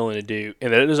people are willing to do,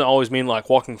 and that it doesn't always mean like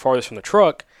walking farthest from the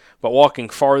truck, but walking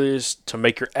farthest to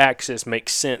make your access make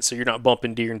sense, so you're not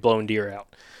bumping deer and blowing deer out.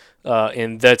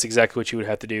 And that's exactly what you would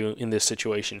have to do in this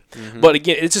situation. But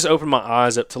again, it just opened my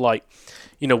eyes up to like,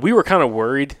 we were kind of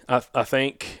worried, I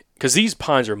think, because these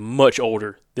pines are much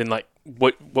older than like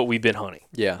what we've been hunting.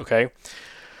 Yeah. Okay.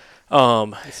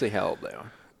 Let's see how old they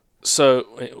are.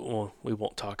 So, we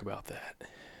won't talk about that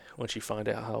once you find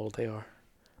out how old they are.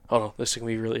 Hold on, this is gonna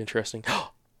be really interesting.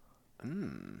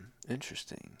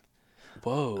 Interesting.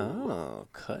 Whoa. Oh,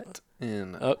 cut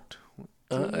in.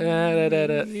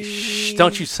 Shh,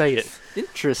 don't you say it.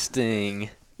 Interesting.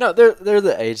 No, they're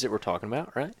the age that we're talking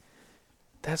about, right?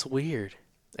 That's weird.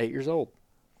 8 years old.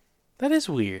 That is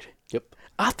weird. Yep.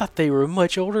 I thought they were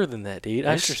much older than that, dude.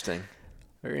 Interesting.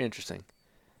 Very interesting.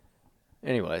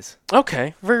 Anyways.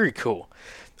 Okay, very cool.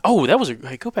 Oh,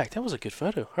 hey, go back. That was a good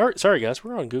photo. All right, sorry guys,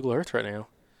 we're on Google Earth right now.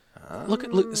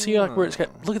 Look, see like where it's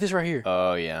got. Look at this right here.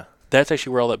 Oh yeah. That's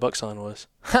actually where all that buck sign was.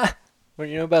 What do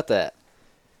you know about that?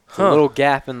 It's a little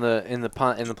gap in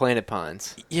the planted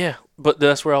pines. Yeah, but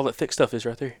that's where all that thick stuff is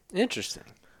right there. Interesting.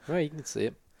 Well, you can see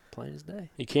it plain as day.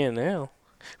 You can now.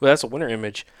 Well, that's a winter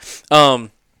image.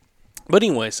 But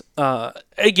anyways,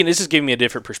 again, this is giving me a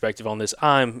different perspective on this.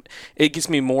 It gets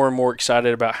me more and more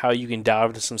excited about how you can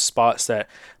dive into some spots that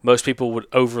most people would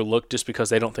overlook just because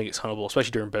they don't think it's huntable,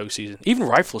 especially during bow season, even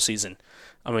rifle season.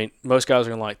 I mean, most guys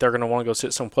are they're gonna want to go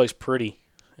sit someplace pretty,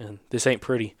 and this ain't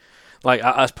pretty. Like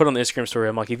I put on the Instagram story,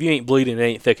 I'm like, if you ain't bleeding, it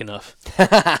ain't thick enough.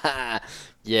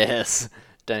 Yes,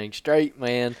 dang straight,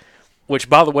 man. Which,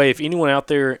 by the way, if anyone out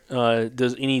there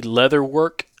does any leather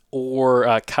work or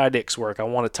Kydex work, I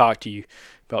want to talk to you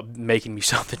about making me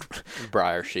something.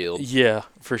 Briar shield. Yeah,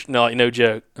 no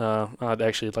joke. I'd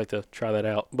actually like to try that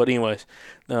out. But anyways,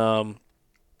 I don't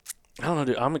know,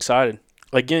 dude. I'm excited.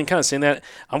 Again, kind of saying that,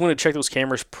 I'm going to check those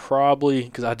cameras probably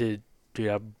because I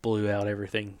blew out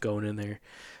everything going in there.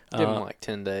 Give them like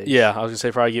 10 days. Yeah, I was going to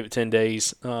say probably give it 10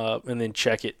 days and then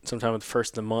check it sometime at the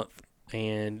first of the month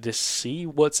and just see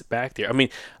what's back there. I mean,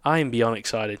 I am beyond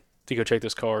excited to go check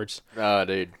those cards. Oh,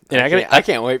 dude. And I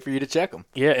can't wait for you to check them.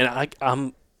 Yeah, and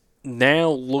I'm now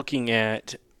looking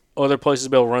at other places to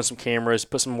be able to run some cameras,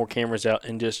 put some more cameras out,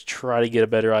 and just try to get a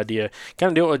better idea.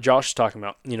 Kind of do what Josh is talking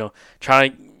about. Try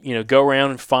to go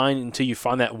around and find until you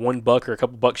find that one buck or a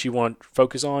couple bucks you want to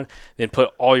focus on, then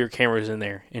put all your cameras in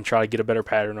there and try to get a better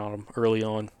pattern on them early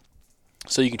on,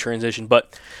 so you can transition.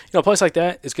 But a place like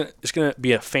that is gonna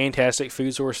be a fantastic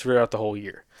food source throughout the whole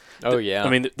year. Oh yeah. I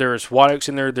mean, there's white oaks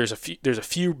in there. There's a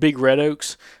few big red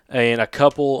oaks and a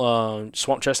couple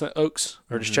swamp chestnut oaks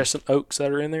or just chestnut oaks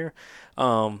that are in there.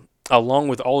 Along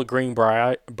with all the green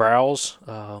browse,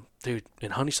 dude,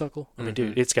 and honeysuckle. I mean,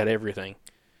 dude, it's got everything.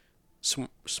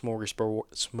 Smorgasbord.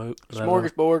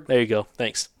 Smorgasbord. There you go.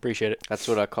 Thanks. Appreciate it. That's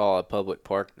what I call a public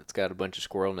park that's got a bunch of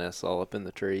squirrel nests all up in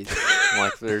the trees.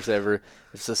 Like if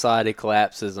society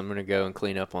collapses, I'm gonna go and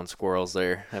clean up on squirrels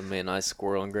there. Have me a nice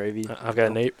squirrel and gravy. I've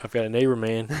got a neighbor,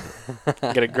 man.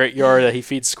 Got a great yard that he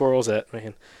feeds squirrels at,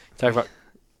 man. Talk about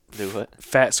do what?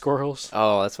 Fat squirrels.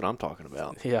 Oh, that's what I'm talking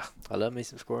about. Yeah. I love me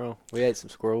some squirrel. We ate some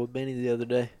squirrel with Benny the other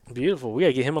day. Beautiful. We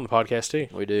gotta get him on the podcast too.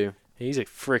 We do. He's a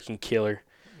freaking killer.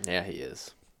 Yeah, he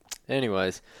is.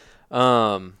 Anyways,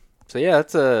 so yeah,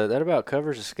 that about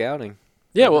covers the scouting.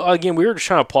 Yeah, well, again, we were just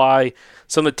trying to apply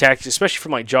some of the tactics, especially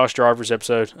from like Josh Driver's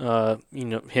episode.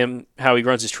 Him, how he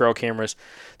runs his trail cameras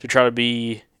to try to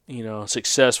be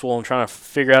successful and trying to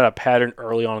figure out a pattern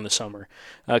early on in the summer.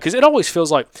 Because it always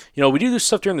feels like, we do this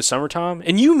stuff during the summertime,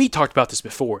 and you and me talked about this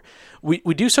before. We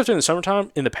do stuff during the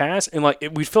summertime in the past, and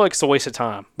we feel like it's a waste of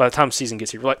time by the time the season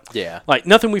gets here. We're like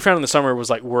nothing we found in the summer was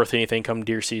like worth anything come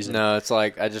deer season. No, it's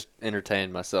like I just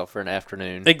entertained myself for an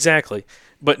afternoon. Exactly.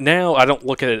 But now I don't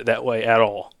look at it that way at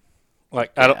all.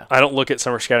 Like I don't look at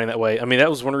summer scouting that way. I mean, that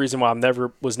was one reason why I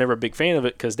was never a big fan of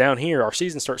it, because down here our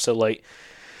season starts so late.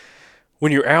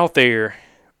 When you're out there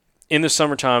in the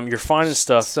summertime, you're finding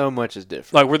stuff. So much is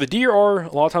different. Like where the deer are, a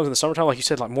lot of times in the summertime, like you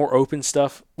said, like more open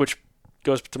stuff, which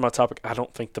goes to my topic. I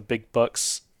don't think the big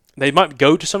bucks, they might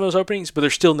go to some of those openings, but they're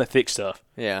still in the thick stuff.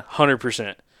 Yeah.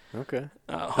 100%. Okay.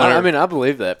 100. I mean, I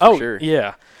believe that for sure.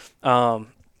 Yeah.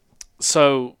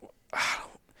 So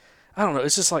I don't know.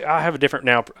 It's just like I have a different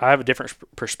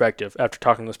perspective after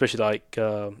talking to especially like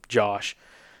Josh.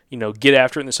 You know, get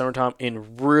after it in the summertime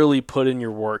and really put in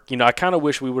your work. You know, I kind of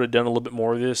wish we would have done a little bit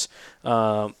more of this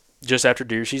just after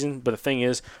deer season. But the thing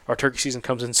is, our turkey season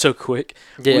comes in so quick.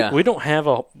 Yeah. We don't have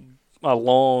a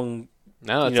long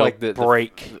like the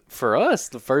break. For us,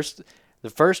 the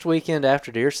first weekend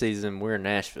after deer season, we're in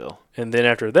Nashville. And then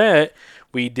after that,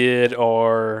 we did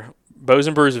our Bows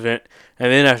and Brews event. And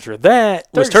then after that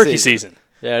was turkey season.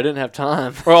 Yeah, I didn't have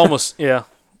time. Or almost, yeah.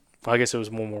 I guess it was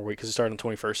one more week because it started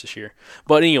on the 21st this year.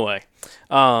 But anyway,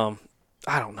 I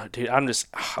don't know, dude. I'm but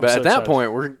so at that excited.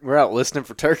 point, we're out listening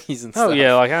for turkeys and stuff. Oh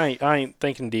yeah, like I ain't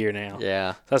thinking deer now.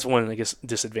 Yeah. That's one, I guess,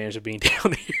 disadvantage of being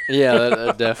down here. Yeah,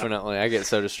 that definitely. I get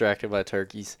so distracted by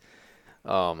turkeys.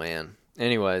 Oh man.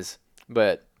 Anyways,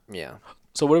 but yeah.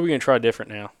 So what are we gonna try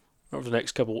different now over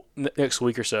the next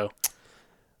week or so?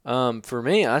 For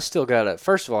me, I still gotta.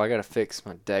 First of all, I gotta fix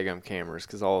my daggum cameras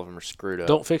because all of them are screwed up.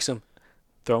 Don't fix them.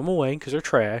 Throw them away because they're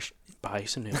trash. Buy you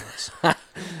some new ones.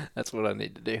 That's what I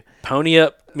need to do. Pony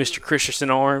up, Mr.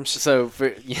 Christensen Arms. So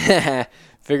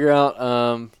figure out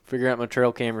my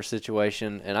trail camera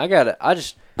situation, and I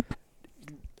just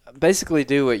basically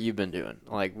do what you've been doing,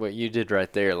 like what you did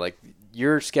right there, like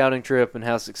your scouting trip and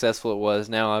how successful it was.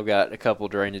 Now I've got a couple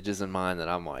drainages in mind that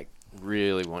I'm like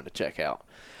really wanting to check out.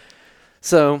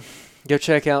 So go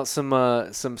check out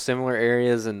some similar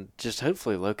areas and just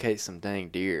hopefully locate some dang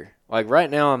deer. Like right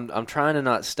now, I'm trying to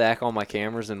not stack all my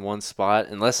cameras in one spot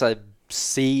unless I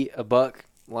see a buck,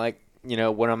 like, you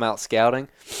know, when I'm out scouting.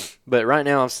 But right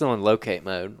now, I'm still in locate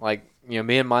mode. Like, you know,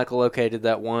 me and Michael located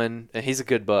that one, and he's a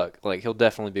good buck. Like, he'll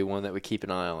definitely be one that we keep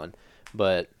an eye on.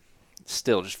 But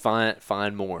still, just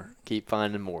find more. Keep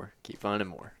finding more. Keep finding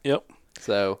more. Yep.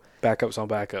 So backups on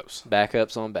backups.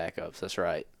 Backups on backups. That's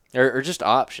right. Or just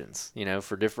options, you know,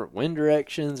 for different wind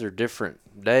directions or different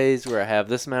days where I have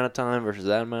this amount of time versus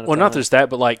that amount of time. Well, not just that,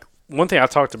 but like one thing we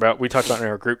talked about in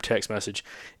our group text message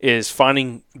is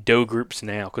finding doe groups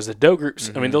now. Because the doe groups,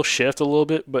 I mean, they'll shift a little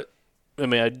bit, but I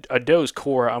mean, a doe's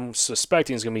core, I'm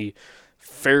suspecting is going to be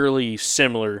fairly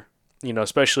similar, you know,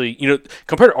 especially, you know,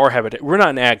 compared to our habitat. We're not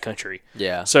in ag country.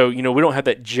 Yeah. So, you know, we don't have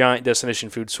that giant destination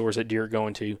food source that deer are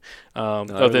going to.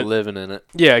 They're living in it.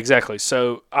 Yeah, exactly.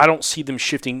 So I don't see them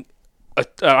shifting. I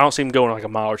don't see them going like a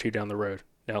mile or two down the road.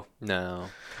 No.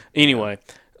 Anyway,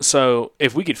 so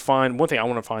if we could find, one thing I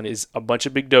want to find is a bunch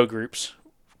of big doe groups.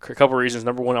 A couple of reasons.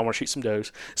 Number one, I want to shoot some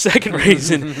does. Second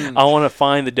reason, I want to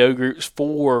find the doe groups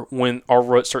for when our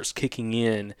rut starts kicking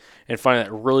in and find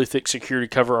that really thick security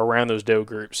cover around those doe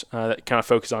groups that kind of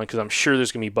focus on, because I'm sure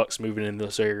there's going to be bucks moving in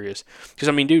those areas. Because,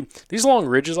 I mean, dude, these long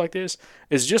ridges like this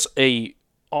is just a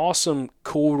awesome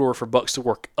corridor for bucks to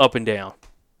work up and down.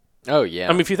 Oh, yeah.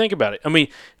 I mean, if you think about it, I mean,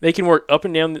 they can work up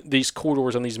and down these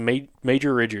corridors on these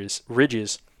major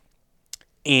ridges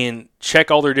and check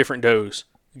all their different does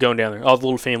going down there, all the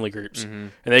little family groups.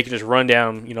 And they can just run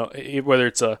down, you know, whether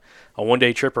it's a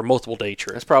one-day trip or multiple-day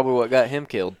trip. That's probably what got him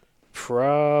killed.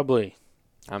 Probably.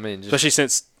 I mean, especially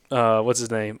since, what's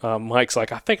his name? Mike's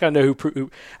like, I think I know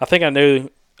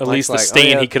at least the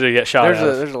stand he could have got shot out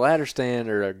of. There's a ladder stand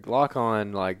or a lock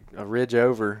on, like a ridge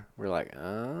over. We're like,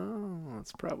 oh,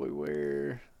 that's probably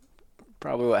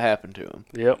what happened to him.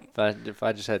 Yep. If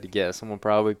I just had to guess, someone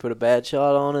probably put a bad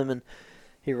shot on him and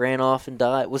he ran off and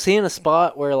died. Was he in a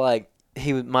spot where like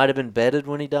he might have been bedded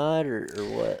when he died, or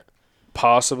what?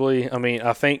 Possibly. I mean,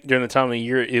 I think during the time of the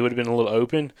year it would have been a little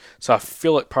open, so I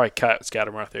feel like probably coyotes got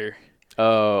him right there.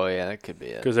 Oh yeah, that could be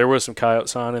it. Because there was some coyote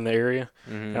sign in the area,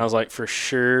 and I was like, for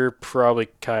sure, probably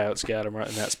coyotes got him right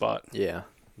in that spot. Yeah,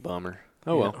 bummer.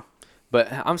 Oh well.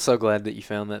 But I'm so glad that you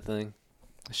found that thing.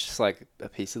 It's just like a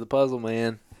piece of the puzzle,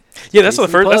 man. Yeah, that's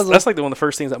like one of the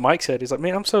first things that Mike said. He's like,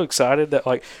 man, I'm so excited that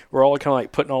like we're all kind of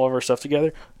like putting all of our stuff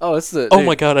together. Oh, it's the. Oh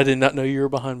my god, I did not know you were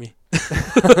behind me.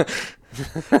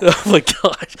 Oh my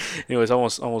gosh. Anyways, I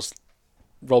almost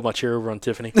rolled my chair over on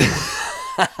Tiffany.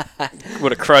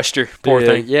 Would have crushed her, poor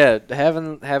thing. Yeah,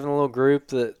 having a little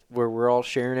group where we're all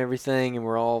sharing everything and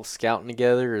we're all scouting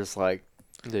together is like,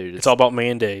 dude, it's all about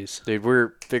man days. Dude,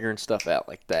 we're figuring stuff out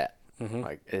like that.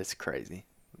 Like it's crazy.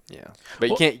 Yeah,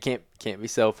 but you can't be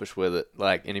selfish with it.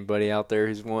 Like anybody out there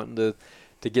who's wanting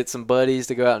to get some buddies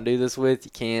to go out and do this with,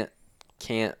 you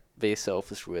can't be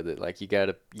selfish with it. Like you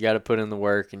gotta put in the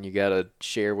work and you gotta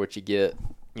share what you get.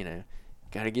 You know,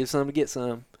 gotta give some to get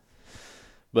some.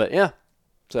 But yeah,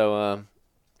 so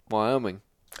Wyoming.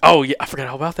 Oh yeah, I forgot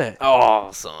all about that.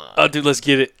 Awesome. Oh, dude, let's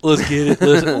get it. Let's get it.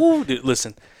 Listen, ooh, dude,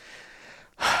 listen.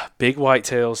 Big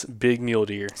whitetails, big mule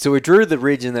deer, So we drew the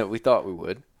region that we thought we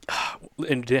would.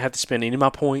 and didn't have to spend any of my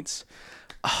points.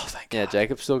 Oh, thank God. Yeah,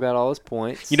 Jacob still got all his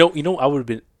points. You know, I would have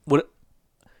been.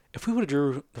 If we would have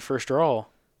drew the first draw,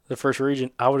 the first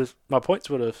region, my points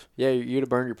would have. Yeah, you'd have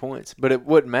burned your points, but it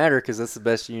wouldn't matter because that's the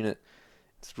best unit.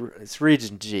 It's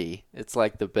Region G. It's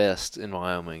like the best in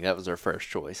Wyoming. That was our first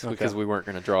choice because we weren't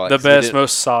going to draw it. The 'cause we best, didn't-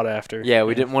 most sought after. Yeah,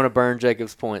 we didn't want to burn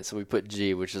Jacob's points, so we put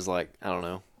G, which is like, I don't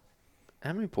know.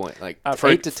 How many points? Like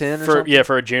 8 to 10 or something? Yeah,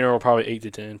 for a general, probably 8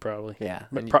 to 10, probably. Yeah.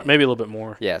 But And maybe a little bit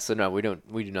more. yeah, so no, we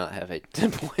do not have 8 to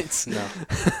 10 points. No.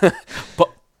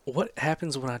 But what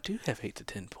happens when I do have 8 to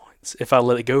 10 points? If I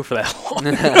let it go for that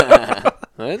long?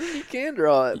 Well, then you can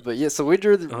draw it. But yeah, so we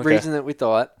drew the Okay. region that we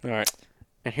thought. All right.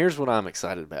 And here's what I'm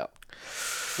excited about.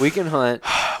 We can hunt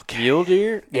mule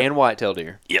deer and whitetail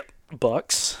deer. Yep.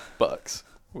 Bucks. Bucks.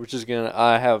 Which is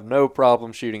I have no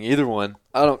problem shooting either one.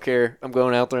 I don't care. I'm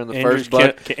going out there in the Andrew's first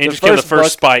buck. Andrew's killing the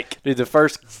first spike. Dude, the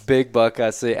first big buck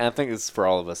I see, and I think this is for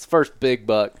all of us. The first big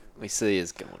buck we see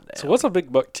is going down. So what's a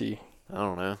big buck to you? I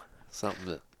don't know.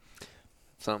 Something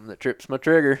that trips my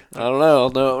trigger. I don't know. I'll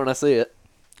know it when I see it.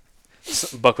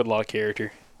 Buck with a lot of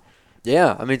character.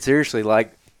 Yeah, I mean seriously,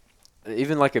 like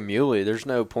even like a muley, there's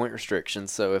no point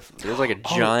restrictions. So if there's like a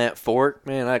giant fork,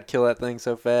 man, I'd kill that thing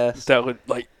so fast. That would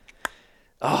like.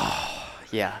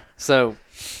 Yeah. So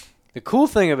the cool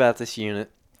thing about this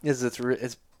unit is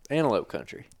it's antelope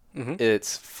country. Mhm.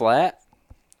 It's flat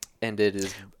and it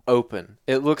is open.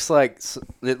 It looks like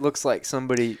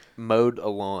somebody mowed a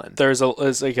lawn. There's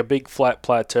like a big flat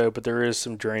plateau, but there is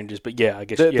some drainages. But yeah, I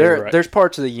guess you're right. There's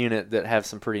parts of the unit that have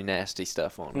some pretty nasty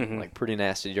stuff on them, like pretty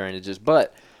nasty drainages.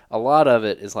 But a lot of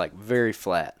it is like very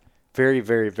flat, very,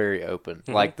 very, very open.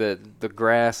 Like the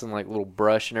grass and like little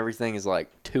brush and everything is like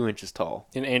 2 inches tall.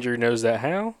 And Andrew knows that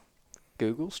how?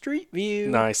 Google Street View.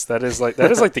 Nice. That is like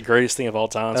the greatest thing of all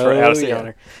time for out of state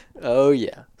hunter. Oh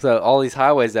yeah. So all these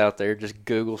highways out there, just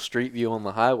Google Street View on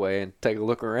the highway and take a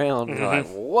look around. And you're like,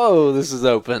 whoa, this is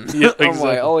open. Yeah, I'm exactly.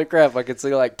 like, holy crap, I could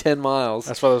see like 10 miles.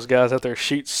 That's why those guys out there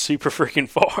shoot super freaking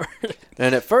far.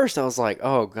 And at first I was like,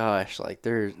 oh gosh, like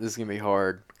this is gonna be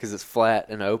hard because it's flat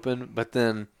and open. But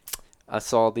then I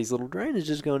saw these little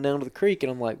drainages going down to the creek,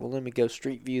 and I'm like, well, let me go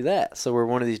Street View that. So where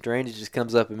one of these drainages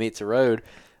comes up and meets a road,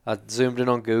 I zoomed in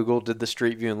on Google, did the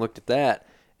Street View, and looked at that,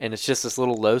 and it's just this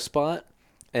little low spot,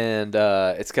 and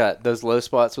it's got those low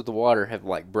spots with the water have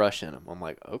like brush in them. I'm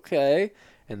like, okay,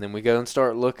 and then we go and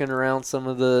start looking around some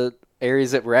of the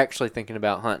areas that we're actually thinking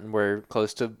about hunting, where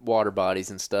close to water bodies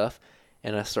and stuff,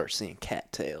 and I start seeing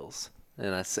cattails,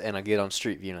 and I get on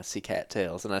Street View and I see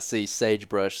cattails, and I see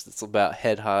sagebrush that's about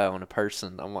head high on a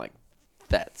person. I'm like,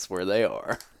 that's where they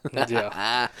are.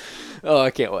 Yeah. Oh, I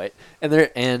can't wait.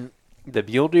 And the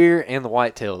mule deer and the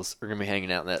whitetails are going to be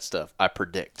hanging out in that stuff, I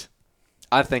predict.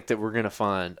 I think that we're going to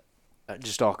find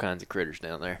just all kinds of critters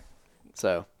down there.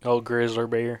 So, Old grizzly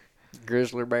bear.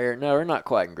 grizzly bear. No, we're not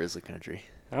quite in grizzly country.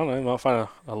 I don't know. You might find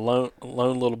a lone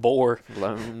little boar.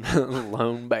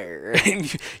 Lone bear.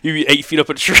 And you be 8 feet up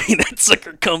a tree and that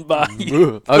sucker come by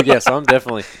you. Oh, yes, I'm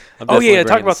definitely Oh yeah, talk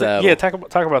bringing about the that. saddle. Yeah,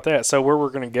 talk about that. So where we're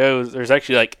gonna go, there's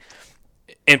actually like,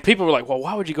 and people were like, well,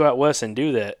 why would you go out west and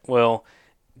do that? Well,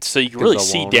 so you can really I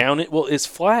see want it. down it. Well, it's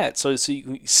flat, so you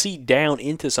can see down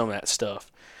into some of that stuff.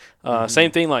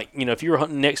 Same thing, like if you were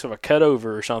hunting next to a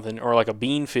cutover or something, or like a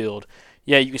bean field.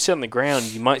 Yeah, you can sit on the ground.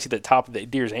 You might see the top of the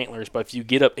deer's antlers, but if you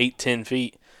get up 8-10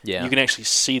 feet, Yeah. you can actually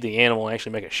see the animal and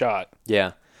actually make a shot.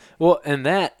 Yeah. Well, and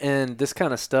this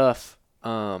kind of stuff,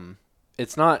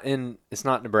 it's not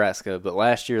Nebraska, but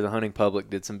last year the hunting public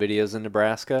did some videos in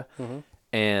Nebraska,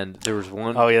 and there was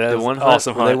one. Oh, yeah, that the was one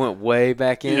awesome hunt where they hunt. went way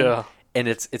back in. Yeah. And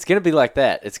it's gonna be like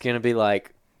that. It's gonna be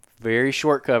like very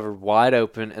short cover, wide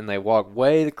open, and they walk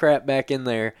way the crap back in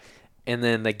there, and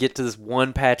then they get to this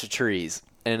one patch of trees,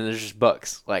 and there's just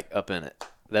bucks like up in it.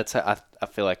 That's how I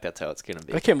feel like that's how it's gonna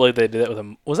be. I can't believe they did that with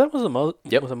a. Was that with a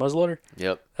Yep. with a muzzleloader?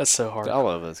 Yep. That's so hard. I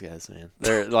love those guys, man.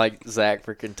 They're like Zach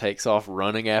freaking takes off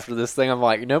running after this thing. I'm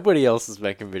like, nobody else is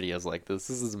making videos like this.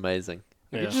 This is amazing.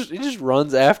 Yeah. He just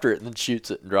runs after it and then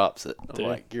shoots it and drops it. I'm Dude.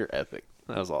 like, you're epic.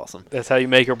 That was awesome. That's how you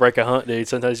make or break a hunt, dude.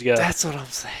 Sometimes you got That's what I'm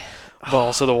saying.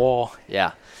 balls to the wall.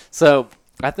 Yeah. So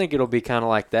I think it'll be kind of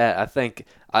like that. I think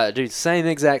I do the same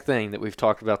exact thing that we've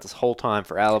talked about this whole time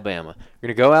for Alabama. You're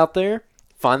gonna go out there,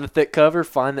 find the thick cover,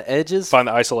 find the edges, Find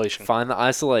the isolation. find the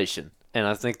isolation. And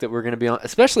I think that we're going to be on,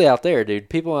 especially out there, dude.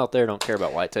 People out there don't care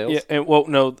about whitetails. Yeah,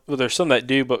 and there's some that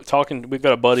do, but we've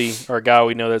got a buddy or a guy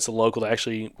we know that's a local that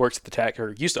actually works at the I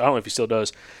don't know if he still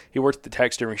does. He worked at the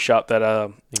taxidermy shop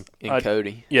that in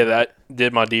Cody. Yeah, that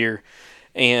did my deer,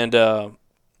 and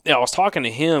I was talking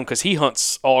to him because he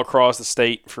hunts all across the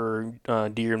state for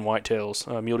deer and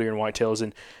whitetails, mule deer and whitetails,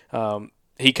 and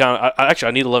he kind of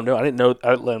I need to let him know. I didn't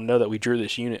let him know that we drew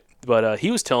this unit, but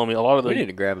he was telling me a lot of We need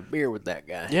to grab a beer with that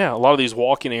guy. Yeah, a lot of these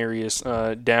walking areas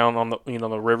down on the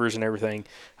the rivers and everything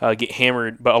get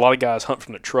hammered, but a lot of guys hunt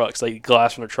from the trucks. They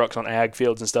glass from their trucks on ag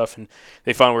fields and stuff, and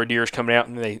they find where deer is coming out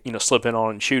and they slip in on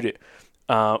it and shoot it.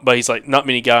 But he's like, not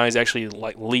many guys actually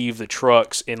like leave the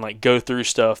trucks and like go through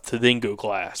stuff to then go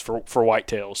glass for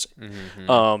whitetails.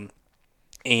 Mm-hmm.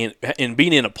 And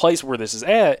being in a place where this is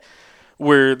at,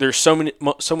 where there's so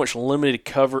much limited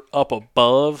cover up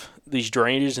above these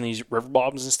drainages and these river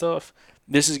bottoms and stuff,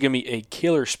 this is going to be a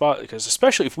killer spot because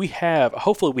especially if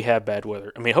hopefully we have bad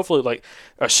weather. I mean, hopefully like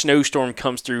a snowstorm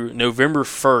comes through November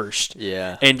 1st.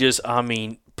 Yeah. And just,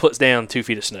 puts down 2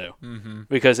 feet of snow. Mm-hmm.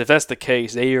 Because if that's the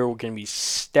case, they are going to be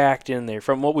stacked in there.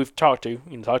 From what we've talked to,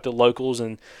 talked to locals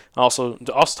and also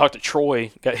talked to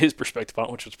Troy, got his perspective on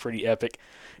it, which was pretty epic.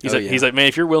 He's like, man,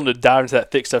 if you're willing to dive into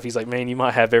that thick stuff, he's like, man, you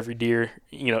might have every deer,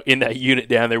 in that unit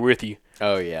down there with you.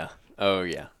 Oh yeah.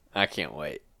 I can't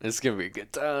wait. It's gonna be a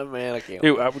good time, man. I can't.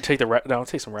 Dude, wait. I would take I'll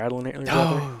take some rattling antlers.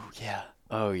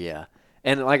 Oh yeah.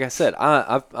 And like I said,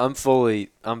 I'm fully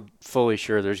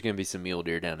sure there's gonna be some mule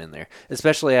deer down in there,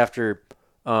 especially after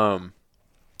when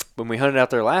we hunted out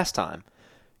there last time.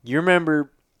 You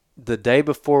remember the day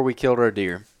before we killed our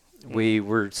deer, we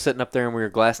were sitting up there and we were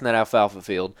glassing that alfalfa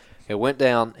field. It went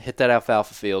down, hit that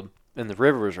alfalfa field, and the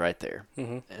river was right there.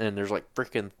 Mm-hmm. And there's like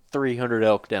freaking 300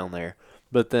 elk down there.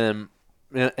 But then,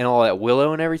 and all that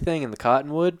willow and everything and the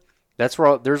cottonwood, that's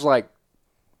where there's like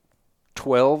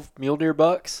 12 mule deer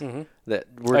bucks that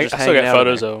were just hanging out. I still got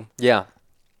photos of them. Yeah.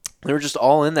 They were just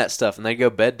all in that stuff, and they'd go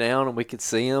bed down, and we could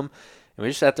see them. And we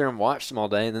just sat there and watched them all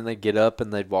day, and then they'd get up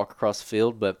and they'd walk across the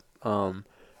field. But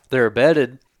they're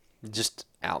bedded just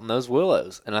out in those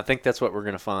willows. And I think that's what we're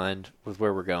going to find with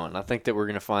where we're going. I think that we're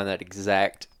going to find that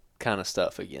exact kind of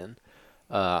stuff again.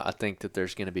 I think that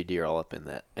there's going to be deer all up in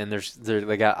that. And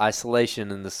they got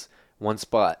isolation in this one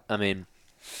spot. I mean,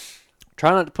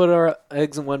 try not to put our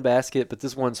eggs in one basket, but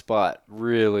this one spot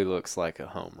really looks like a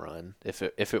home run if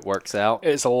it works out.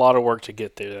 It's a lot of work to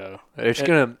get there, though. It's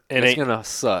gonna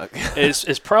suck.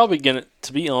 It's probably gonna,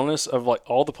 to be honest, of like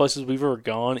all the places we've ever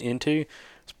gone into,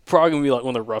 it's probably gonna be like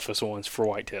one of the roughest ones for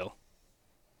whitetail.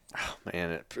 Oh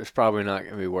man, it's probably not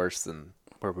gonna be worse than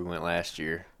where we went last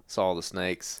year. Saw all the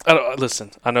snakes.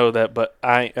 Listen, I know that, but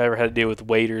I ain't ever had to deal with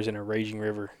waders in a raging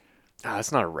river.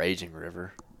 It's not a raging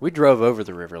river. We drove over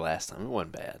the river last time. It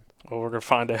wasn't bad. Well, we're going to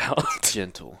find out.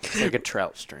 Gentle. It's like a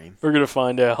trout stream. We're going to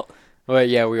find out. Well,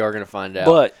 yeah, we are going to find out.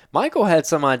 But Michael had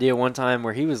some idea one time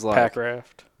where he was like... Pack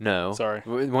raft. No. Sorry.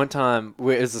 One time, it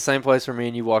was the same place where me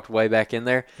and you walked way back in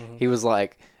there. Mm-hmm. He was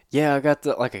like, yeah, I got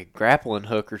like a grappling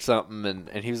hook or something,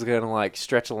 and he was going to like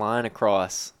stretch a line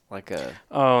across like a...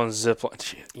 Oh, zip line.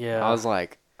 Yeah. I was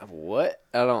like, what?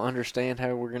 I don't understand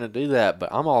how we're going to do that, but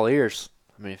I'm all ears.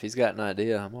 I mean, if he's got an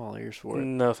idea, I'm all ears for it.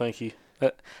 No, thank you.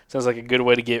 That sounds like a good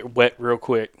way to get wet real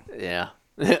quick. Yeah,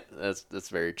 that's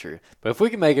very true. But if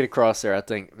we can make it across there, I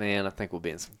think we'll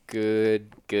be in some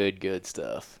good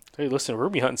stuff. Hey, listen, we're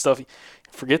gonna be hunting stuff.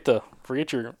 Forget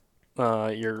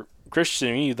your Christian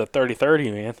and me, the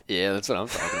 30-30, man. Yeah, that's what I'm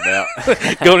talking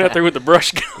about. Going out there with the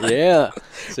brush gun. Yeah,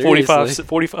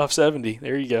 45-70.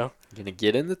 There you go. Gonna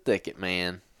get in the thicket,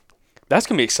 man. That's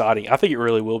going to be exciting. I think it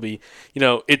really will be.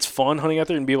 It's fun hunting out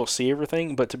there and be able to see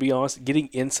everything, but to be honest, getting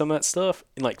in some of that stuff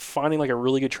and, like, finding, like, a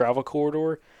really good travel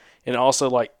corridor and also,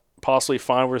 like, possibly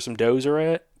find where some does are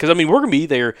at. Because, I mean, we're going to be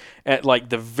there at, like,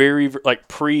 the very, like,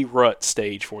 pre-rut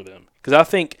stage for them. Because I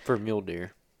think... For mule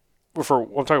deer. I'm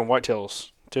talking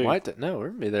whitetails, too. No, we're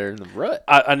going to be there in the rut.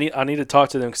 I need to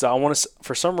talk to them because I want to...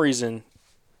 For some reason...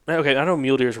 Okay, I know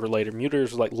mule deers were later. Mule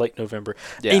deers were, like, late November.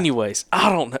 Yeah. Anyways, I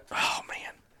don't know. Oh, man.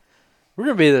 We're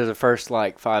going to be there the first,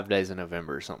 5 days of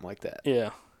November or something like that. Yeah.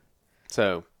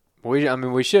 So, we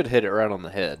should hit it right on the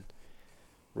head,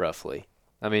 roughly.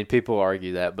 I mean, people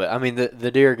argue that, but, I mean, the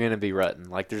deer are going to be rutting.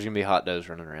 Like, there's going to be hot does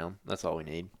running around. That's all we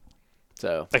need.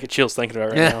 So. I get chills thinking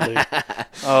about it right now, dude.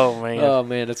 Oh, man. Oh,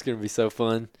 man, that's going to be so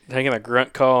fun. Hanging a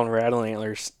grunt call and rattling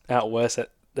antlers out west,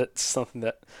 that's something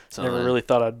that I never really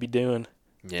thought I'd be doing.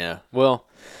 Yeah. Well...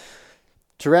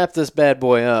 To wrap this bad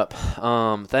boy up,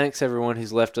 thanks everyone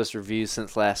who's left us reviews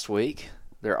since last week.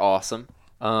 They're awesome.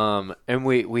 And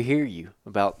we hear you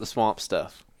about the swamp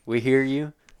stuff. We hear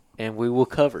you, and we will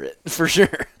cover it for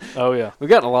sure. Oh yeah. We've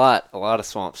gotten a lot of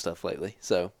swamp stuff lately.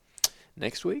 So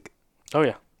next week. Oh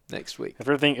yeah. Next week. If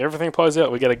everything plays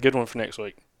out, we got a good one for next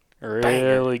week. A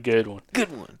really good one.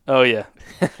 Good one. Oh yeah.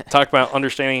 Talk about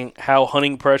understanding how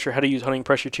to use hunting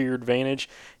pressure to your advantage,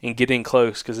 and get in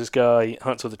close, because this guy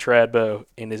hunts with a trad bow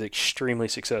and is extremely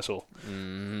successful.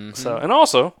 Mm-hmm. So, and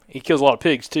also he kills a lot of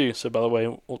pigs too. So by the way,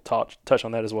 we'll touch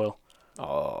on that as well.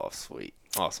 Oh, sweet.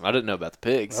 Awesome. I didn't know about the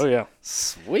pigs. Oh yeah.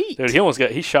 Sweet. Dude,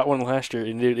 he shot one last year,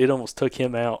 and dude, it almost took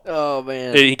him out. Oh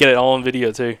man. Dude, he got it all on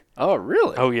video too. Oh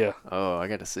really? Oh yeah. Oh, I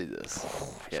got to see this.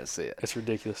 I got to see it. It's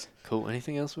ridiculous. Cool.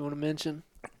 Anything else we want to mention?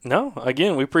 No,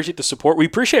 again, we appreciate the support. We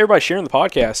appreciate everybody sharing the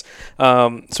podcast,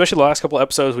 especially the last couple of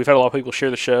episodes. We've had a lot of people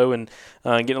share the show and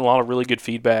getting a lot of really good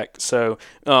feedback. So,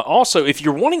 also, if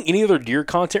you're wanting any other deer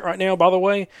content right now, by the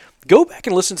way, go back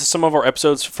and listen to some of our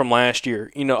episodes from last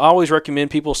year. I always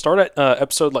recommend people start at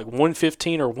episode like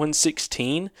 115 or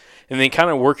 116, and then kind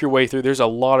of work your way through. There's a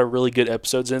lot of really good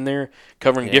episodes in there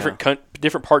covering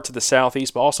different parts of the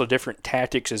Southeast, but also different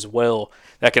tactics as well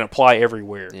that can apply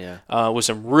everywhere. Yeah. With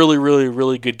some really, really,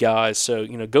 really good guys. So,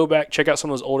 go back, check out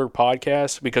some of those older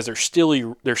podcasts, because they're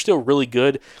still really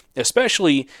good,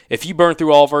 especially if you burn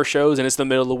through all of our shows and it's the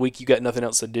middle of the week, you got nothing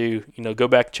else to do. Go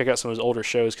back and check out some of those older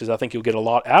shows, because I think you'll get a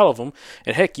lot out of them.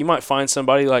 And heck, you might find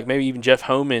somebody like maybe even Jeff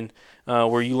Homan,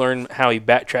 where you learn how he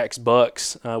backtracks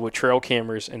bucks with trail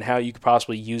cameras and how you could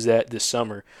possibly use that this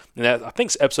summer. And that, I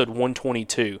think, is episode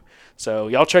 122. So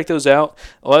y'all check those out.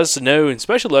 Let us know, and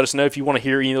especially let us know if you want to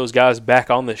hear any of those guys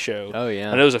back on the show. Oh yeah.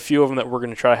 I know there's a few of them that we're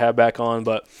going to try to have back on,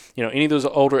 but any of those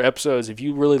older episodes, if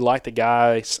you really like the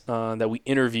guys that we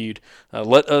interviewed,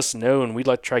 let us know, and we'd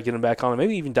like to try to get them back on, and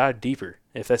maybe even dive deeper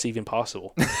if that's even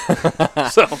possible.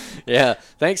 So yeah,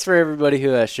 thanks for everybody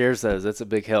who shares those. That's a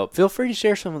big help. Feel free to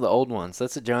share some of the old ones.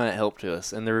 That's a giant help to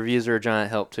us, and the reviews are a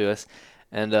giant help to us.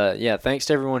 And thanks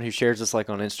to everyone who shares us, like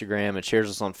on Instagram and shares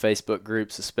us on Facebook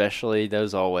groups, especially.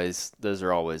 Those are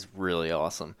always really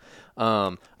awesome.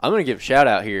 I'm gonna give a shout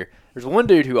out here. There's one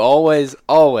dude who always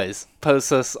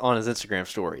posts us on his Instagram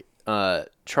story.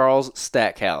 Charles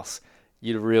Stackhouse,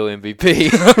 you the real MVP.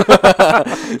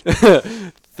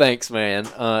 Thanks, man.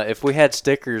 If we had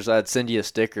stickers, I'd send you a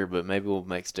sticker, but maybe we'll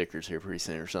make stickers here pretty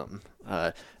soon or something.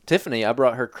 Tiffany, I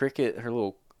brought her her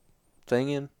little thing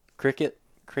in. Cricket?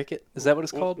 Is that what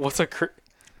it's called? What's a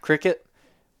cricket?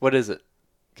 What is it?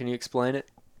 Can you explain it?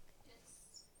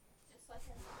 It's like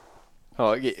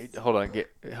Hold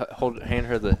on. Hand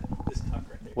her the.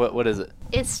 What is it?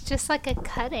 It's just like a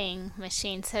cutting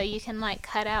machine, so you can like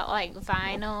cut out like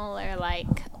vinyl or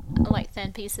like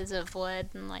thin pieces of wood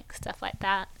and like stuff like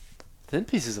that. Thin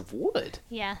pieces of wood?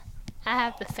 Yeah, I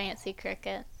have the fancy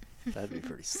cricket. That'd be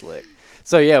pretty slick.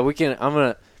 So yeah, one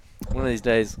of these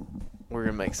days, we're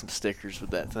gonna make some stickers with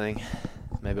that thing.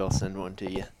 Maybe I'll send one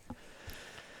to you.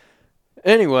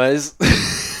 Anyways.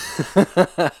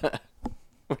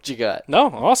 What you got? No,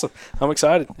 awesome. I'm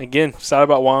excited. Again, excited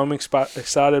about Wyoming,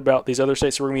 excited about these other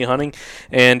states that we're going to be hunting.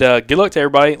 And good luck to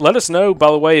everybody. Let us know, by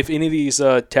the way, if any of these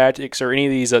tactics or any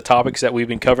of these topics that we've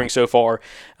been covering so far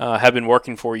have been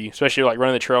working for you, especially like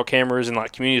running the trail cameras and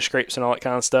like community scrapes and all that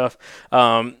kind of stuff.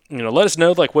 Let us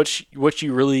know like what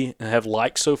you really have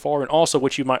liked so far, and also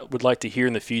what you would like to hear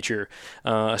in the future,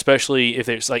 especially if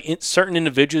there's like certain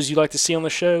individuals you'd like to see on the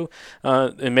show,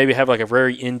 and maybe have like a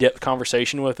very in-depth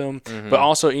conversation with them, but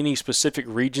also any specific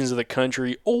regions of the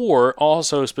country, or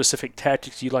also specific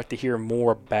tactics you'd like to hear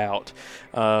more about.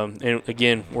 And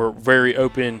again, we're very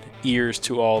open ears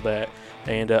to all that.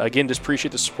 And again, just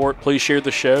appreciate the support. Please share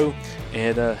the show.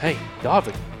 And hey, y'all have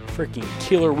a freaking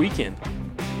killer weekend.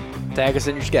 Tag us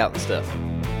in your scouting stuff.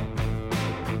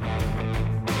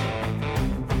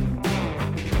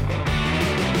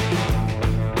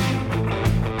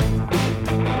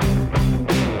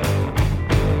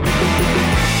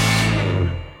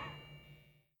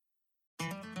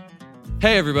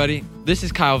 Hey everybody, this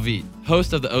is Kyle Veet,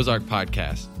 host of the Ozark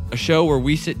Podcast, a show where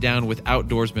we sit down with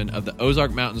outdoorsmen of the Ozark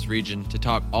Mountains region to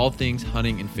talk all things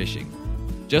hunting and fishing.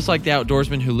 Just like the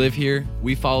outdoorsmen who live here,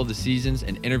 we follow the seasons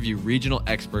and interview regional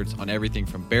experts on everything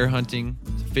from bear hunting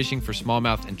to fishing for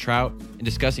smallmouth and trout, and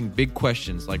discussing big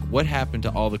questions like what happened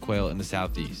to all the quail in the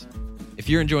Southeast. If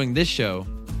you're enjoying this show,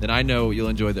 then I know you'll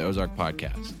enjoy the Ozark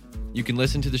Podcast. You can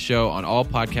listen to the show on all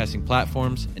podcasting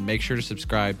platforms, and make sure to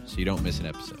subscribe so you don't miss an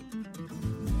episode.